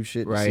skip through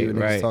shit to see what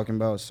niggas talking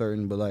about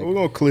certain. But like we're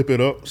gonna clip it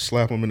up,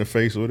 slap them in the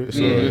face with it, so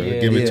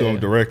give it to them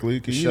directly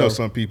because you know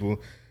some people.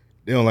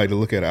 They don't like to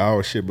look at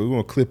our shit, but we're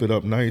going to clip it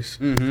up nice.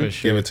 For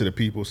sure. Give it to the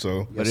people.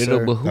 So, but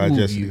it'll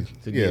behoove you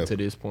to get to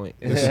this point.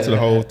 Listen to the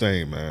whole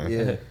thing,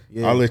 man.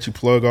 Yeah. I'll let you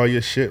plug all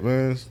your shit,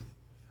 man.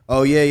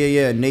 Oh,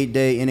 yeah. Nate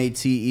Day,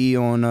 N-A-T-E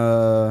on,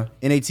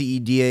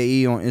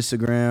 N-A-T-E-D-A-E on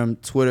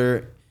Instagram,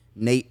 Twitter,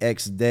 Nate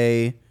X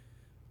Day.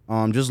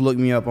 Just look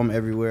me up. I'm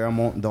everywhere. I'm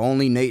on the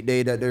only Nate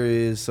Day that there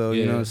is. So,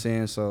 you know what I'm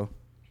saying? So,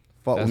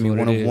 fuck with me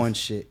one-of-one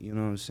shit. You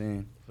know what I'm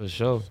saying? For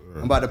sure.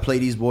 I'm about to play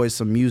these boys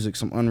some music,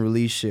 some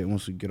unreleased shit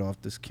once we get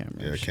off this camera.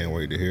 Yeah, I can't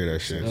wait to hear that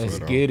shit. Let's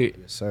get it.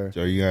 Yes, sir.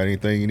 Joe, you got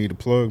anything you need to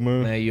plug,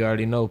 man? Man, you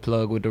already know.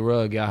 Plug with the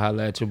rug. Y'all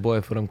holla at your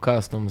boy for them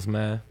customs,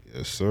 man.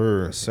 Yes,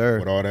 sir. Yes, sir.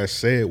 With all that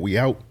said, we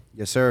out.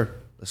 Yes, sir.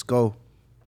 Let's go.